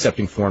at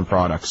accepting foreign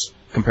products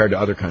compared to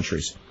other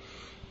countries.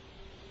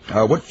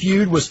 What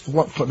feud was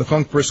the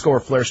Funk Briscoe or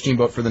Flair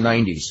Steamboat for the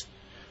 90s?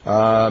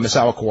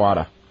 Misawa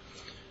Kawada.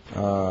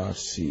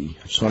 Let's see.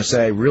 I just want to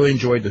say I really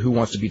enjoyed the Who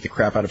Wants to Beat the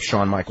Crap Out of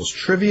Shawn Michaels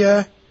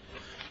trivia.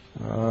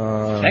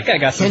 That guy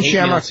got some hate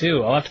mail,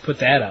 too. I'll have to put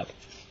that up.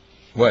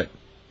 What?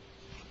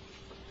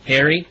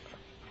 Harry,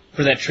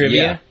 for that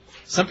trivia. Yeah.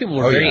 Some people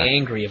were very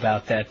angry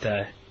about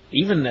that.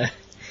 Even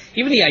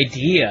even the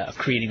idea of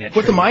creating that.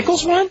 What, the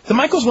Michaels one? The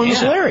Michaels one was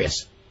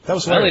hilarious. That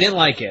was hilarious. Well, they didn't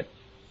like it.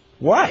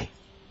 Why?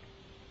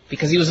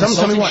 Because he was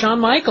insulting Shawn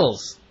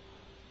Michaels.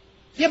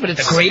 Yeah, but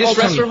it's the greatest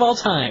wrestler of all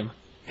time.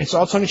 It's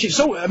all tongue-in-cheek.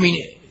 So, I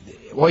mean,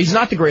 well, he's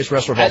not the greatest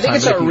wrestler of all time. I think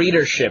it's our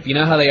readership. You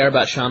know how they are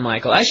about Shawn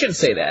Michaels. I shouldn't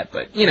say that,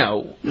 but, you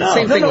know,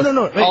 same thing with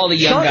all the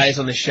young guys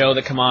on the show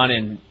that come on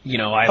and, you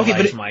know,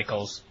 idolize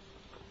Michaels.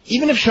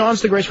 Even if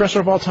Shawn's the greatest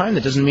wrestler of all time,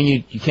 that doesn't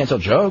mean you can't tell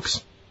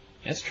jokes.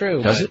 That's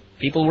true. Does it?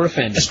 People were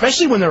offended.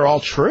 Especially when they're all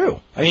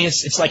true. I mean,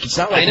 it's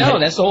not like... I know,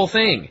 that's the whole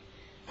thing.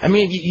 I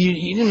mean,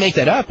 you didn't make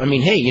that up. I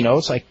mean, hey, you know,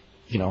 it's like,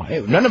 you know,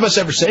 hey, none of us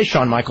ever say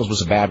Shawn Michaels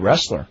was a bad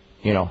wrestler.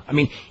 You know, I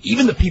mean,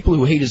 even the people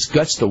who hate his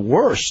guts the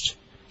worst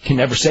can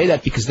never say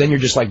that, because then you're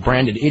just like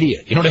branded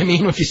idiot. You know what I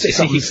mean? If you say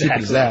something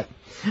stupid as that.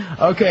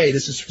 Okay,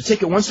 this is to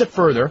take it one step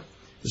further.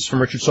 This is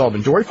from Richard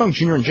Sullivan. Dory Funk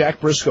Jr. and Jack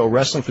Briscoe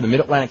wrestling for the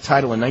Mid-Atlantic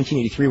title in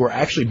 1983 were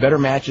actually better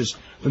matches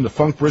than the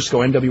Funk-Briscoe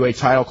NWA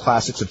title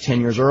classics of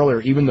 10 years earlier,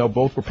 even though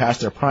both were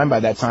past their prime by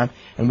that time,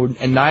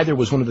 and neither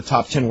was one of the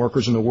top 10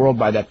 workers in the world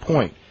by that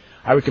point.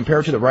 I would compare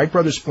it to the Wright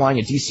brothers flying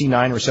a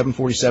DC-9 or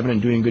 747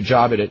 and doing a good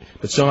job at it,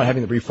 but still not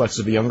having the reflexes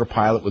of a younger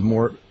pilot with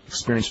more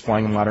experience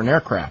flying a modern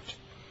aircraft.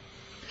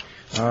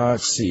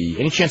 Let's see.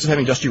 Any chance of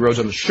having Dusty Rhodes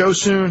on the show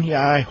soon?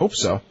 Yeah, I hope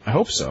so.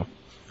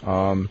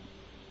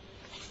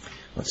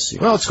 Let's see.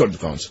 Well, let's go to the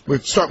phones. We'll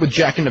start with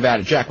Jack in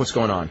Nevada. Jack, what's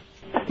going on?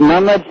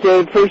 Not much,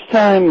 Dave. First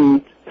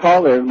time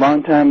caller,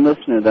 long time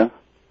listener, though.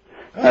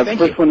 I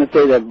just want to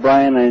say that,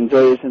 Bryan, I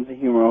enjoy your sense of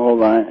humor a whole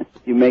lot.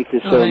 You make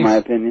the show, in my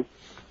opinion.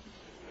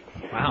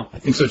 Wow. I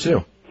think so,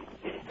 too.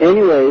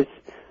 Anyways,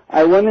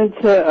 I wanted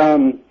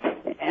to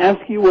ask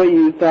you what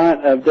you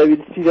thought of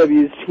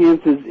WCW's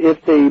chances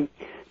if they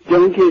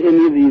don't get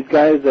any of these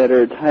guys that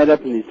are tied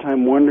up in these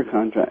Time Warner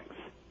contracts.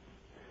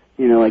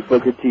 You know, like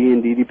Booker T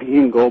and DDP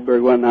and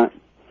Goldberg, whatnot.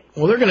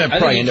 Well, they're going to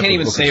probably end up with Booker T. I can't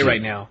even say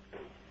right now.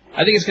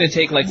 I think it's going to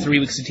take like 3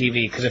 weeks of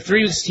TV, because if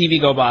 3 weeks of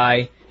TV go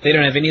by, they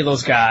don't have any of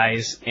those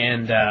guys,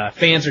 and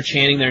fans are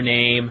chanting their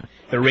name,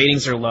 the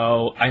ratings are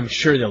low, I'm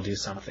sure they'll do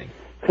something.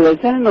 Because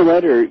I sent in a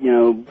letter, you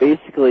know,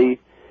 basically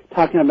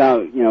talking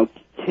about, you know,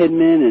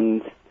 Kidman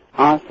and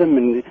Awesome,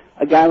 and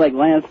a guy like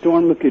Lance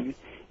Storm who could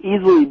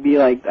easily be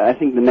like, I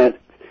think, the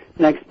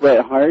next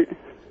Bret Hart.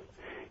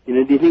 You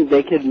know, do you think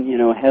they could, you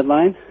know,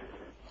 headline?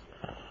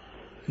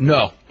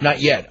 No,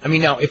 not yet. I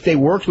mean, now, if they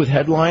worked with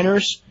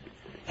headliners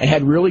and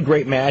had really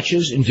great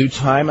matches in due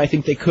time, I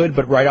think they could,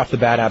 but right off the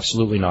bat,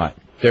 absolutely not.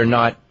 They're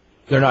not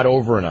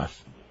over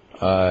enough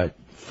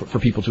for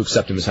people to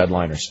accept them as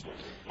headliners.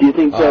 Do you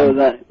think, though,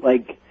 that,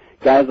 like,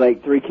 guys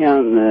like 3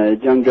 Count and the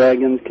Young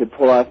Dragons could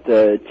pull off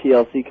the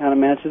TLC kind of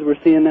matches we're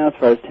seeing now as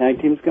far as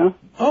tag teams go?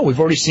 Oh, we've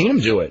already seen them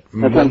do it.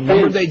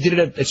 Remember they did it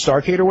at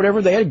Starrcade or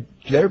whatever? They had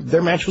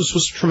their match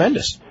was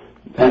tremendous.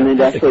 And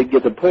they'd actually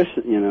get the push,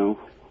 you know,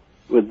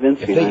 with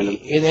Vince behind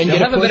them. They'll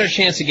have a better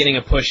chance of getting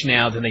a push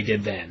now than they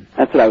did then.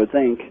 That's what I would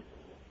think.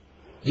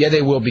 Yeah,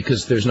 they will,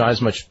 because there's not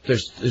as much.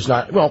 There's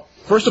not. Well,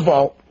 first of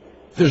all,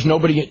 there's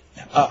nobody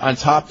on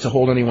top to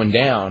hold anyone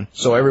down,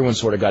 so everyone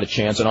sort of got a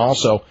chance, and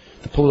also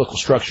the political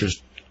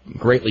structure's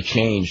greatly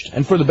changed,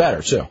 and for the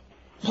better too.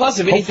 Plus,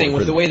 if anything,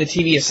 with the way the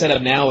TV is set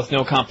up now with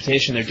no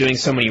competition, they're doing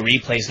so many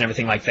replays and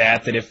everything like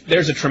that, that if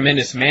there's a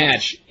tremendous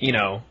match, you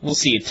know, we'll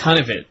see a ton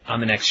of it on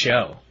the next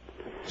show.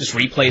 Just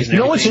replays and everything. You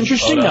know what's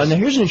interesting? Now,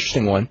 here's an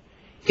interesting one.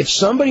 If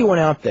somebody went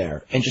out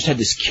there and just had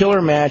this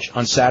killer match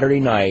on Saturday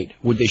night,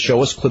 would they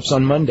show us clips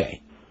on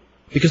Monday?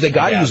 Because they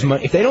got to use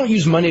Monday. If they don't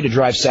use Monday to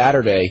drive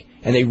Saturday,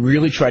 and they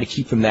really try to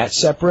keep them that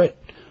separate,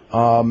 it's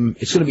going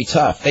to be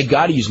tough. They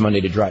got to use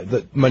Monday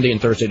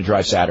and Thursday to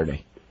drive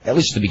Saturday, at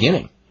least at the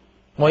beginning.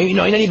 Well, you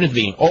know, not even at the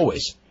beginning,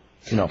 always.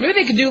 You know. Maybe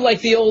they could do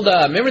like the old.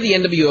 Remember the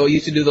NWO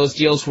used to do those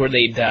deals where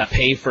they'd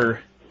pay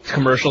for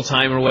commercial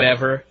time or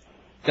whatever.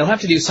 They'll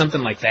have to do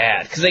something like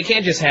that, because they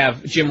can't just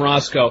have Jim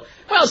Ross go,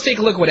 well, let's take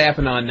a look what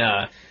happened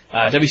on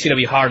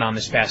WCW Hard On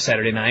this past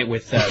Saturday night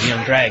with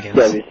Young Dragons.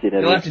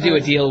 They'll have to do a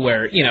deal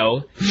where, you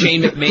know,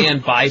 Shane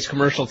McMahon buys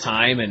commercial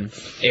time and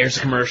airs a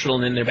commercial,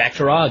 and then they're back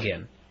to Raw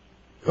again.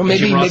 Well,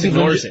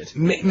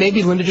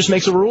 maybe Linda just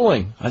makes a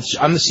ruling.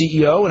 I'm the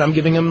CEO, and I'm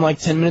giving them like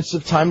 10 minutes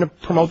of time to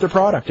promote their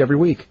product every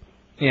week.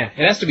 Yeah,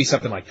 it has to be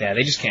something like that.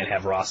 They just can't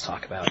have Ross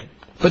talk about it.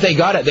 But they've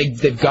got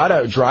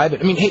to drive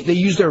it. I mean, hey, they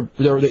use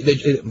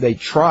they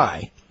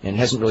try, and it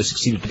hasn't really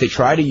succeeded, but they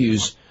try to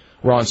use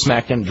Raw and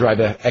SmackDown to drive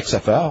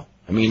XFL.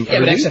 I mean, yeah,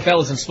 but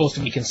XFL isn't supposed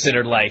to be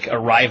considered like a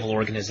rival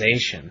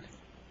organization.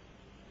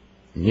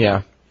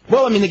 Yeah.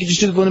 Well, I mean, they could just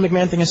do the Linda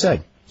McMahon thing I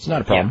said. It's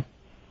not a problem.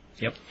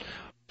 Yeah. Yep.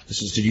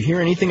 Did you hear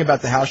anything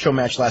about the house show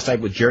match last night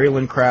with Jerry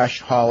Lynn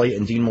Crash, Holly,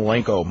 and Dean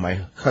Malenko?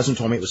 My cousin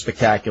told me it was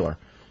spectacular.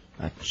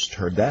 I just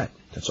heard that.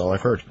 That's all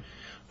I've heard.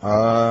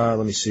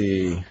 Let me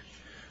see.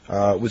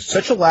 With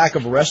such a lack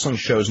of wrestling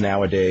shows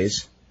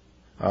nowadays,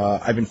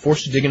 I've been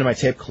forced to dig into my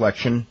tape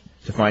collection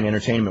to find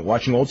entertainment.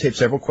 Watching old tapes,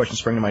 several questions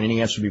spring to mind.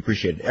 Any answer would be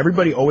appreciated.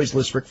 Everybody always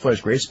lists Ric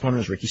Flair's greatest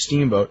opponent as Ricky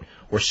Steamboat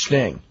or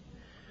Sting.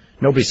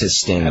 Nobody says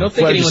Sting. I don't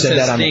think Flair anyone just said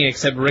says that Sting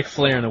except Ric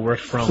Flair in the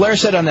worst promo. Flair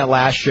said on that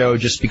last show,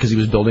 just because he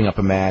was building up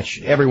a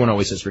match, everyone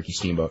always says Ricky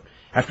Steamboat.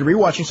 After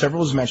rewatching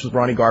several of his matches with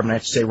Ronnie Garvin, I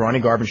have to say Ronnie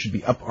Garvin should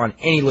be up on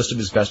any list of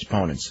his best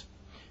opponents.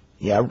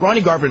 Yeah,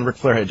 Ronnie Garvin and Ric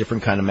Flair had a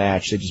different kind of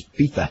match. They just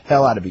beat the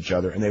hell out of each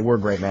other, and they were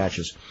great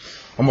matches.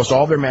 Almost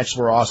all of their matches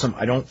were awesome.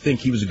 I don't think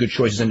he was a good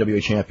choice as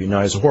NWA champion. No,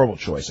 he was a horrible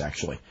choice,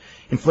 actually.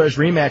 In Flair's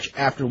rematch,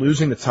 after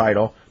losing the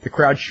title, the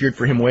crowd cheered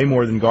for him way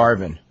more than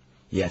Garvin.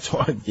 Yeah,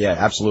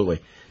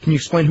 absolutely. Can you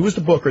explain who was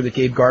the booker that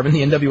gave Garvin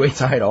the NWA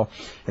title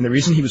and the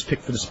reason he was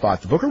picked for the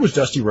spot? The booker was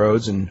Dusty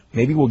Rhodes, and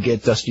maybe we'll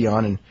get Dusty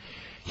on and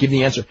give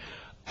the answer.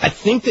 I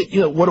think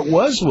that, what it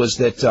was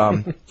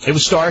that it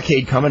was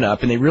Starrcade coming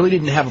up, and they really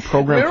didn't have a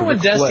program for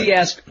Remember when Dusty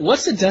asked,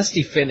 what's the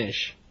Dusty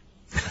finish?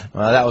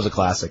 Well, that was a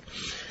classic.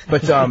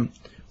 But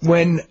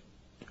when they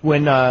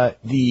were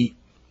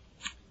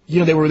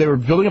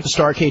building up the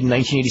Starrcade in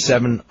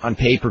 1987 on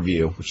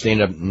pay-per-view, which they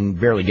ended up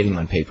barely getting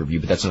on pay-per-view,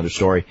 but that's another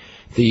story.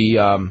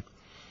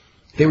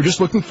 They were just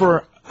looking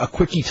for a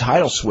quickie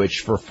title switch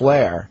for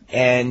Flair,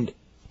 and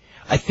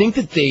I think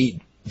that they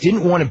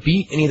didn't want to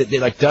beat any of the,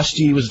 like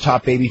Dusty was a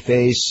top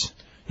babyface,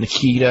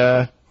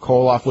 Nikita,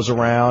 Koloff was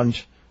around,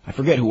 I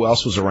forget who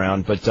else was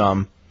around, but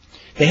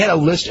they had a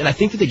list, and I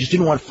think that they just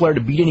didn't want Flair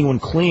to beat anyone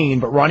clean,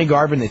 but Ronnie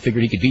Garvin they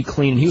figured he could beat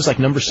clean, and he was like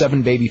number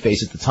 7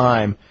 babyface at the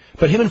time,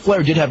 but him and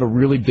Flair did have a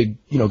really big,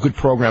 good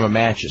program of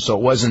matches, so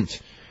it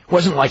wasn't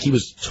like he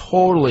was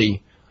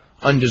totally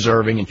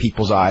undeserving in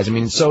people's eyes. I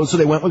mean, so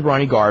they went with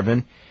Ronnie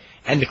Garvin,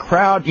 and the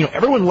crowd,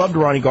 everyone loved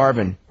Ronnie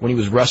Garvin when he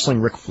was wrestling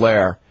Ric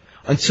Flair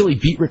until he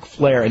beat Ric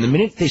Flair. And the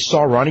minute they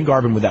saw Ronnie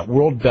Garvin with that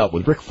world belt,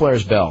 with Ric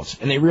Flair's belt,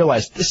 and they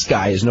realized this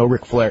guy is no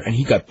Ric Flair, and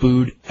he got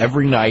booed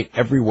every night,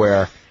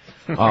 everywhere.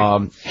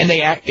 And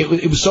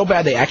it was so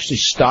bad they actually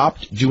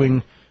stopped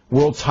doing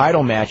world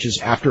title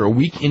matches after a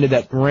week into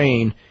that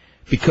reign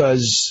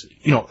because,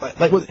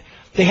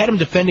 they had him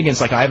defend against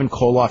like Ivan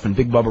Koloff and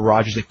Big Bubba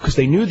Rogers because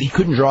they knew that he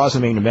couldn't draw as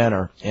a main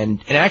eventer.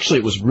 And actually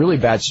it was a really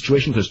bad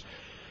situation because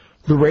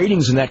the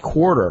ratings in that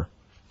quarter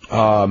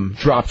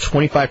dropped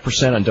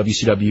 25% on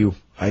WCW.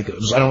 I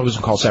don't know what it was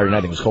called Saturday night.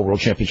 I think it was called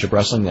World Championship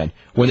Wrestling then.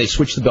 When they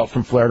switched the belt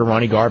from Flair to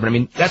Ronnie Garvin. I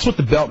mean, that's what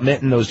the belt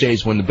meant in those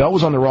days. When the belt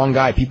was on the wrong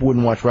guy, people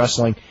wouldn't watch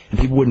wrestling and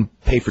people wouldn't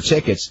pay for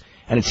tickets.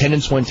 And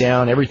attendance went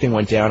down, everything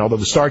went down. Although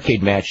the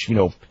Starrcade match,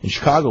 in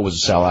Chicago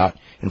was a sellout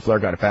and Flair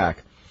got it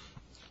back.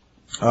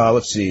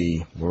 Let's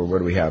see. Where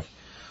do we have?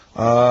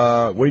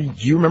 Do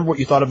you remember what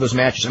you thought of those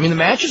matches? I mean, the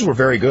matches were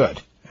very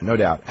good, no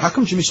doubt. How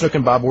come Jimmy Snuka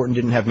and Bob Orton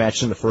didn't have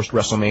matches in the first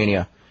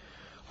WrestleMania?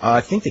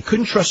 I think they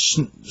couldn't trust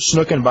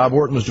Snuka, and Bob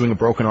Orton was doing a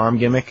broken arm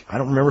gimmick. I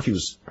don't remember if he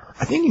was.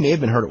 I think he may have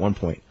been hurt at one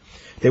point.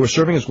 They were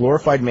serving as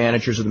glorified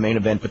managers of the main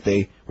event, but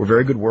they were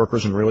very good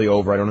workers and really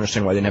over. I don't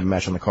understand why they didn't have a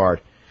match on the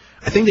card.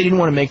 I think they didn't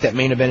want to make that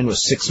main event into a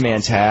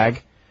 6-man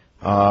tag.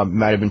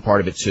 Might have been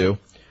part of it, too.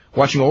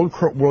 Watching old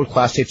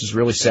world-class tapes is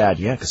really sad,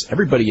 yeah, because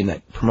everybody in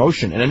that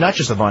promotion, and not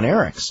just the Von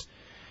Erichs,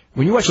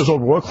 when you watch those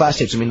old world-class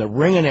tapes, I mean, the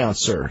ring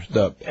announcer,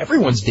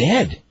 everyone's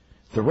dead.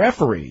 The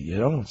referee,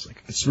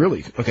 it's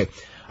really, okay.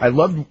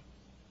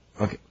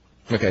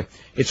 Okay.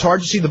 It's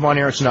hard to see the Von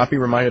Erichs not be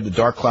reminded of the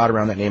dark cloud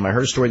around that name. I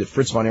heard a story that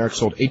Fritz Von Erich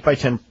sold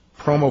 8x10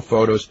 promo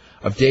photos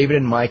of David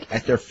and Mike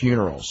at their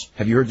funerals.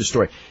 Have you heard the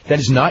story? That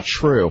is not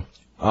true.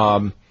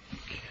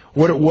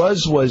 What it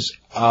was I was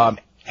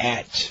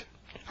at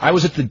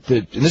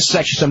and this is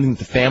actually something that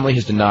the family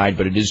has denied,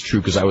 but it is true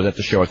because I was at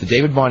the show, at the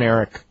David Von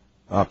Erich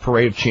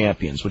Parade of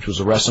Champions, which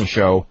was a wrestling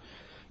show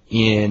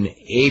in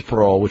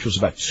April, which was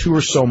about 2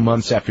 or so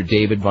months after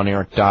David Von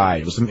Erich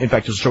died. In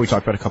fact, it was a show we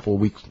talked about a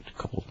couple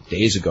of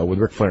days ago with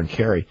Ric Flair and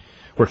Kerry,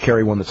 where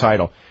Kerry won the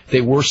title.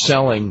 They were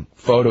selling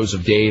photos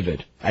of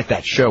David at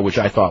that show, which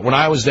I thought, when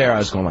I was there, I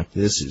was going like,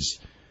 this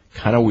is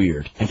kind of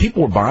weird. And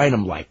people were buying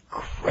them like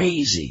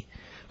crazy.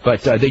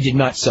 But they did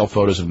not sell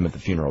photos of him at the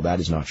funeral.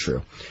 That is not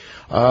true.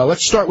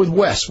 Let's start with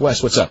Wes.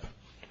 Wes, what's up?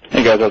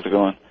 Hey, guys, how's it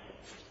going?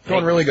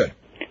 Going really good.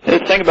 Hey,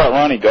 the thing about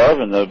Ronnie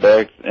Garvin, though,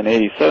 back in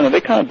 '87,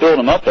 they kind of built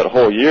him up that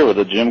whole year with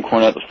the Jim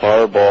Cornette, the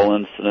Fireball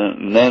incident,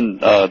 and then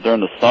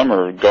during the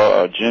summer,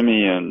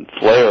 Jimmy and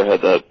Flair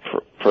had that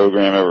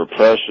program, Ever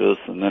Precious,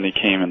 and then he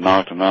came and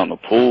knocked him out in the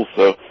pool.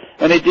 So,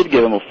 and they did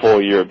give him a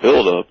full year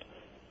build-up.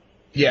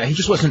 Yeah, he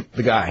just wasn't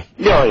the guy.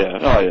 Oh,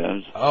 yeah.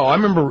 Oh, I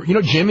remember,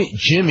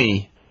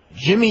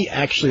 Jimmy,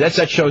 actually,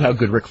 that showed how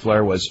good Ric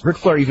Flair was. Ric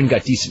Flair even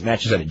got decent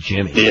matches out of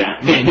Jimmy. Yeah.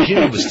 Man,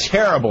 Jimmy was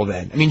terrible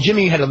then. I mean,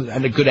 Jimmy had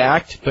a good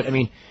act, but, I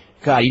mean,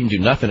 God, he didn't do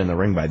nothing in the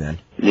ring by then.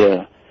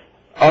 Yeah.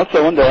 Also,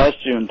 I wanted to ask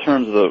you in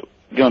terms of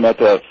going back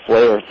to that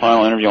Flair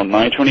final interview on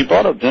Nitro, when he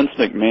brought up Vince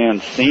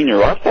McMahon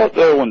Sr., I thought,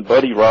 though, when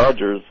Buddy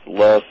Rogers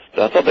left,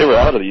 I thought they were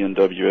out of the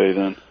NWA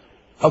then.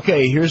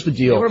 Okay, here's the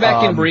deal. They were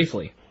back in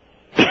briefly.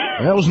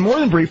 That was more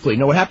than briefly.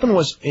 No, what happened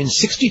was, in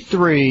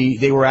 '63,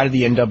 they were out of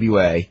the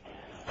NWA.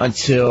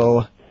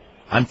 Until,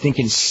 I'm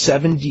thinking,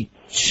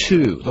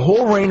 72. The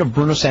whole reign of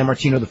Bruno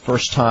Sammartino the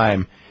first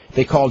time,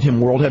 they called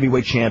him World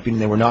Heavyweight Champion,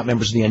 and they were not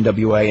members of the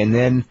NWA. And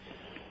then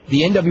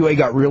the NWA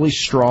got really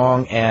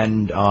strong,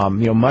 and,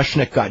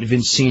 Mushnick got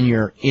Vince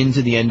Sr.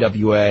 into the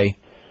NWA.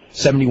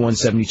 71,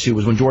 72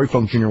 was when Dory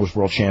Funk Jr. was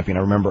world champion,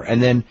 I remember.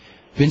 And then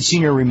Vince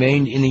Sr.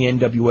 remained in the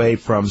NWA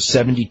from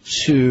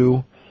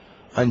 72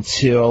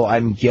 until,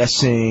 I'm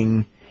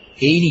guessing,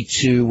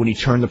 82 when he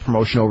turned the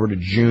promotion over to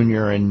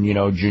Junior, and,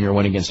 Junior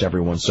went against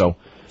everyone. So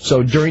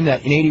during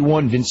that, in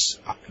 81, Vince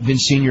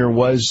Sr.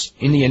 was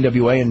in the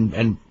NWA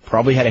and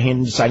probably had a hand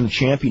in deciding the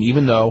champion,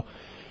 even though,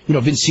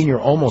 Vince Sr.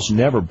 almost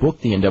never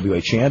booked the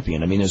NWA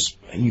champion. I mean, that's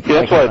why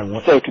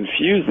it's so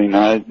confusing.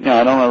 I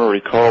don't ever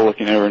recall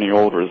looking over any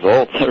old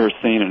results ever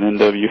seen an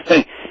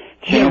NWA.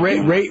 Yeah,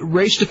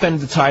 Race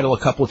defended the title a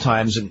couple of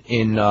times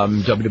in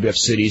WWF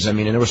cities. I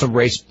mean, and there were some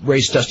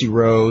race Dusty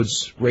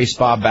Rhodes, race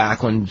Bob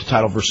Backlund,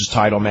 title versus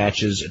title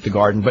matches at the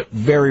Garden, but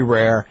very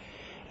rare.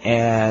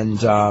 And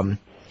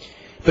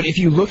but if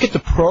you look at the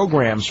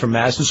programs from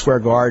Madison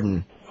Square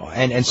Garden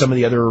and some of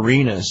the other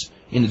arenas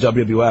in the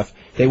WWF,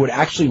 they would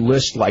actually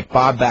list like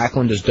Bob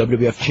Backlund as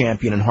WWF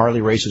champion and Harley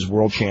Race as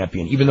world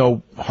champion, even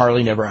though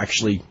Harley never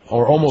actually,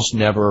 or almost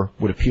never,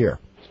 would appear.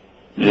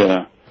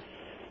 Yeah.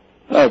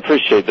 I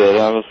appreciate that.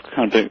 I was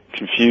kind of a bit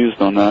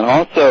confused on that.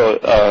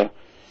 Also,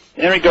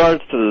 in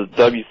regards to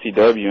the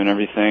WCW and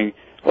everything,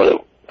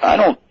 I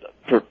don't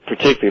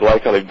particularly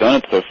like how they've done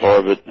it so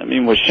far, but, I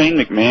mean, with Shane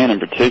McMahon in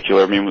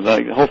particular, I mean, with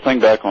the whole thing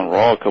back on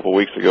Raw a couple of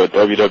weeks ago at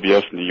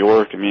WWF New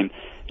York, I mean,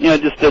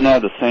 it just didn't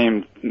have the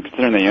same,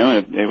 considering they own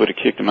it, they would have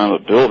kicked him out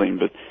of the building,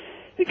 but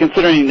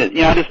considering that,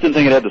 I just didn't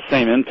think it had the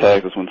same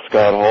impact as when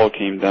Scott Hall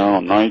came down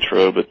on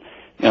Nitro, but,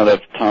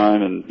 that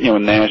time, and,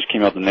 when Nash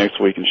came out the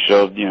next week and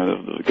shoved,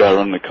 the guy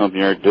running the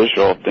company, Eric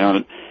Bischoff, down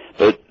it.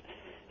 But,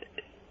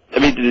 I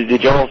mean,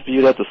 did y'all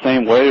view that the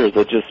same way, or is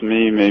that just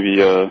me, maybe,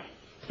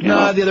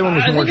 No, the other one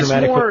was more dramatic. I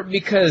think it's more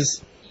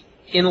because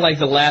in, like,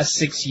 the last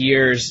 6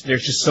 years,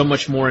 there's just so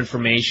much more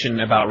information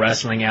about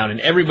wrestling out,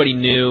 and everybody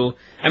knew,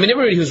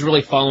 everybody who was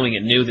really following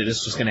it knew that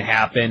this was going to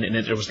happen, and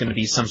that there was going to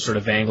be some sort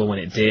of angle when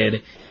it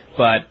did.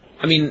 But,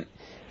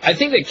 I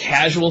think that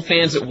casual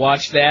fans that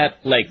watched that,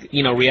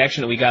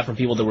 reaction that we got from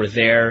people that were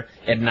there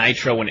at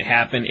Nitro when it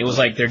happened, it was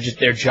like their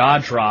jaw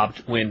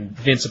dropped when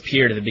Vince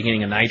appeared at the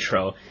beginning of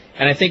Nitro.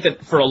 And I think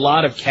that for a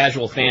lot of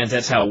casual fans,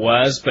 that's how it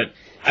was. But,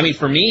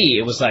 for me,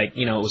 it was like,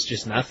 it was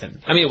just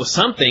nothing. It was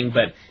something,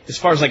 but as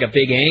far as like a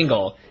big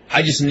angle,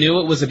 I just knew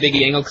it was a big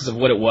angle because of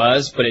what it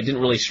was, but it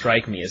didn't really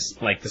strike me as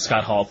like the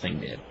Scott Hall thing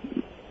did.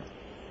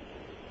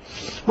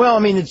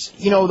 Well, it's,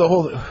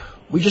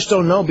 we just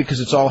don't know because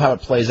it's all how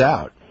it plays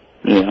out.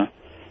 Yeah.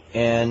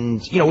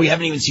 And, we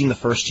haven't even seen the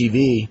first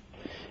TV.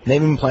 They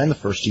haven't even planned the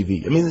first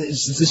TV.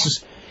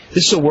 This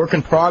is a work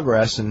in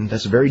progress, and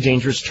that's a very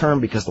dangerous term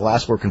because the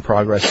last work in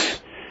progress,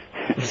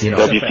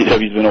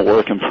 WCW's been a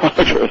work in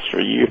progress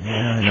for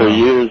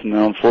years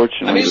now,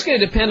 unfortunately. It's going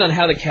to depend on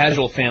how the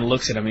casual fan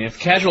looks at it. If the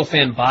casual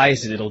fan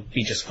buys it, it'll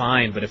be just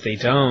fine, but if they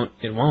don't,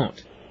 it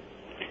won't.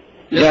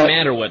 It doesn't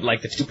matter what,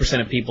 the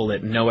 2% of people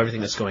that know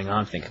everything that's going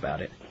on think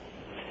about it.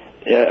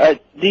 Yeah,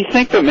 do you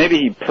think that maybe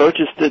he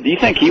purchased it? Do you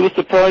think he was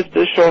surprised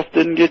Bischoff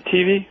didn't get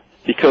TV?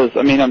 Because,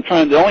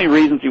 the only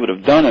reasons he would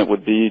have done it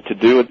would be to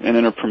do it in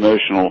an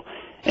interpromotional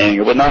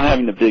angle, but not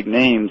having the big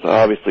names,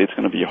 obviously it's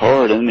going to be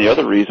hard, and the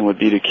other reason would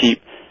be to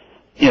keep,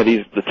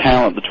 the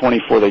talent, the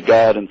 24 they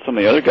got, and some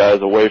of the other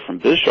guys away from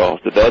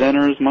Bischoff. Did that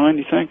enter his mind,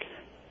 do you think?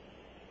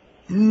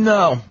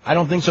 No, I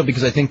don't think so,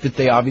 because I think that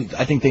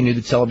they knew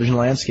the television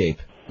landscape.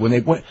 When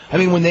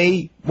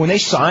they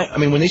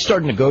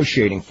started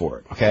negotiating for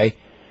it, okay?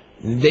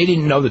 They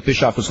didn't know that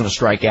Bischoff was going to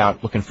strike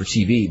out looking for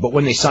TV, but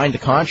when they signed the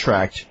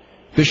contract,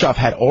 Bischoff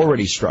had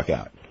already struck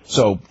out.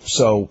 So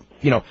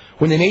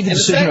when they made the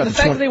decision about the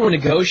fact that they were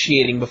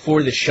negotiating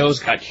before the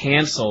shows got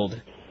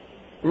canceled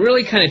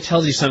really kind of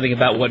tells you something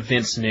about what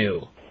Vince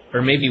knew,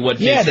 or maybe what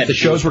Vince had that the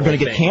shows were going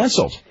to get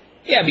canceled.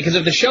 Yeah, because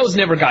if the shows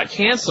never got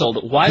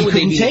canceled, why would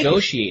they be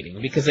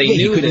negotiating? Because they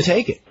knew he couldn't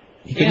take it.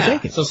 He couldn't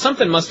take it. So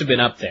something must have been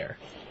up there.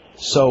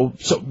 So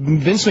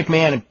Vince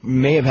McMahon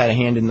may have had a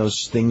hand in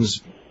those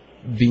things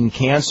being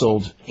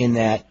canceled in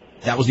that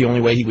was the only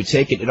way he would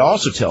take it. It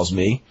also tells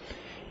me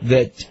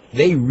that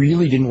they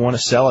really didn't want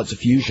to sell it to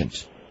Fusion.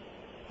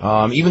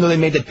 Even though they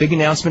made that big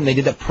announcement, they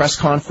did that press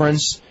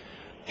conference,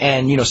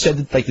 and, said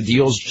that, the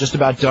deal's just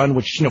about done,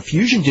 which,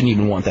 Fusion didn't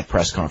even want that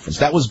press conference.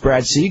 That was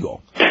Brad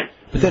Siegel.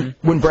 But then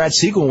when Brad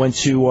Siegel went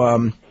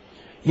to,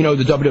 the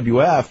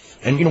WWF,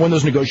 and, when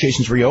those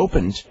negotiations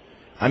reopened,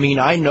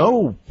 I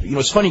know,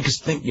 it's funny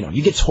because,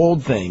 you get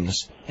told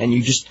things, and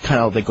you just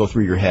kind of, go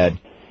through your head.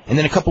 And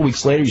then a couple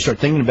weeks later, you start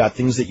thinking about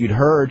things that you'd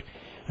heard.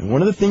 And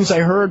one of the things I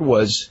heard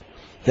was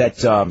that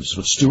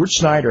Stuart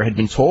Snyder had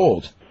been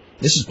told,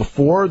 this is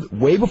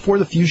way before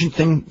the Fusion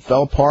thing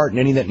fell apart and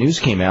any of that news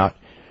came out,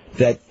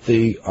 that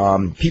the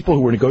people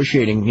who were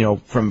negotiating,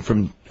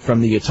 from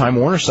the Time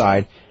Warner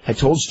side, had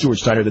told Stuart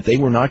Snyder that they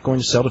were not going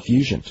to sell to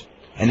Fusion.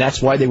 And that's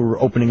why they were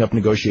opening up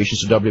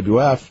negotiations to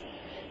WWF.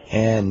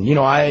 And,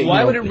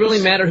 Why would it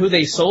really matter who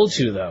they sold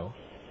to, though?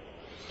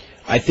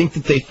 I think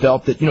that they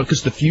felt that,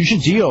 because the Fusion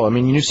deal,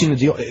 you've seen the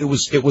deal, it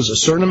was a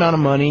certain amount of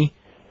money,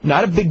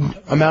 not a big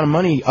amount of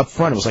money up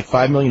front. It was like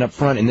 $5 million up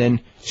front and then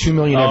 $2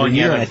 million every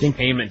year. And I think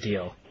payment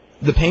deal.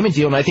 the payment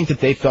deal, and I think that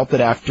they felt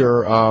that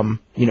after,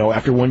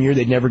 after 1 year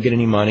they'd never get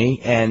any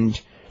money, and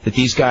that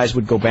these guys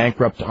would go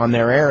bankrupt on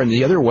their air. And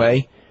the other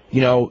way,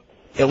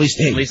 at least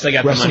they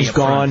got wrestling's the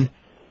money up front.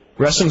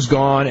 Wrestling's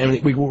gone, and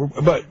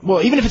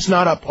even if it's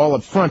not all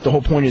up front, the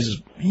whole point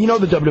is, the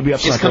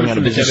WWF's it's not going out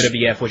of business. It's coming from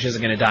the WWF, which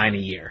isn't going to die in a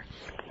year.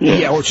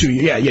 Yeah, or 2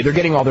 years. Yeah, they're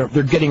getting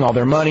all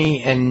their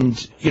money,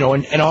 and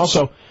and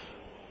also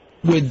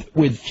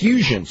with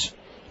fusions,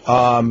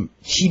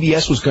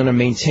 TBS was going to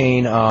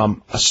maintain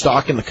a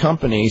stock in the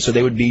company, so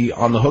they would be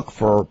on the hook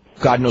for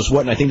God knows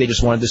what. And I think they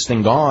just wanted this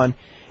thing gone.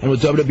 And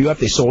with WWF,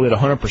 they sold it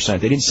 100%.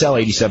 They didn't sell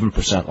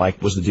 87%,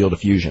 like was the deal to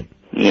Fusion.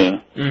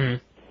 Yeah. Mm-hmm.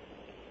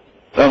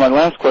 So my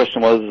last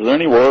question was, is there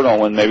any word on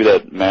when maybe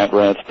that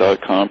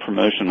MadRats.com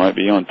promotion might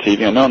be on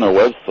TV? I know on their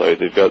website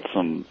they've got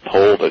some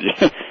poll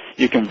that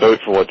you can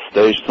vote for what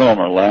station. Some of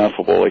them are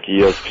laughable, like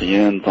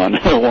ESPN's on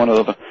one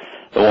of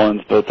the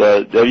ones. But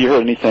have you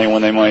heard anything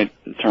when they might,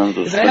 in terms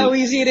of... Is that how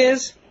easy it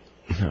is?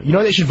 You know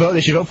what they should vote?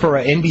 They should vote for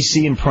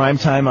NBC in prime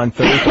time on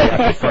Thursday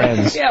after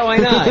Friends. Yeah, why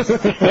not?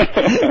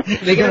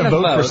 They're going to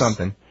vote for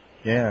something.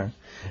 Yeah.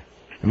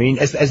 I mean,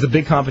 as the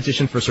big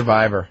competition for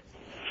Survivor.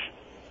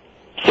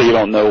 So you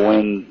don't know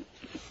when...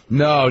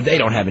 No, they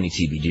don't have any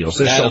TV deals.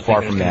 They're so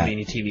far from that. I don't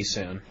think there's going to be any TV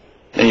soon.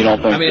 And you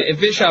don't think... I mean, if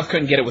Bischoff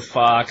couldn't get it with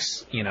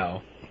Fox, who's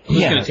going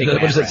to take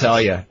what does it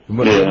tell you?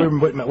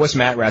 What's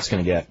Matt Rat's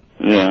going to get?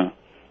 Yeah.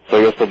 So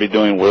I guess they'll be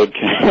doing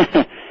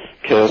webcam.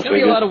 There's going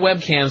to be a lot of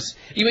webcams.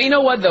 You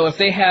know what, though? If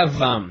they have,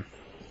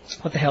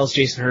 what the hell is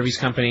Jason Hervey's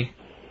company?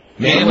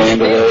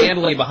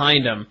 Mandalay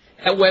behind them.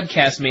 That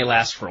webcast may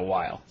last for a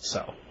while,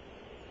 so.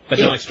 But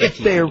don't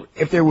expect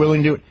if they're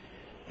willing to.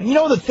 And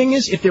the thing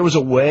is, if there was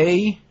a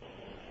way,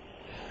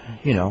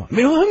 who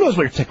knows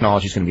where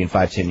technology is going to be in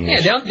 5-10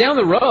 years? Yeah, down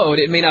the road,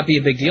 it may not be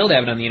a big deal to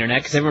have it on the internet,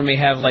 because everyone may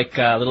have,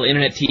 little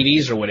internet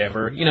TVs or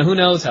whatever. Who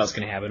knows how it's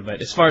going to happen,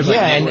 but as far as,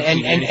 network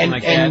TV, anything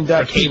like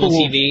that, or cable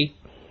TV...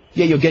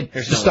 Yeah, you'll get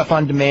the stuff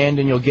on demand,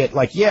 and you'll get,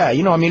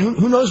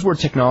 who knows where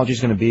technology is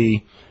going to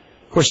be.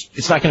 Of course,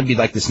 it's not going to be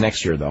like this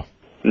next year, though.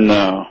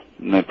 No,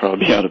 they'd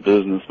probably be out of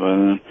business by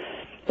then.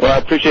 Well, I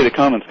appreciate the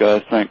comments,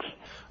 guys. Thanks.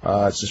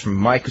 This is from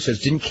Mike, who says,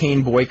 didn't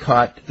Kane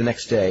boycott the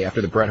next day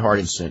after the Bret Hart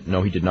incident?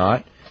 No, he did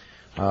not.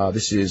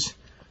 This is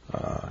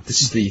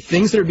the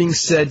things that are being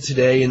said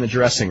today in the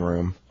dressing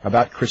room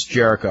about Chris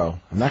Jericho.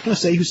 I'm not going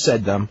to say who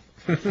said them.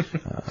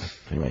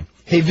 Anyway.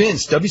 Hey,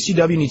 Vince,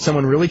 WCW needs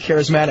someone really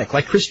charismatic,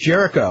 like Chris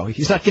Jericho.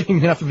 He's not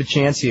getting enough of a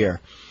chance here.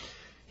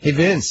 Hey,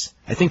 Vince,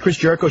 I think Chris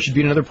Jericho should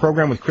be in another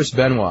program with Chris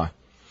Benoit.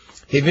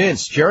 Hey,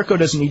 Vince, Jericho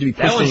doesn't need to be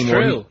pushed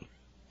anymore. True.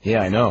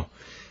 Yeah, I know.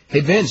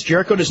 Hey, Vince,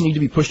 Jericho doesn't need to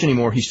be pushed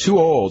anymore. He's too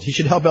old. He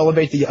should help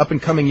elevate the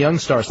up-and-coming young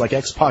stars like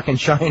X-Pac and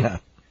China.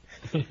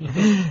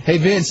 Hey,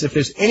 Vince, if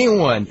there's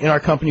anyone in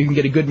our company who can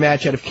get a good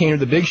match out of Kane or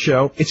the Big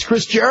Show, it's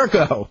Chris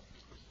Jericho.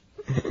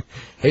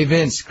 Hey,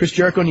 Vince, Chris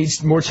Jericho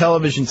needs more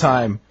television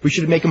time. We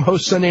should make him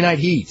host Sunday Night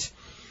Heat.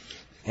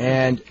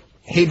 And,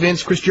 hey,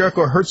 Vince, Chris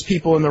Jericho hurts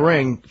people in the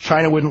ring.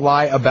 China wouldn't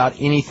lie about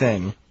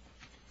anything.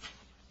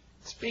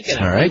 Speaking of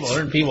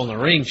hurting people in the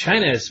ring,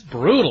 China is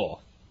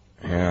brutal.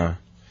 Yeah.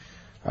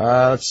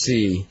 Let's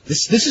see.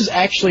 This is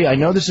actually, I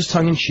know this is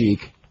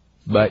tongue-in-cheek,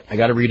 but I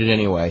got to read it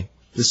anyway.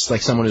 This is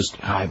like someone who's,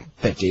 I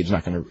bet Dave's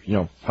not going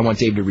to, I want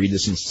Dave to read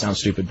this and it sounds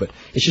stupid, but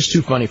it's just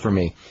too funny for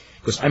me.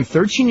 Because I'm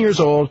 13 years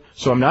old,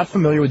 so I'm not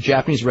familiar with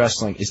Japanese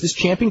wrestling. Is this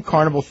Champion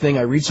Carnival thing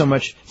I read so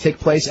much take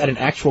place at an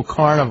actual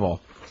carnival?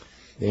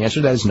 The answer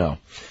to that is no.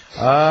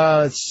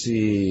 Let's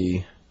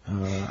see.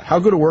 How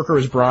good a worker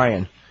is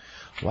Bryan?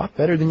 A lot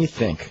better than you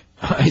think.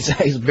 He's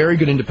a very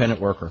good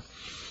independent worker.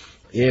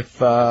 If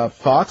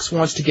Fox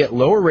wants to get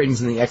lower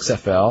ratings than the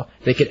XFL,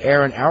 they could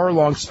air an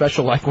hour-long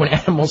special like When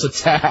Animals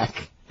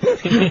Attack.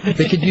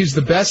 They could use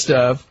the best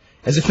of,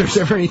 as if there's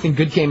ever anything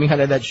good came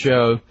out of that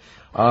show.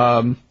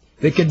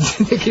 They could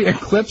air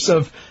clips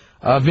of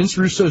Vince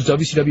Russo's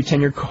WCW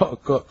tenure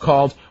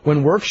called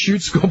When Work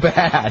Shoots Go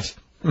Bad.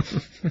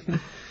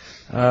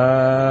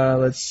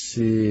 Let's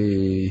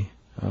see.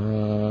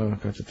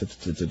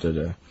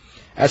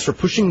 As for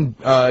pushing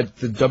the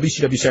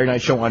WCW Saturday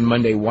Night Show on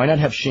Monday, why not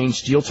have Shane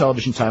steal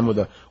television time with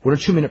a 1 or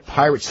 2 minute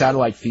pirate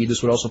satellite feed?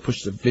 This would also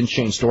push the Vince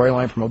Shane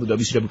storyline and promote the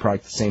WCW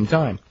product at the same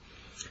time.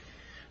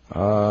 What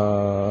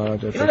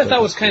I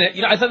thought was kind of,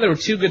 I thought there were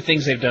two good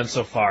things they've done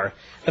so far.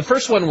 The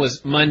first one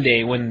was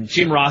Monday when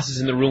Jim Ross is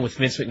in the room with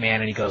Vince McMahon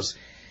and he goes,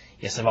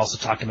 yes, I've also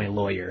talked to my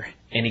lawyer.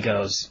 And he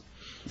goes,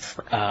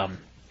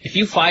 if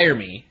you fire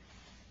me,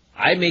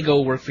 I may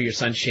go work for your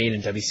son Shane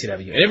in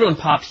WCW. And everyone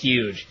popped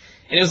huge.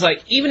 And it was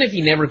like, even if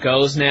he never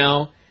goes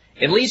now,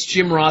 at least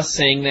Jim Ross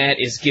saying that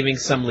is giving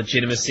some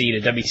legitimacy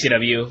to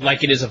WCW,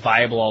 like it is a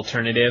viable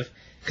alternative.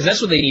 Because that's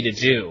what they need to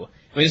do.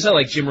 I mean, it's not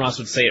like Jim Ross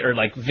would say, or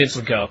like Vince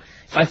would go,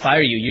 if I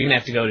fire you, you're going to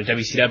have to go to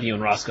WCW.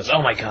 And Ross goes,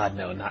 oh my God,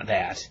 no, not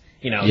that.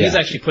 He's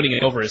actually putting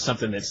it over as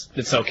something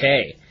that's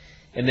okay.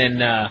 And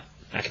then, I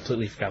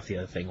completely forgot what the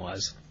other thing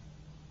was.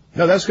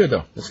 No, that's good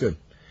though. That's good.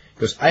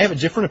 Because I have a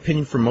different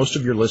opinion from most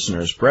of your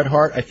listeners. Bret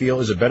Hart, I feel,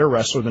 is a better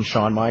wrestler than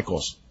Shawn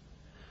Michaels.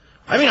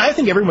 I mean, I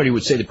think everybody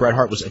would say that Bret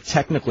Hart was a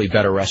technically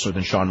better wrestler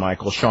than Shawn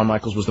Michaels. Shawn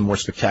Michaels was the more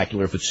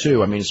spectacular of the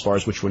two. I mean, as far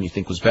as which one you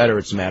think was better,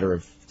 it's a matter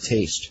of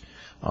taste.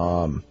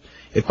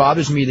 It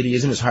bothers me that he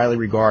isn't as highly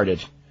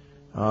regarded.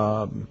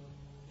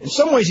 In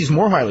some ways, he's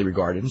more highly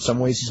regarded. In some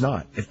ways, he's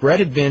not. If Bret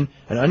had been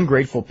an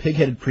ungrateful,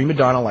 pig-headed prima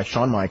donna like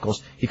Shawn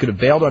Michaels, he could have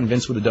bailed on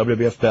Vince with a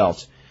WWF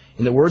belt.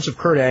 In the words of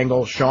Kurt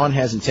Angle, Shawn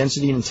has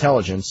intensity and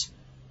intelligence.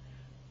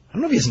 I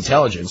don't know if he has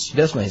intelligence. He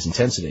definitely has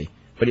intensity.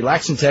 But he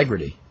lacks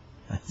integrity.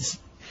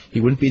 He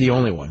wouldn't be the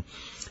only one.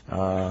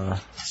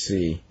 Let's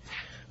see.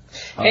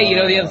 Hey,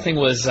 the other thing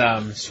was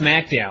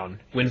SmackDown,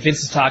 when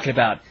Vince is talking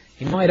about,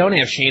 I don't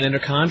have Shane under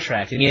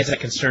contract, and he has that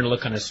concerned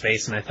look on his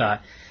face, and I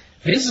thought,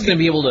 Vince is going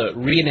to be able to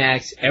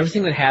reenact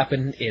everything that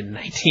happened in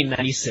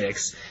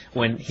 1996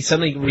 when he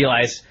suddenly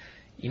realized,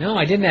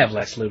 I didn't have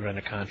Lex Luger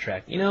under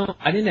contract.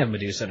 I didn't have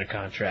Medusa under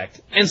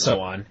contract, and so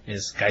on.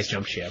 His guys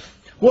jump ship.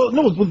 Well,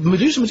 no,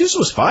 Medusa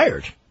was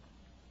fired.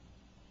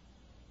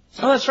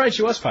 Oh, that's right,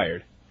 she was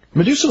fired.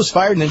 Medusa was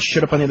fired and then she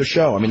showed up on the other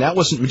show. I mean,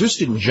 Medusa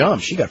didn't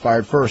jump. She got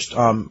fired first.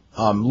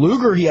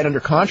 Luger, he had under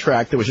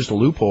contract. There was just a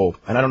loophole,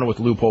 and I don't know what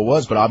the loophole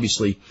was, but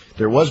obviously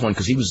there was one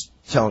because he was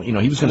telling,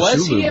 he was going to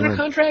sue Luger. Was he under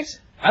contract?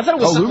 I thought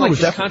it was something like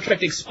his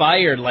contract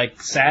expired like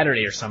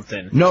Saturday or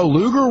something. No,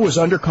 Luger was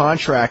under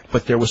contract,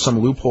 but there was some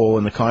loophole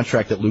in the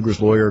contract that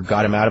Luger's lawyer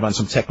got him out of on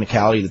some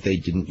technicality that they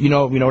didn't. You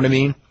know what I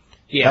mean?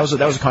 Yeah.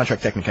 That was a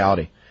contract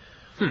technicality.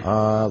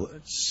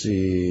 Let's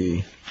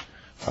see.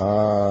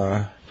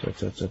 Let's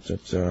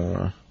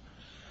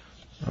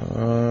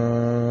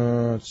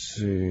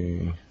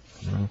see.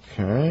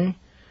 Okay.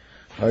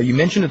 You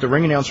mentioned that the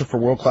ring announcer for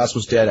World Class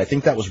was dead. I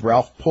think that was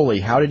Ralph Pulley.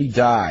 How did he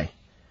die?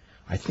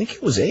 I think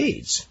it was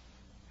AIDS.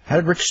 How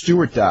did Rick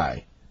Stewart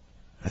die?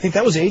 I think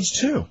that was AIDS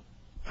too.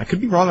 I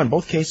could be wrong on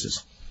both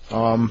cases.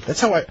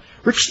 That's how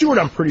Rick Stewart,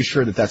 I'm pretty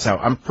sure that's how.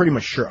 I'm pretty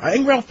much sure. I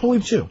think Ralph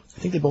Pulley too. I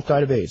think they both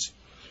died of AIDS.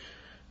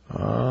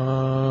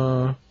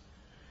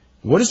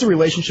 What is the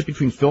relationship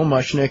between Phil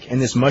Mushnick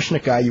and this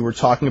Mushnick guy you were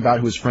talking about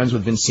who was friends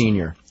with Vince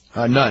Sr.?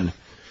 None.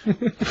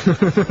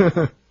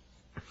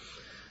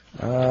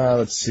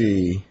 Let's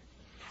see.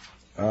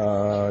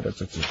 I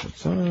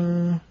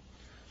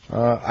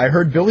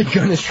heard Billy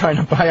Gunn is trying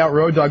to buy out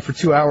Road Dogg for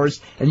 2 hours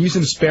and use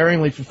him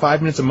sparingly for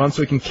 5 minutes a month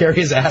so he can carry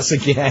his ass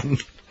again.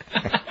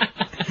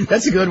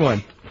 That's a good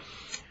one.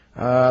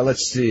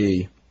 Let's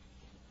see.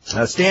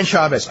 Stan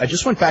Chavez. I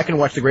just went back and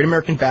watched the Great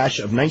American Bash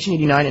of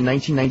 1989 and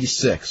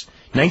 1996.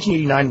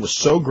 1989 was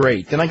so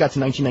great. Then I got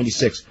to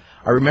 1996.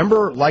 I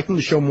remember liking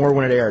the show more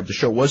when it aired. The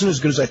show wasn't as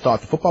good as I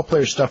thought. The football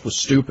player stuff was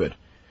stupid.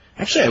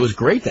 Actually, it was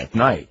great that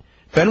night.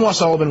 Benoit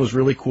Sullivan was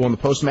really cool, and the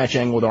post-match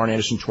angle with Arn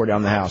Anderson tore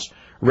down the house.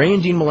 Ray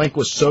and Dean Malenko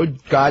was so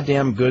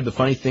goddamn good. The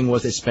funny thing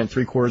was they spent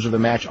 3/4 of the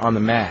match on the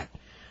mat.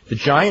 The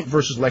Giant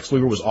versus Lex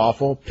Luger was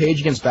awful.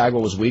 Page against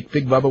Bagwell was weak.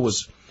 Big Bubba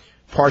was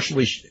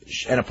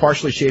and a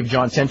partially shaved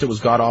John Tenta was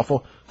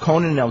god-awful.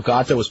 Conan and El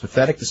Gato was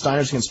pathetic. The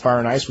Steiners against Fire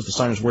and Ice was the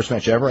Steiners' worst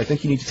match ever. I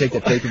think you need to take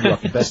that pay-per-view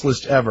off the best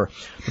list ever.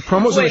 The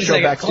promos on the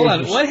show backstage... Hold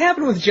on. What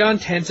happened with John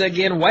Tenta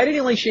again? Why did he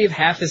only shave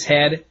half his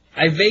head?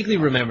 I vaguely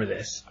remember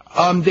this.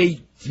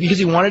 Because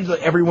he wanted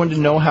everyone to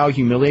know how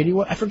humiliated he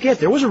was. I forget.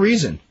 There was a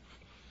reason.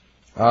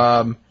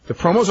 The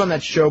promos on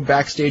that show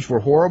backstage were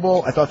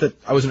horrible. I thought that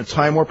I was in a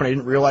time warp, and I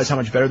didn't realize how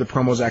much better the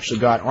promos actually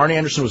got. Arn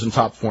Anderson was in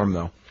top form,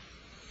 though.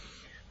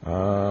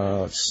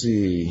 Let's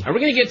see. Are we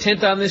going to get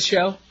Tenta on this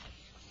show?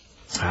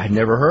 I've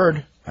never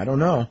heard. I don't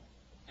know.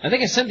 I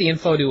think I sent the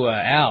info to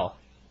Al.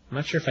 I'm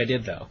not sure if I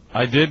did, though.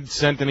 I did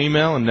send an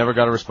email and never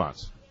got a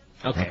response.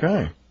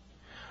 Okay.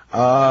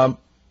 I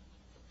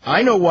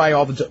know why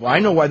the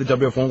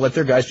WWF won't let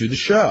their guys do the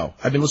show.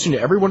 I've been listening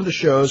to every one of the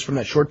shows from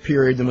that short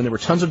period, and when there were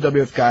tons of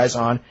WWF guys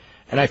on,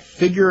 and I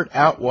figured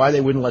out why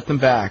they wouldn't let them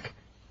back.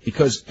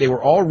 Because they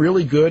were all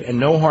really good and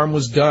no harm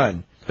was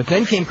done. But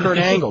then came Kurt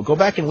Angle. Go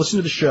back and listen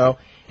to the show,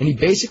 and he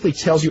basically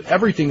tells you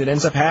everything that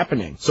ends up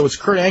happening. So it's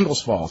Kurt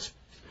Angle's fault.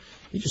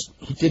 He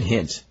did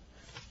hint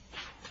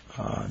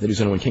that he was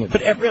going to win King.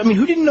 But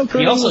who didn't know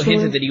Kurt Angle was going to win? He also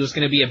hinted that he was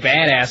going to be a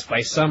badass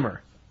by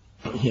summer.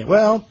 Yeah,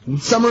 well,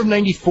 summer of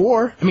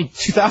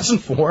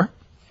 2004.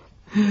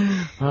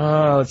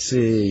 Let's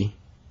see.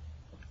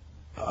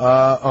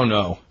 Oh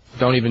no. I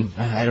don't even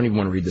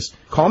want to read this.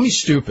 Call me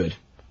stupid,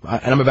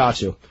 and I'm about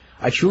to.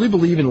 I truly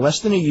believe in less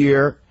than a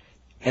year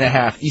and a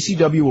half,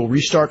 ECW will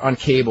restart on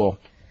cable.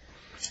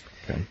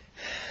 Okay.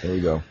 There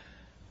you go.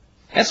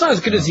 That's not as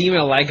good as the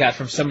email I got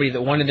from somebody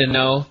that wanted to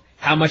know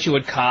how much it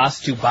would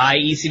cost to buy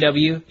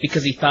ECW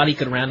because he thought he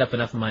could round up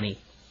enough money.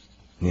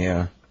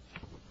 Yeah.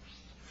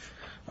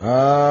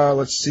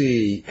 Let's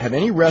see. Have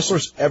any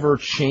wrestlers ever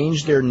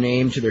changed their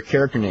name to their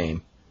character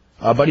name?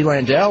 Buddy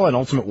Landell and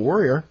Ultimate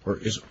Warrior,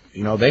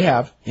 they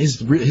have.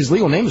 His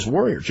legal name is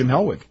Warrior, Jim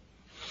Hellwig.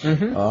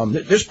 Mm-hmm.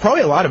 There's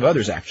probably a lot of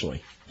others,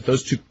 actually. But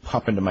those two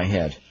pop into my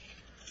head.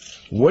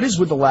 What is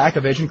with the lack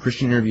of Edge and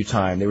Christian interview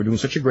time? They were doing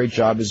such a great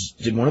job.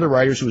 Did one of the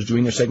writers who was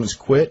doing their segments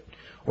quit?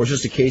 Or is it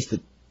just a case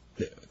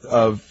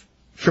of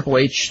Triple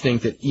H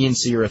think that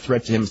ENC are a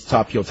threat to him as the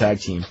top heel tag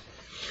team?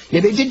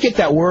 Yeah, they did get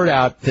that word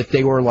out that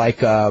they were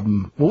like,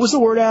 what was the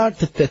word out?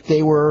 That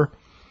they were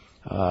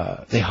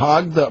They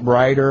hogged the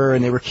writer,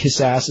 and they were kiss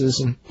asses,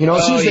 and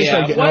as soon as they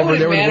started getting Why over, would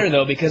they it were matter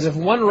though? Because if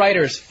one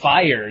writer is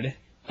fired,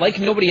 like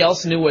nobody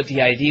else knew what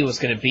the idea was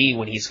going to be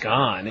when he's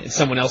gone, and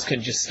someone else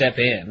couldn't just step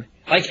in.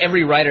 Like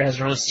every writer has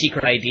their own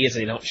secret ideas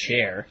they don't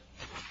share.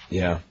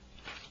 Yeah.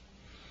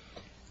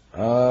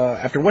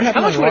 After what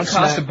happened? How much on would it Raw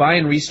cost to Smack- buy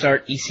and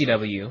restart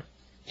ECW?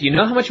 Do you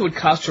know how much it would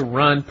cost to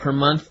run per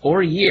month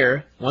or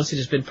year once it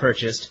has been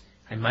purchased?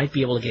 I might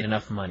be able to get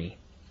enough money.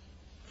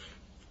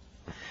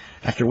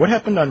 After what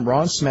happened on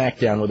Raw and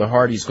SmackDown with the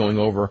Hardys going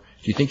over,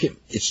 do you think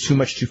it's too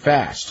much too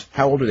fast?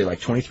 How old are they,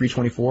 like 23,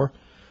 24?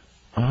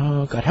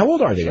 Oh, God, how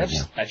old are they right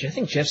now? I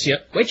think Jeff's young.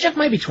 Wait, Jeff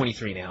might be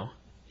 23 now.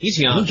 He's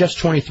I young. think Jeff's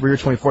 23 or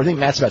 24. I think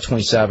Matt's about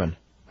 27,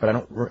 but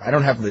I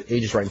don't have the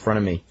ages right in front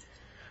of me.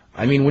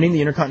 I mean, winning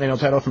the Intercontinental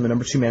title from the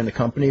number 2 man in the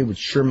company would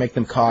sure make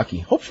them cocky.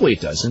 Hopefully it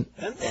doesn't.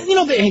 They've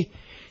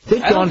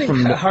I gone don't think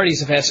from the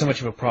Hardys have had so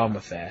much of a problem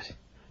with that.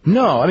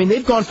 No, I mean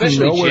they've gone from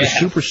Especially nowhere Jeff.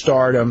 to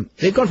superstardom.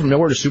 They've gone from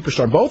nowhere to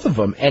superstar, both of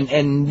them.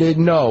 And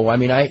no, I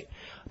mean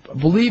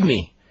believe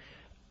me,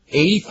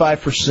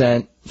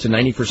 85% to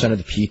 90% of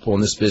the people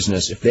in this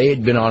business, if they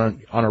had been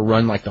on a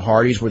run like the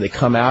Hardys, where they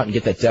come out and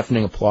get that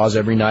deafening applause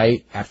every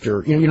night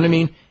after, you know what I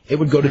mean, it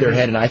would go to their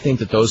head. And I think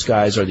that those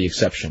guys are the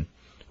exception.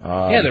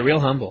 Yeah, they're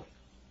real humble.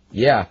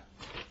 Yeah.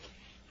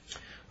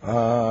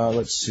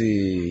 Let's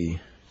see.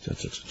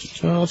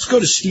 Let's go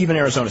to Steve in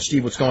Arizona.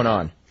 Steve, what's going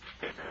on?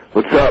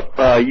 What's up?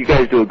 You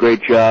guys do a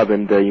great job,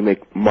 and you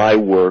make my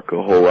work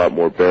a whole lot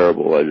more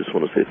bearable. I just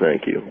want to say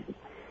thank you.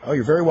 Oh,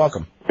 you're very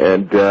welcome.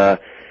 And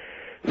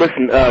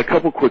listen, a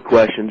couple quick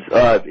questions.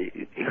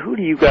 Who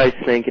do you guys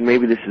think, and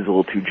maybe this is a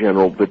little too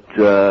general, but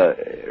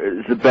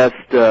is the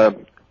best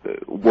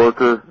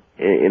worker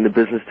in the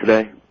business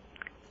today?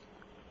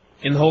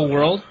 In the whole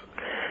world?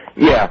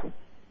 Yeah.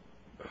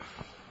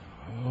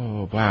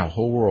 Oh, wow,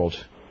 whole world.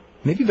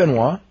 Maybe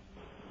Benoit?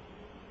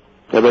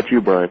 How about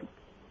you, Bryan?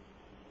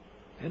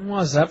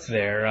 Benoit's up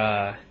there.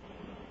 I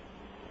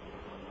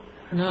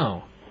don't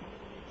know.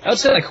 I would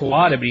say like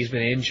Kawada, but he's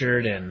been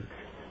injured and.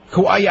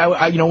 Kawada,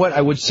 yeah, you know what?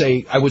 I would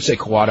say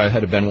Kawada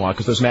ahead of Benoit,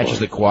 because those matches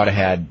that Kawada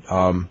had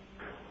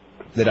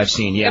that I've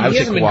seen, yeah, I would he say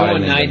hasn't been Kawada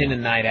going and night Benoit. in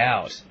and night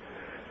out.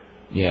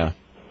 Yeah,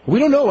 we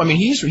don't know. I mean,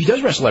 he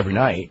does wrestle every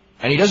night,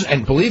 and he doesn't.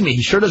 And believe me,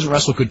 he sure doesn't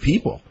wrestle good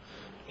people.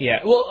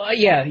 Yeah, well,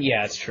 yeah,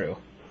 it's true.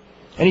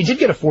 And he did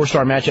get a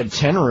 4-star match at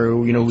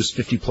Tenryu, who was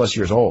 50+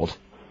 years old.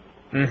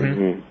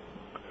 Mm-hmm.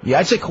 Yeah,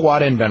 I'd say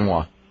Kawada and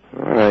Benoit.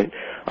 All right.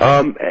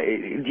 Have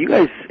you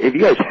guys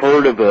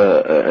heard of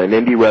an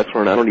indie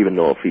wrestler, and I don't even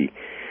know if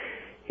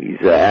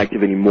he's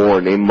active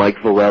anymore, named Mike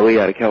Valelli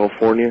out of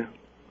California?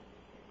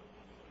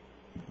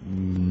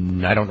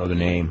 I don't know the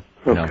name.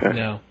 Okay.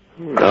 No.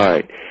 All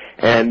right.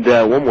 And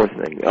one more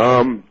thing.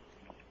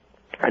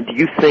 Do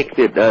you think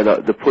that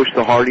the push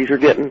the Hardys are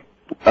getting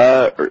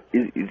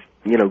is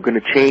going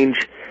to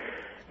change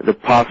the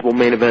possible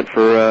main event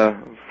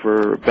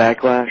for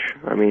Backlash?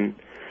 I mean,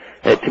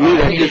 to me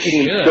that just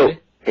seems so.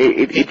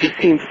 It just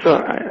seems so.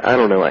 I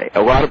don't know.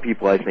 A lot of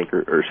people I think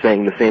are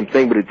saying the same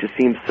thing, but it just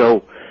seems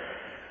so.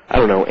 I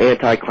don't know,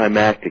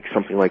 anticlimactic.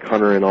 Something like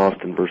Hunter and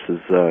Austin versus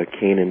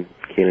Kane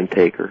and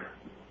Taker.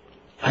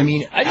 I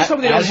mean, I just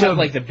hope they don't have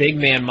like the big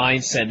man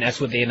mindset, and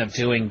that's what they end up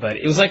doing. But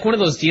it was like one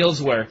of those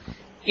deals where,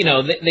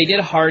 they did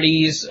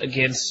Hardys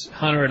against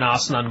Hunter and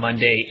Austin on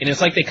Monday, and it's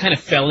like they kind of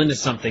fell into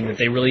something that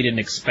they really didn't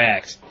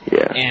expect.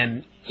 Yeah.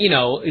 And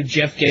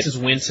Jeff gets his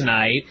win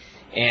tonight,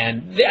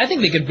 and I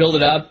think they could build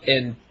it up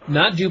and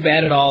not do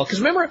bad at all. Because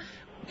remember,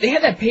 they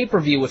had that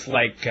pay-per-view with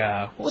what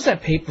was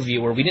that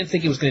pay-per-view where we didn't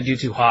think it was going to do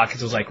too hot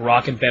because it was like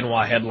Rock and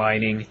Benoit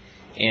headlining.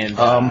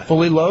 And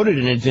Fully loaded,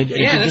 and it did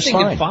just thing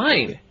fine. did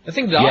fine. That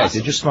thing did Yeah, awesome.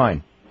 it did just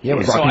fine. Yeah,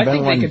 with So Rock I and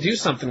think Benoit. they could do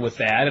something with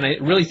that, and I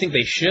really think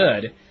they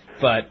should,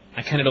 but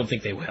I kind of don't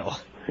think they will.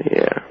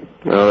 Yeah.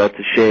 No, that's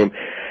a shame.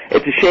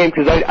 It's a shame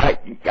because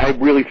I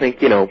really think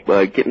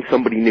getting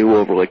somebody new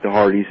over like the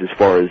Hardys as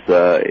far as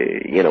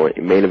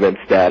main event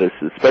status,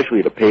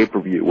 especially at a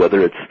pay-per-view,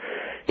 whether it's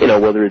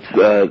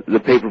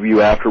the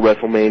pay-per-view after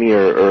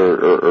WrestleMania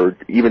or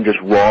even just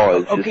Raw.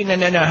 Is Okay,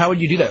 no. How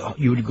would you do that?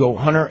 You would go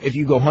Hunter. If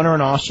you go Hunter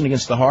and Austin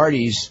against the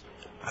Hardys,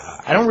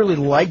 I don't really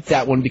like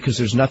that one because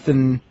there's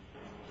nothing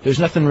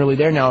really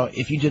there. Now,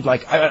 if you did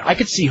I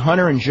could see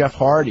Hunter and Jeff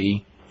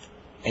Hardy,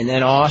 and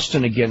then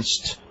Austin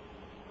against,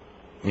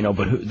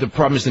 but the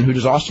problem is then who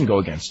does Austin go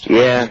against?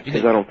 Yeah,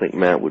 because I don't think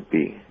Matt would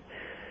be.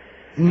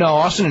 No,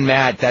 Austin and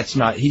Matt,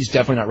 he's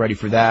definitely not ready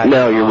for that.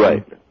 No, you're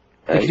right.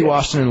 You could do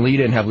Austin and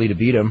Lita and have Lita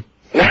beat him.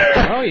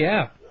 Oh,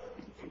 yeah.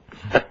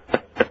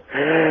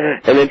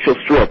 And then she'll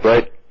strip,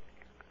 right?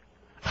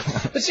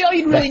 But see, all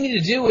you really need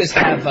to do is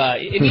have,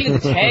 if you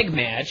did the tag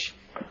match,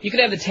 you could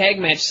have the tag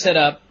match set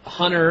up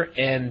Hunter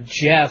and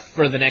Jeff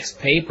for the next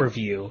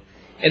pay-per-view,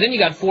 and then you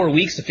got 4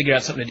 weeks to figure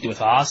out something to do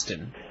with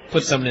Austin.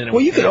 Put something in it.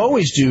 Well, you could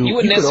always do... You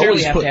wouldn't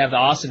necessarily have to have the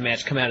Austin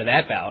match come out of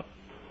that bout.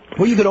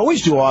 Well, you could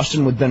always do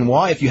Austin with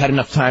Benoit if you had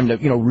enough time to,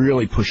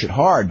 really push it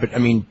hard. But,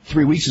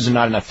 3 weeks is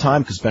not enough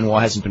time because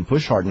Benoit hasn't been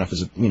pushed hard enough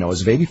as a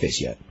babyface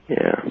yet.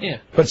 Yeah. Yeah.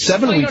 But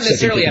 7 well, you weeks, don't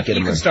necessarily have to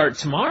you can start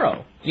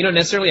tomorrow. You don't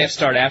necessarily have to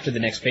start after the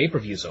next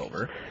pay-per-view's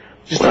over.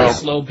 Just Well, a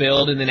slow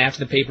build, and then after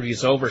the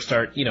pay-per-view's over,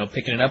 start,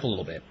 picking it up a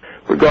little bit.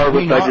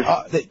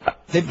 Regardless,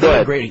 they've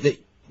done great.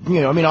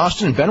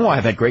 Austin and Benoit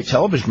have had great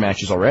television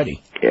matches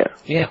already.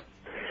 Yeah.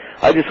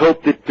 I just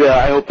hope that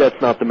I hope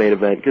that's not the main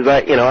event because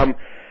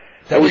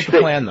That was the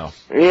plan, though.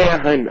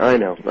 Yeah, I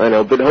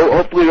know, but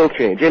hopefully it'll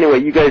change. Anyway,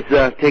 you guys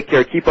take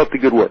care. Keep up the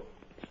good work.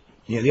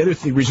 Yeah, the other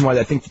reason why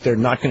I think that they're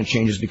not going to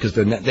change is because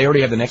they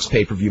already have the next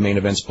pay-per-view main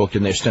events booked,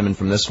 and they're stemming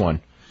from this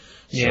one.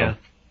 Yeah.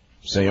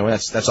 So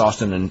that's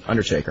Austin and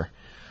Undertaker.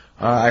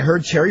 I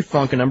heard Terry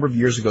Funk a number of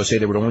years ago say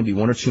there would only be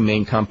 1 or 2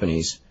 main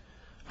companies.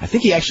 I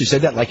think he actually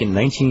said that like in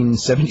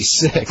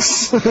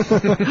 1976.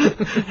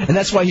 And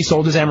that's why he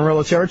sold his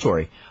Amarillo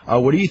territory.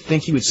 What do you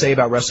think he would say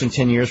about wrestling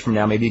 10 years from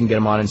now? Maybe you can get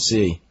him on and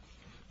see.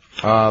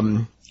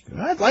 Al,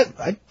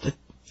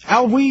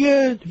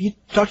 have you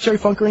talked to Terry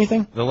Funk or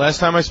anything? The last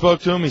time I spoke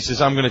to him, he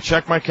says, I'm going to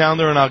check my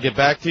calendar and I'll get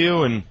back to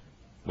you. And,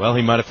 well,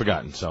 he might have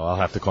forgotten, so I'll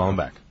have to call him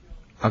back.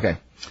 Okay.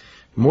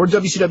 More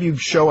WCW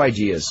show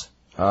ideas.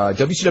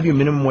 WCW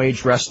minimum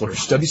wage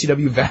wrestlers.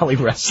 WCW Valley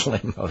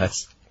Wrestling. Oh,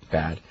 that's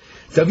bad.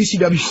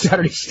 WCW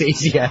Saturday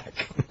Stasiak.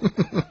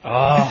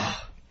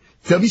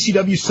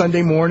 WCW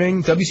Sunday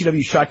morning.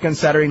 WCW Shotgun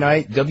Saturday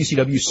night.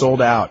 WCW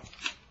Sold Out.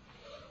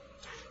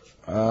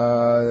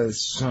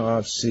 So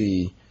let's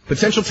see.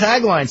 Potential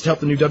taglines to help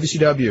the new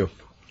WCW.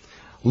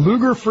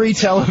 Luger Free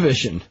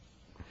Television.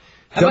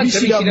 How about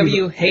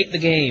WCW Hate the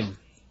Game?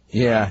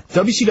 Yeah.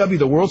 WCW,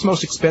 the world's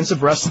most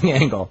expensive wrestling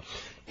angle.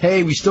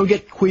 Hey, we still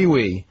get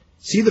Kiwi.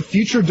 See the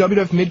future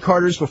WWF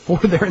mid-carders before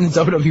they're in the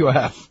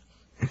WWF.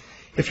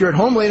 If you're at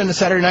home late on a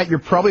Saturday night, you're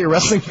probably a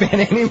wrestling fan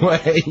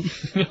anyway.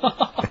 See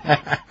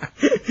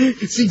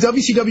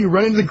WCW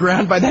run into the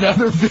ground by that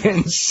other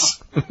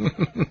Vince.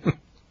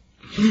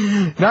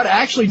 Not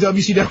actually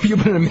WCW,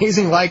 but an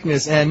amazing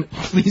likeness, and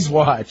please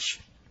watch.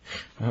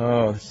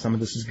 Oh, some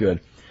of this is good.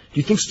 Do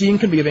you think Steen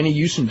can be of any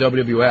use in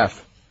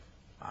WWF?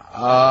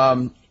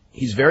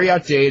 He's very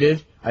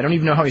outdated. I don't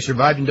even know how he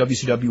survived in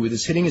WCW with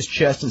his hitting his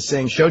chest and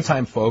saying,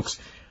 "Showtime, folks."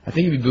 I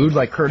think he'd be booed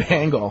like Kurt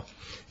Angle,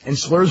 and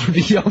slurs would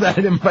be yelled at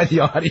him by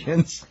the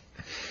audience.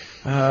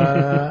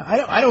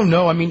 I don't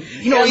know. I mean,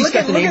 look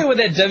at what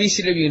that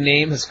WCW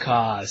name has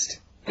caused.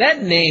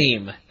 That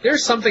name,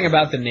 there's something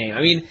about the name.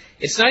 I mean,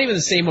 it's not even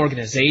the same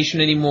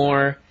organization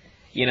anymore.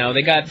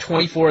 They got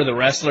 24 of the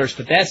wrestlers,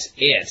 but that's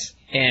it.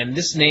 And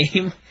this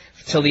name,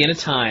 till the end of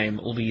time,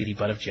 will be the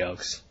butt of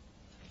jokes.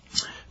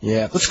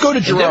 Yeah, let's go to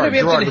Gerard. And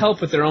WWE didn't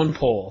help with their own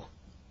poll.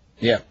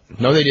 Yeah,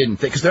 no, they didn't,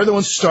 because they're the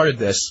ones who started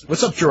this.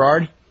 What's up,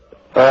 Gerard?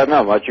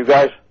 Not much. You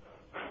guys?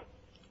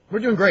 We're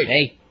doing great.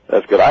 Hey.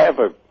 That's good. I have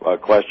a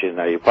question.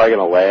 Now, you're probably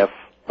going to laugh,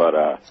 but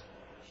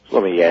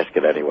let me ask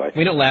it anyway.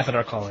 We don't laugh at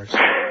our callers.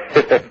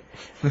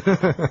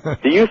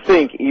 Do you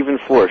think, even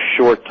for a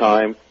short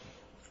time,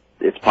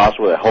 it's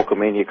possible that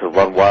Hulkamania could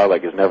run wild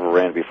like it's never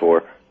ran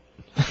before?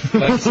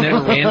 Like it's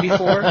never ran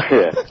before?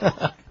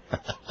 Yeah.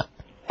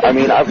 I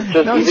mean, I'm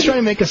just... No, he's trying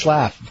to make us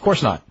laugh. Of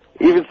course not.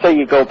 Even say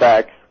you go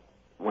back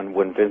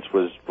when Vince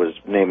was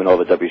naming all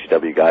the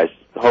WCW guys,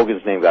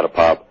 Hogan's name got a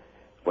pop.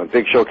 When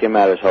Big Show came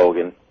out as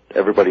Hogan,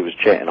 everybody was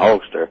chanting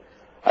Hulkster.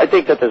 I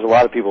think that there's a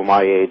lot of people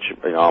my age,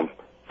 I'm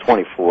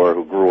 24,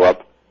 who grew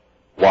up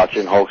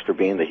watching Hulkster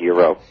being the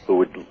hero, who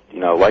would,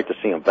 like to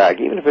see him back,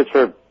 even if it's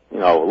for,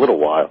 a little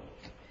while.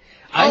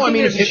 I think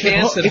there's a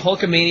chance that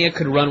Hulkamania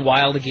could run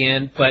wild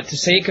again, but to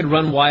say it could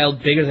run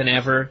wild bigger than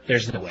ever,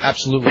 there's no way.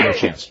 Absolutely no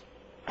chance.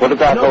 What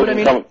about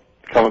Hogan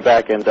coming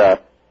back and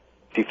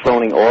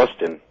dethroning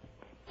Austin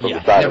from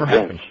the side of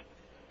Vince?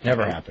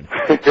 Never happened.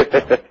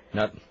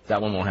 No,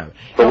 that one won't happen.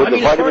 But with the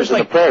vitamins and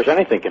the prayers,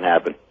 anything can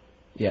happen.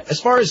 Yeah, as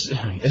far as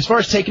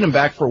taking him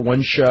back for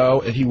one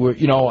show, if he were,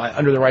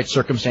 under the right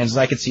circumstances,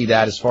 I could see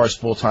that. As far as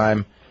full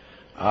time,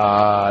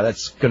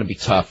 that's going to be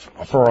tough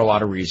for a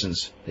lot of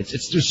reasons. You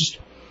just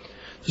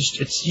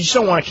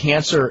don't want a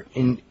cancer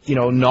in,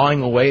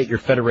 gnawing away at your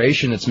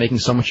federation that's making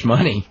so much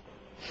money.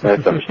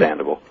 That's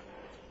understandable.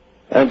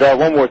 And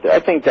one more thing, I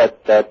think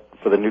that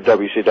for the new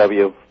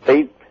WCW,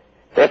 they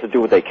have to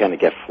do what they can to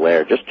get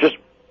Flair, just to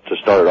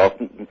start it off,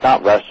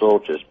 not wrestle,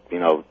 just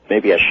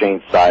maybe a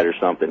Shane's side or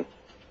something.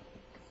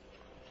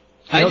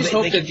 I just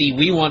hope that the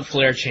 "We Want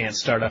Flair" chant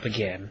start up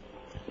again.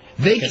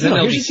 Because then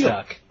they'll be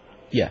stuck.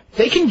 Yeah,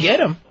 they can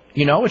get him.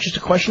 It's just a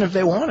question if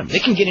they want him. They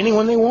can get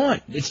anyone they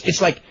want.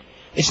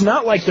 It's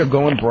not like they're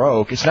going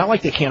broke. It's not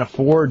like they can't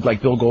afford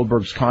like Bill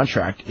Goldberg's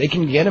contract. They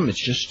can get him. It's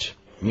just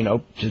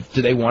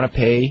do they want to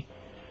pay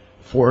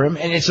for him?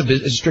 And it's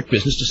a strict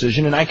business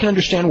decision. And I can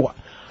understand why.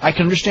 I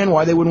can understand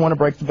why they wouldn't want to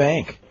break the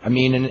bank. I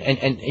mean,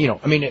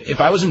 if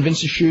I was in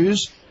Vince's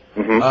shoes,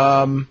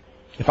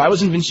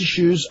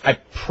 I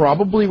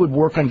probably would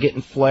work on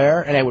getting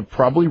Flair, and I would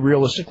probably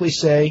realistically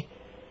say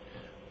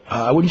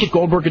I wouldn't get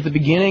Goldberg at the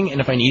beginning, and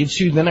if I needed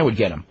to, then I would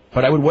get him.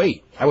 But I would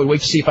wait. I would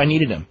wait to see if I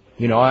needed him.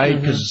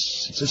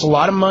 Because it's a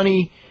lot of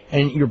money,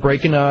 and you're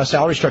breaking a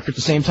salary structure at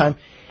the same time.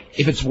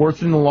 If it's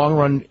worth it in the long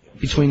run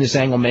between this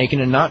angle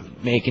making and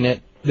not making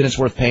it, then it's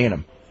worth paying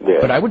him. Yeah.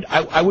 But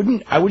I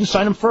wouldn't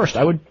sign him first.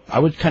 I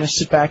would kind of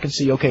sit back and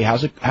see, okay,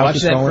 how's this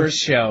Watch that going? first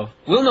show.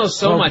 We'll know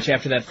so much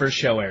after that first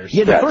show airs.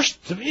 Yeah, the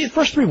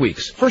first 3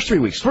 weeks.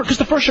 Because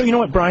the first show, you know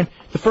what, Brian?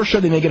 The first show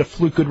they may get a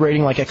fluke good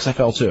rating like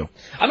XFL too.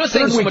 I'm not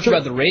saying so much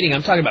about the rating.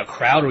 I'm talking about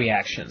crowd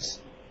reactions.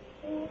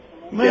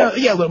 Well,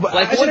 yeah, a little bit.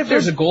 Like, what if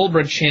there's a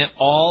Goldberg chant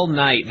all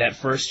night that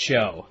first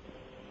show?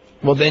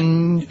 Well,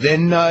 then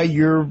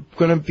you're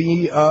going to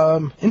be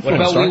influenced. What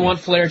about We Want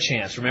Flair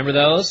chants? Remember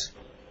those?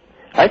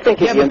 I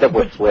think if you end up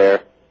with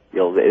Flair,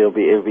 it'll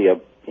be a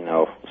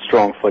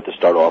strong foot to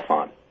start off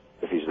on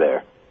if he's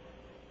there.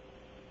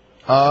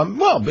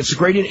 Well,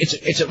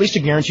 it's at least a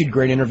guaranteed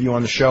great interview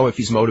on the show if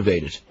he's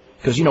motivated.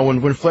 Because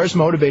when Flair's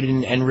motivated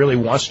and really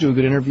wants to do a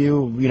good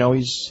interview,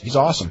 he's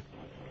awesome.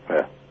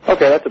 Yeah.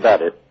 Okay, that's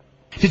about it.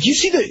 Did you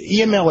see the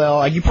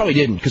EMLL? You probably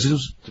didn't, because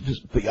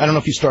I don't know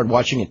if you started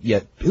watching it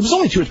yet. It was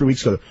only 2 or 3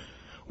 weeks ago.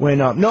 When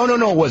no,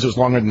 it was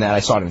longer than that. I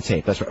saw it on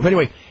tape. That's right. But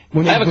anyway,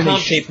 I have a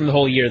comp tape from the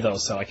whole year though,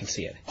 so I can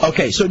see it.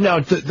 Okay, so now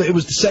it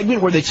was the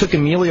segment where they took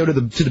Emilio to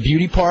the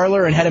beauty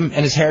parlor and had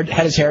his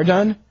hair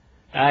done.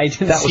 I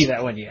didn't see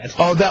that one yet.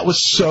 Oh, that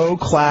was so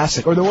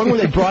classic. Or the one where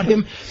they brought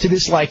him to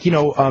this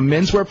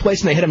menswear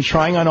place and they had him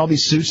trying on all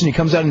these suits and he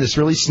comes out in this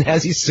really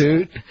snazzy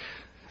suit.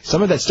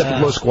 Some of that stuff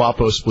at Los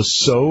Guapos was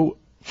so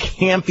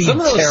campy, some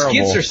of those terrible.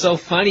 skits are so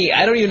funny.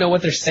 I don't even know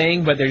what they're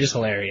saying, but they're just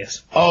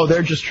hilarious. Oh,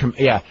 they're just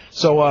yeah.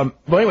 So,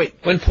 but anyway,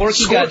 when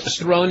Porky got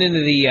thrown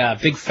into the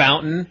big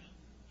fountain,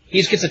 he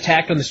just gets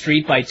attacked on the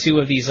street by 2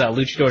 of these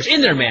luchadors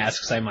in their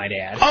masks, I might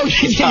add. Oh,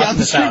 yeah, on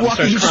the street,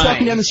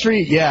 walking down the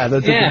street. Yeah,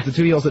 the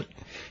 2 heels that.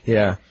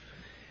 Yeah.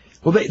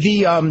 Well, what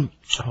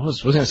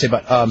was I going to say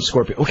about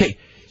Scorpio? Okay,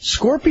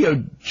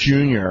 Scorpio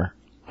Jr.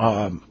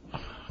 God,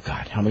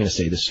 how am I going to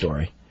say this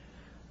story?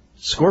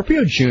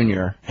 Scorpio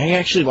Jr. He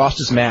actually lost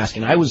his mask,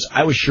 and I was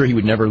sure he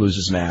would never lose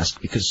his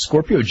mask because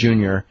Scorpio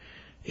Jr.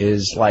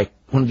 is like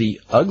one of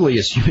the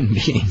ugliest human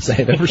beings I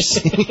have ever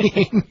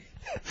seen.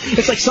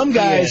 It's like some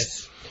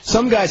guys. I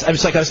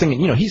was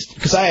thinking,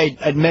 because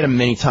I'd met him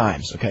many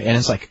times, okay, and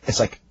it's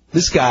like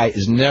this guy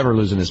is never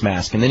losing his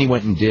mask, and then he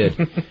went and did.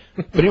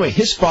 But anyway,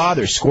 his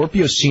father,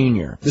 Scorpio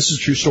Sr., this is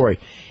a true story.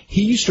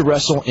 He used to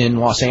wrestle in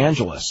Los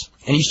Angeles,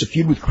 and he used to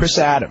feud with Chris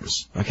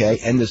Adams, okay,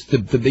 and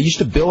they used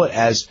to bill it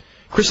as.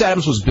 Chris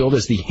Adams was billed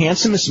as the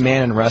handsomest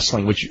man in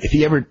wrestling, which, if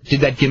he ever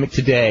did that gimmick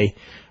today,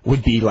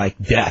 would be like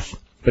death.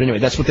 But anyway,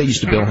 that's what they used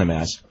to bill him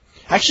as.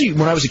 Actually,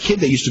 when I was a kid,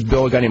 they used to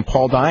bill a guy named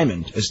Paul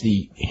Diamond as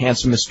the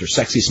handsomest or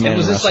sexiest man in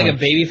wrestling. Was this like a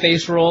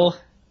babyface role?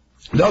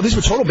 No, these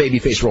were total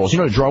babyface roles,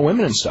 to draw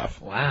women and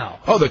stuff. Wow.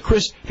 Oh, the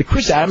Chris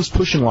Adams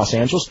push in Los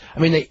Angeles. I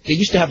mean, they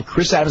used to have a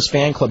Chris Adams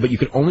fan club, but you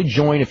could only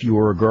join if you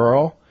were a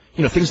girl.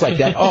 Things like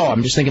that. Oh,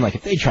 I'm just thinking,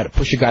 if they try to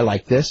push a guy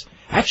like this.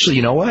 Actually,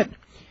 you know what?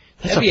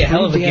 That'd be a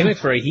hell of a gimmick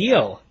for a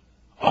heel.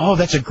 Oh,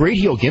 that's a great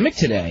heel gimmick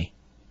today.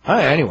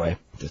 Anyway,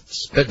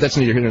 that's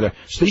neither here nor there.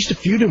 So they used to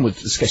feud him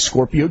with this guy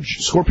Scorpio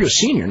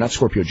Sr., not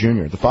Scorpio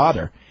Jr., the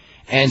father.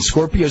 And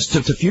Scorpio's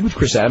to feud with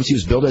Chris Adams, he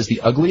was billed as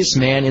the ugliest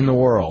man in the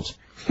world.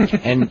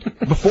 And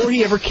before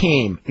he ever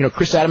came,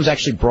 Chris Adams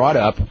actually brought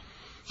up,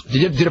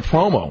 did a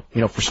promo,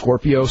 for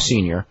Scorpio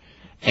Sr.,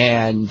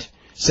 and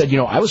said,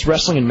 I was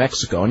wrestling in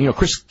Mexico. And,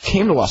 Chris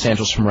came to Los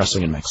Angeles from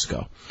wrestling in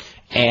Mexico.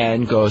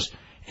 And goes,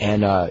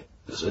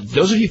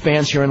 those of you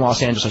fans here in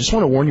Los Angeles, I just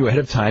want to warn you ahead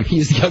of time, he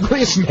is the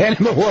ugliest man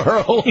in the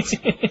world.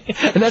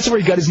 And that's where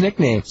he got his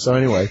nickname. So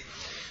anyway,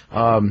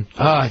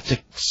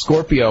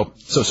 Scorpio.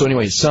 So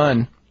anyway, his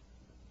son,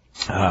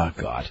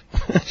 God.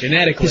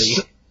 Genetically.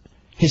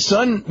 His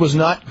son was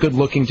not good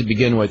looking to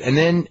begin with. And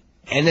then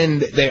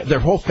their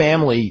whole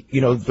family,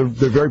 they're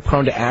very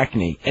prone to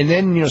acne. And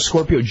then,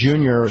 Scorpio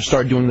Jr.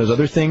 started doing those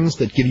other things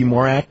that give you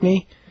more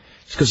acne.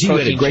 It's because he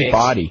had a great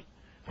body.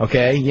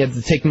 Okay, he had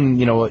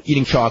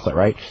eating chocolate,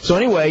 right? So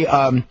anyway,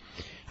 I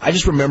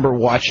just remember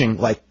watching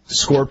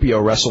Scorpio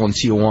wrestle in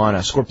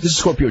Tijuana. This is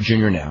Scorpio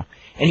Jr. now,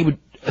 and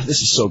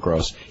this is so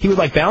gross. He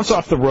would bounce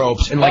off the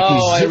ropes and these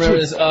zits I remember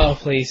this. Oh,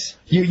 please.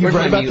 You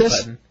read about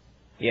this? Button?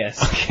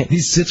 Yes. Okay,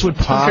 these zits would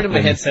pop. I'm turning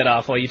my headset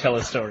off while you tell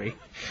a story.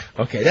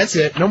 Okay, that's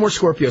it. No more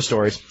Scorpio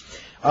stories.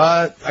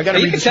 I got to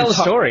read. You can tell a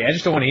story. I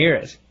just don't want to hear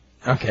it.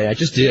 Okay, I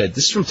just did.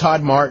 This is from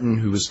Todd Martin,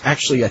 who was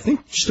actually, I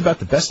think, just about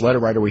the best letter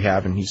writer we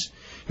have, and he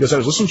goes, I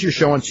was listening to your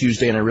show on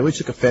Tuesday, and I really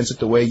took offense at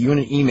the way you in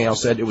an email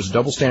said it was a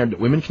double standard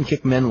that women can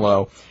kick men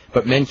low,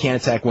 but men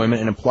can't attack women,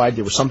 and implied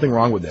there was something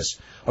wrong with this.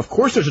 Of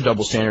course there's a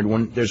double standard.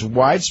 When there's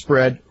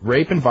widespread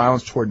rape and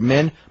violence toward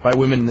men by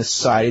women in this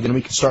society, then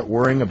we can start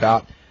worrying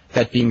about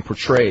that being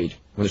portrayed.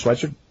 When there's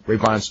widespread rape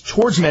violence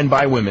towards men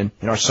by women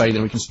in our society,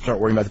 then we can start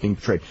worrying about that being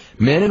portrayed.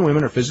 Men and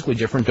women are physically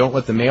different. Don't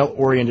let the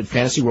male-oriented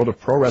fantasy world of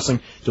pro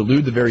wrestling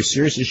delude the very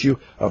serious issue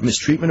of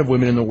mistreatment of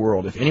women in the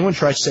world. If anyone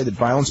tries to say that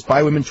violence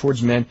by women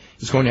towards men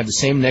is going to have the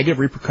same negative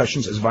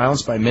repercussions as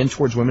violence by men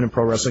towards women in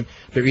pro wrestling,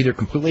 they're either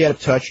completely out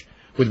of touch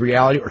with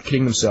reality or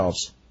kidding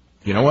themselves.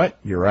 You know what?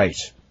 You're right.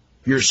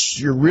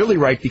 You're really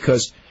right,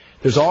 because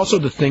there's also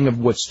the thing of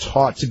what's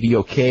taught to be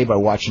okay by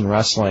watching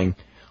wrestling,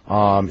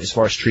 as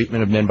far as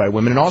treatment of men by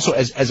women, and also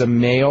as a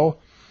male-oriented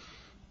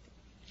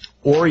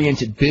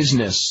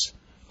business,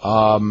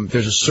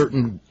 there's a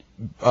certain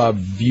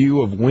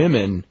view of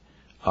women,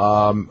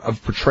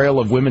 of portrayal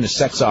of women as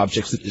sex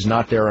objects that is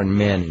not there on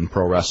men in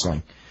pro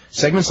wrestling.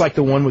 Segments like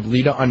the one with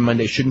Lita on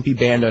Monday shouldn't be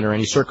banned under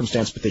any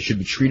circumstance, but they should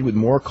be treated with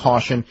more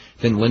caution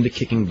than Linda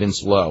kicking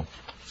Vince low.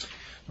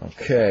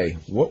 Okay,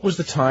 what was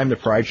the time the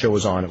Pride show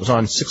was on? It was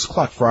on 6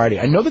 o'clock Friday.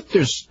 I know that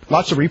there's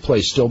lots of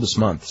replays still this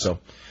month, so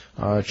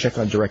check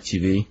on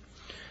DirecTV.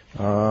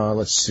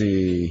 Let's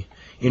see.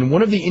 In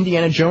one of the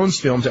Indiana Jones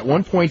films, at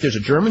one point, there's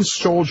a German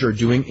soldier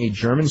doing a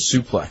German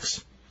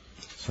suplex.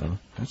 So,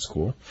 that's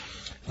cool.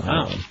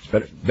 Wow.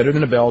 Better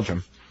than a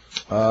Belgium.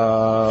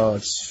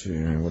 Let's see.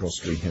 What else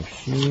do we have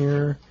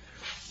here?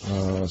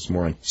 It's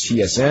more on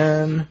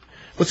TSN.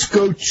 Let's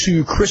go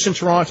to Chris in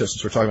Toronto,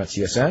 since we're talking about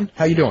TSN.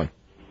 How you doing?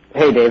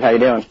 Hey, Dave. How you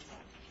doing?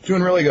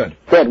 Doing really good.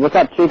 Good. What's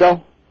up,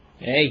 Chico?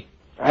 Hey.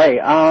 Hey,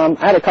 I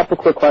had a couple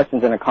quick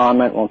questions and a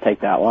comment. Won't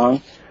take that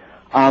long.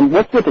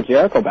 What's with the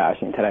Jericho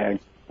bashing today?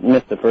 I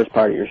missed the first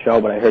part of your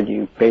show, but I heard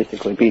you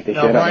basically beat the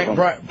shit out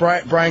of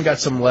him. Bryan got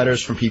some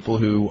letters from people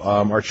who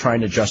are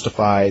trying to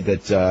justify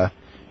that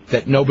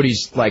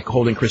nobody's like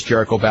holding Chris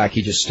Jericho back.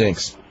 He just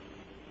stinks.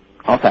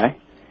 Okay.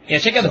 Yeah,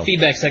 check out the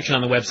feedback section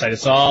on the website.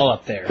 It's all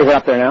up there. Is it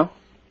up there now?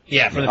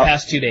 Yeah, for the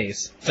past 2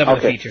 days. It's up in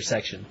the feature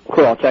section.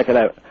 Cool, I'll check it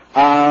out.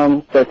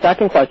 The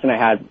second question I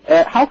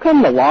had, how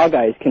come the Law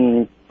guys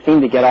can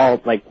seem to get all,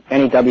 like,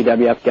 any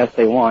WWF guests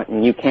they want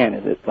and you can't?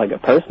 Is it, like, a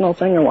personal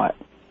thing or what?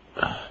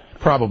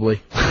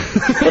 Probably.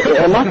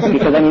 It must be,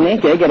 because, I mean,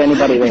 they get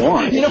anybody they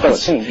want. You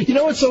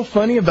know what's so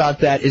funny about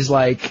that is,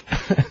 like...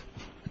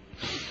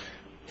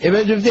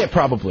 Yeah,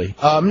 probably.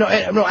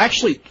 No,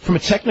 actually, from a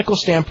technical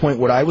standpoint,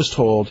 what I was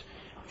told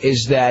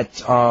is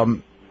that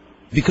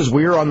because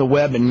we're on the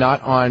web and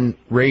not on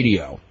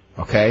radio,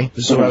 okay?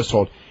 This is what I was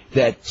told,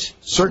 that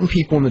certain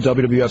people in the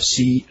WWF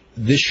see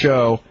this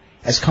show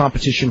as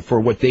competition for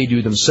what they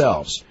do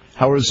themselves.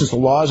 However, since the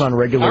Law is on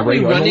regular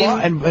radio... Aren't we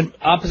running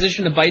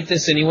opposition to Bite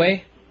This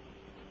anyway?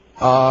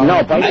 No,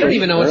 I don't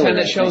even know what time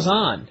that show's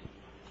on.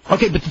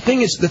 Okay, but the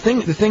thing is,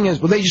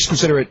 well, they just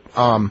consider it,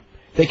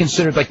 they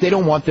consider it, like, they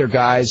don't want their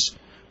guys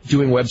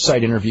doing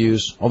website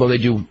interviews, although they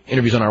do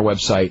interviews on our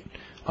website.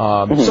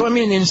 So, I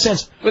mean, in a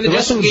sense... But the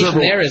justification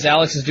there is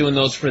Alex is doing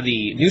those for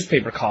the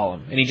newspaper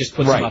column, and he just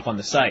puts them up on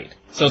the site.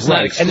 So it's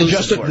not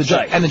exclusive to our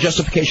site. And the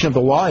justification of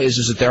the Law is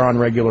that they're on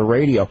regular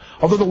radio.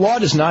 Although the Law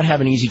does not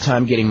have an easy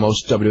time getting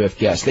most WWF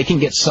guests. They can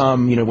get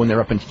some, when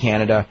they're up in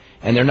Canada,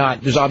 and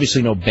there's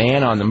obviously no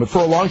ban on them. But for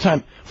a long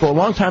time,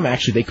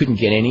 actually, they couldn't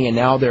get any, and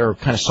now they're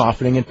kind of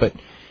softening it. But,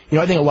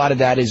 I think a lot of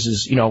that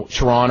is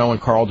Toronto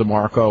and Carl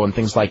DeMarco and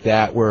things like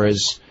that,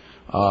 whereas...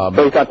 So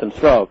he's got some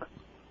stroke.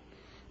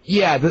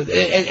 Yeah,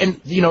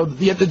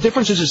 the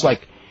difference is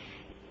like,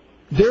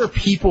 there are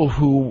people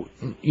who,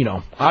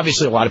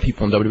 obviously a lot of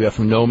people in WWF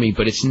who know me,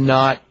 but it's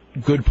not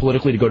good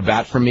politically to go to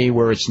bat for me,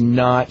 where it's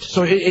not,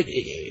 so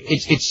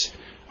it's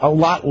a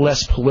lot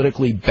less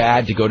politically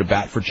bad to go to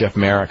bat for Jeff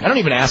Merrick. I don't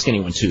even ask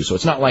anyone to, so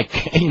it's not like,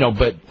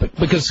 but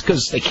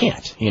because they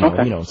can't,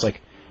 it's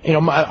like,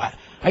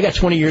 I got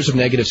 20 years of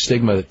negative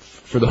stigma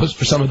for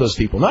some of those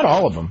people, not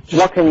all of them.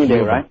 What can you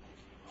do, right?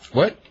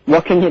 What?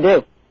 What can you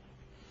do?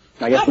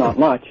 I guess not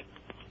much.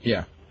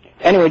 Yeah.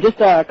 Anyway, just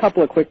a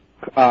couple of quick,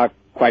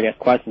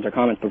 questions or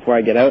comments before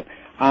I get out.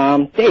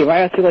 Dave,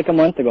 I asked you like a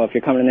month ago if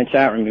you're coming in the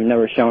chat room. You've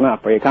never shown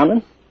up. Are you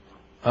coming?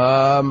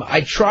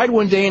 I tried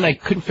one day and I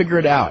couldn't figure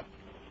it out.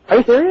 Are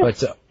you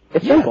serious? But,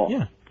 it's simple.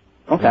 Yeah.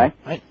 Okay.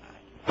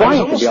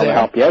 Bryan should be able to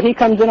help you. He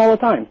comes in all the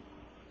time.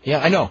 Yeah,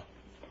 I know.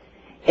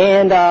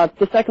 And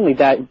just secondly,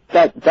 that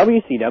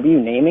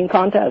WCW naming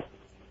contest.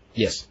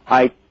 Yes.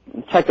 I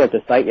checked out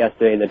the site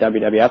yesterday, the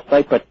WWF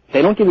site, but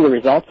they don't give you the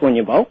results when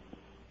you vote.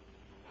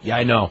 Yeah,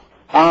 I know.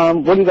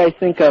 What do you guys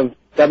think of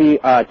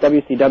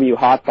WCW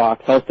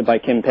Hotbox hosted by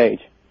Kim Page?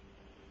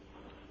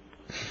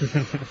 Just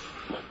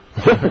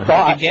a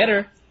thought. You get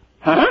her.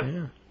 Huh?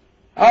 Yeah.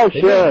 Oh,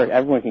 sure.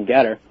 Everyone can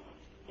get her.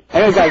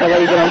 Anyway, guys, I'll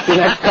let you get on to the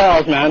next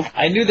calls, man.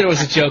 I knew there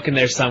was a joke in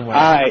there somewhere.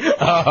 All right.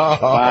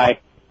 Bye.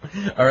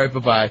 All right,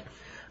 bye-bye.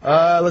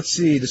 Let's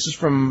see. This is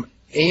from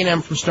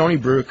A&M from Stony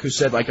Brook, who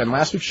said, like, on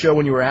last week's show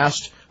when you were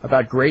asked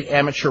about great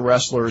amateur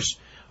wrestlers,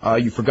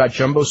 you forgot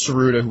Jumbo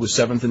Tsuruta, who was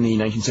 7th in the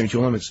 1972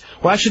 Olympics.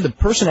 Well, actually, the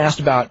person asked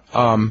about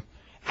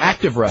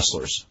active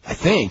wrestlers, I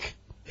think,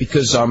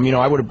 because, I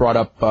would have brought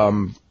up,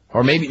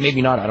 or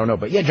maybe not, I don't know.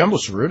 But, yeah, Jumbo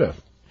Tsuruta.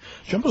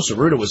 Jumbo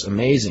Tsuruta was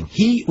amazing.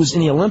 He was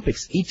in the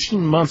Olympics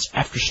 18 months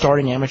after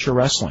starting amateur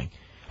wrestling.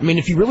 I mean,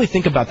 if you really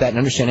think about that and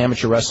understand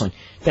amateur wrestling,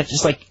 that's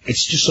just like,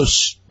 it's just so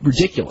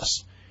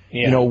ridiculous.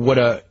 Yeah. What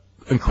a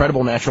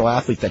incredible natural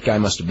athlete that guy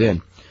must have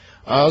been.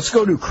 Let's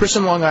go to Chris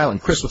in Long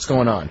Island. Chris, what's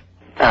going on?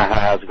 Hi,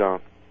 how's it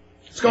going?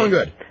 It's going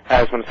good.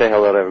 I just want to say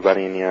hello to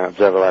everybody in the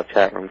Observer Live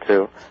chat room,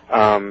 too.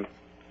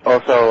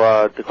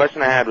 Also, the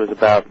question I had was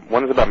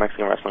one is about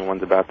Mexican wrestling,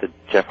 one's about the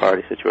Jeff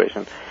Hardy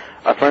situation.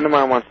 A friend of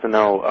mine wants to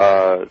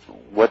know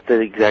what the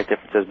exact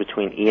difference is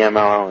between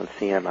EMLL and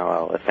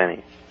CMLL, if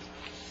any.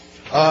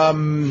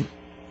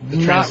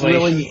 Not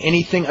really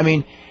anything. I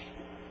mean,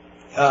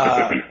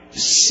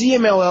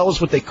 CMLL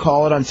is what they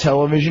call it on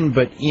television,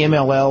 but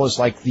EMLL is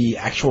like the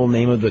actual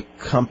name of the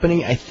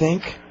company, I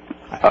think.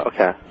 Oh,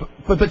 okay.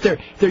 But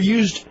they're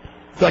used,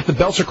 like the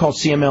belts are called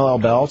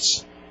CMLL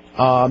belts.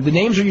 The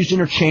names are used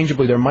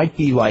interchangeably. There might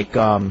be like,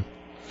 at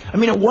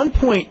one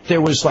point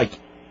there was like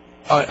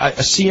a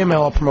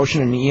CMLL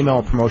promotion and an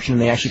EMLL promotion,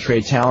 and they actually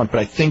traded talent.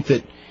 But I think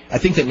that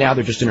now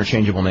they're just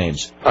interchangeable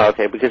names. Oh,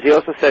 okay, because he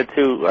also said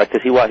too,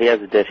 because while he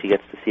has a dish, he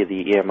gets to see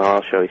the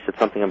EMLL show. He said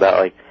something about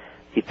like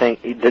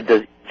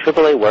does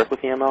AAA work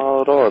with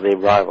EMLL at all, or are they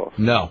rivals?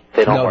 No,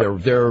 they don't. No,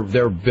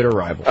 they're bitter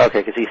rivals.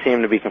 Okay, because he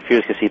seemed to be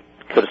confused because he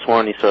could have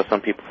sworn he saw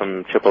some people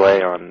from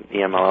AAA on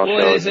EMLL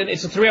shows. Well,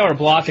 it's a 3-hour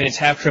block, and it's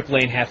half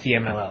AAA and half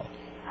EMLL.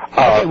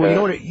 Oh, okay.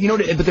 Well, you know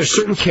what? But there's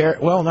certain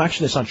well,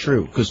 actually, that's not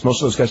true because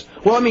most of those guys.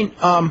 Well,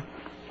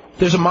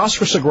 there's a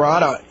Mostra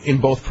Sagrada in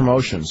both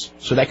promotions,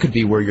 so that could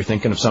be where you're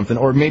thinking of something,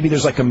 or maybe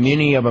there's like a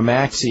mini of a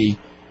maxi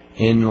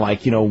in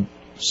like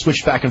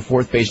switch back and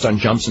forth based on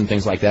jumps and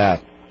things like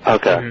that.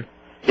 Okay.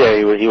 Mm-hmm. Yeah,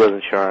 he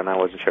wasn't sure, and I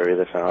wasn't sure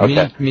either. So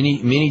okay.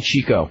 Mini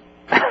Chico.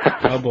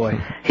 Oh boy.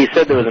 He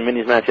said there was a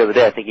minis match the other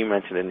day. I think you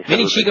mentioned it. And he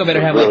Mini said Chico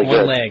better have really like one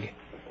good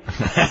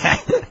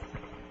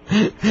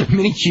leg.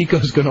 Mini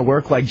Chico's going to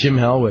work like Jim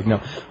Hellwig. No,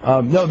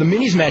 the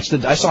minis match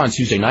that I saw on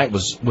Tuesday night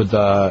was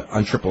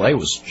on AAA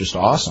was just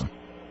awesome.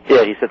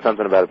 Yeah, he said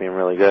something about it being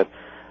really good.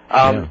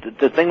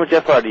 The thing with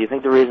Jeff Hardy, do you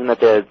think the reason that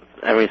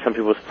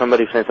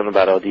somebody was saying something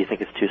about, do you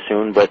think it's too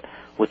soon? But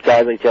with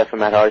guys like Jeff and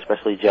Matt Hardy,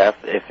 especially Jeff,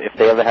 if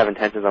they ever have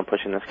intentions on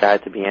pushing this guy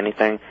to be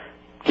anything,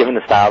 given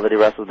the style that he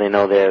wrestles, they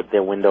know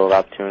their window of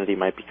opportunity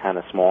might be kind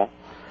of small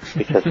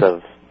because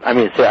of,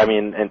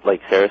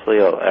 seriously,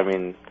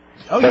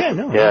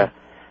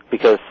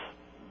 because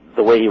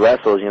the way he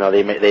wrestles,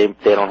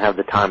 they don't have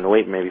the time to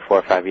wait maybe 4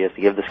 or 5 years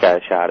to give this guy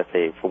a shot if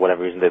they, for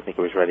whatever reason, they think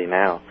he was ready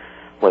now,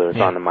 whether it's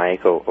on the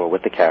mic or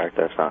with the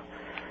character. So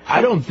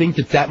I don't think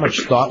that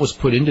much thought was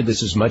put into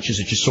this as much as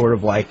it just sort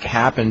of like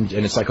happened,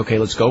 and it's like, okay,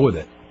 let's go with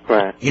it.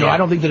 Right. I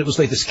don't think that it was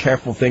like this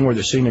careful thing where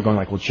they're sitting there going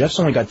like, well, Jeff's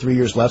only got 3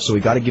 years left, so we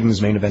got to give him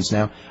his main events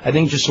now. I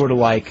think just sort of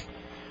like,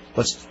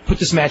 let's put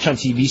this match on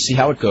TV, see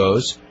how it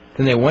goes.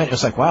 Then they went, and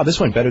it's like, wow, this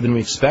went better than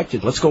we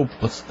expected. Let's go.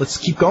 Let's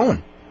keep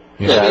going.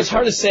 Yeah, it's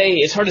hard to say.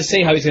 It's hard to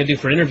say how he's going to do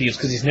for interviews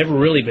because he's never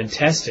really been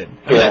tested.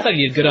 I thought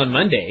he did good on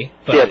Monday,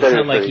 but it's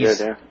not like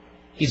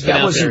he's been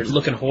out there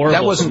looking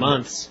horrible for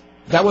months.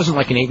 That wasn't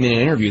like an 8-minute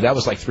interview. That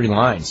was like 3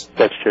 lines.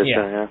 That's true.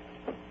 Yeah.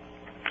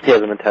 He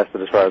hasn't been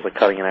tested as far as like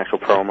cutting an actual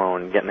promo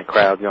and getting the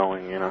crowd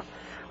going,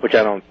 which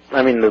the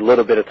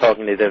little bit of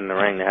talking they did in the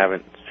ring, they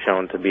haven't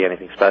shown to be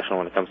anything special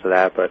when it comes to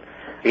that, but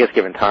I guess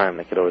given time,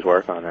 they could always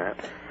work on that.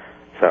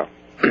 So,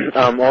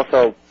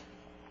 also,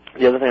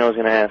 the other thing I was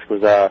going to ask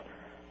was, as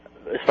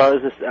far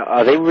as this,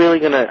 are they really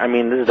going to,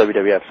 this is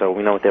WWF, so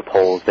we know with their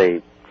polls,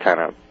 they kind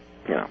of,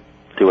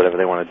 do whatever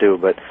they want to do,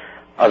 but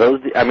are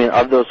those,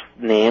 of those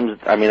names,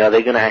 are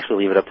they going to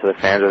actually leave it up to the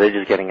fans, or are they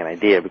just getting an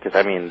idea? Because,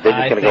 they're just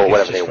going to go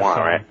whatever they want,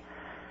 right?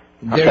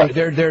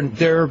 They're going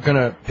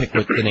to pick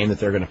the name that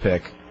they're going to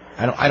pick.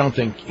 I don't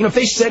think, if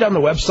they said on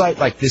the website,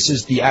 like, this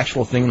is the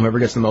actual thing, whoever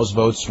gets the most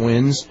votes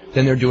wins,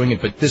 then they're doing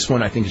it, but this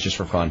one I think is just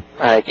for fun.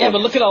 Yeah,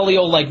 but look at all the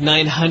old,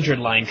 900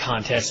 line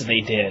contests that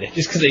they did.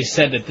 Just because they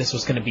said that this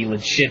was going to be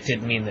legit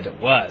didn't mean that it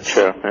was.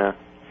 Sure, yeah.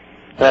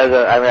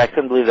 I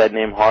couldn't believe that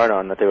name hard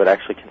on that they would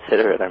actually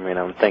consider it.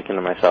 I'm thinking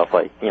to myself,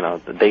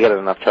 they get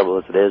enough trouble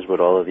as it is with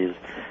all of these,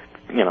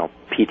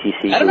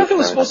 PTC. I don't know if it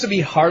was supposed to be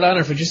hard on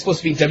or if it was just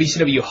supposed to be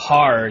WCW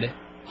hard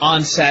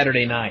on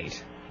Saturday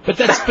night. But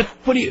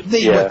what do you?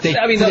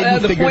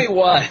 The point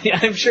was,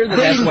 I'm sure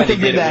that's why they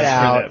did that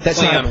out.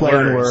 That's not play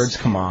on words.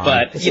 Come on.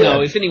 But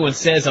if anyone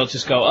says, I'll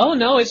just go, oh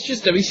no, it's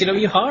just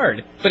WCW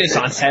hard, but it's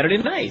on Saturday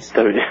night.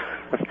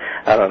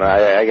 I don't know.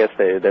 I guess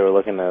they were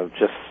looking to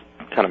just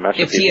kind of mess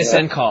with people. If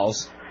TSN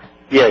calls.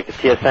 Yeah, because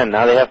TSN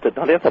now they have to.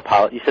 Don't they have to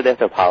apologize? You said they have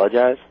to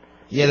apologize.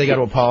 Yeah, they got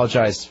to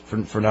apologize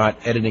for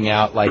not editing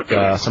out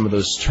some of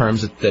those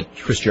terms that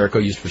Chris Jericho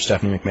used for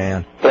Stephanie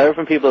McMahon. But I heard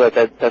from people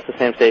that's the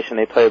same station.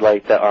 They played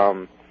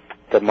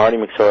the Marty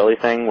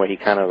McSorley thing where he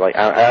kind of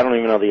I don't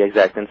even know the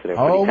exact incident.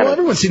 Oh, well,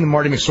 everyone's seen the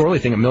Marty McSorley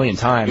thing a million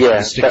times. Yeah,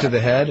 the stick to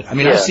the head.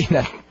 I've seen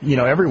that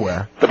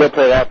everywhere. But they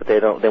play that, but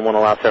they won't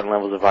allow certain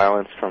levels of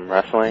violence from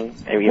wrestling.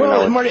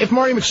 If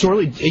Marty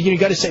McSorley, you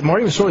got to say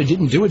Marty McSorley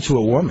didn't do it to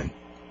a woman.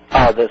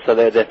 Oh, so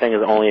their thing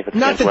is only if it's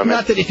women.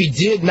 Not that if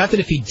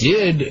he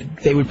did,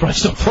 they would probably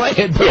still play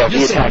it. But yeah, if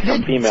he attacked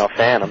a female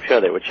fan, I'm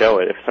sure they would show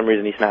it. If for some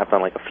reason he snapped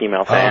on a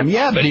female fan.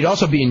 Yeah, but he'd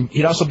also be in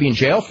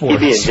jail for it. He'd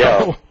be in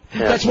jail.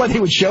 Yeah. That's why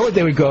they would show it.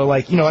 They would go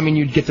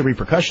you'd get the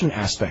repercussion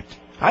aspect.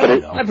 I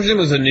don't know. I presume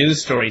it was a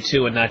news story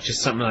too, and not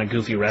just something on a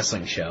goofy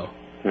wrestling show.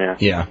 Yeah.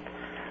 Yeah.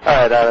 All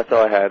right, that's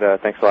all I had.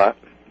 Thanks a lot.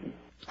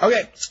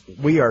 Okay,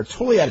 we are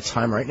totally out of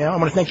time right now. I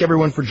want to thank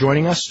everyone for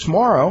joining us.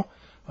 Tomorrow,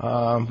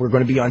 we're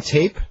going to be on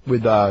tape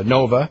with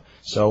Nova,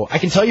 so I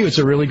can tell you it's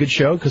a really good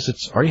show because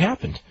it's already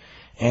happened.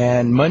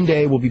 And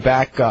Monday we'll be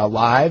back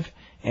live,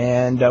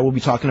 and we'll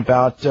be talking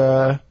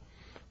about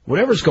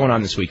whatever's going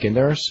on this weekend.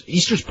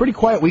 Easter's pretty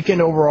quiet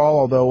weekend overall,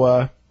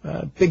 although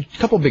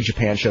couple big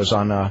Japan shows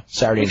on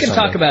Saturday and Sunday. We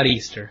can talk about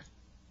Easter.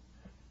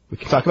 We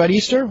can talk about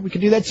Easter? We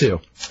can do that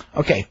too.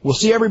 Okay, we'll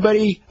see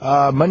everybody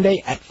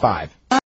Monday at 5.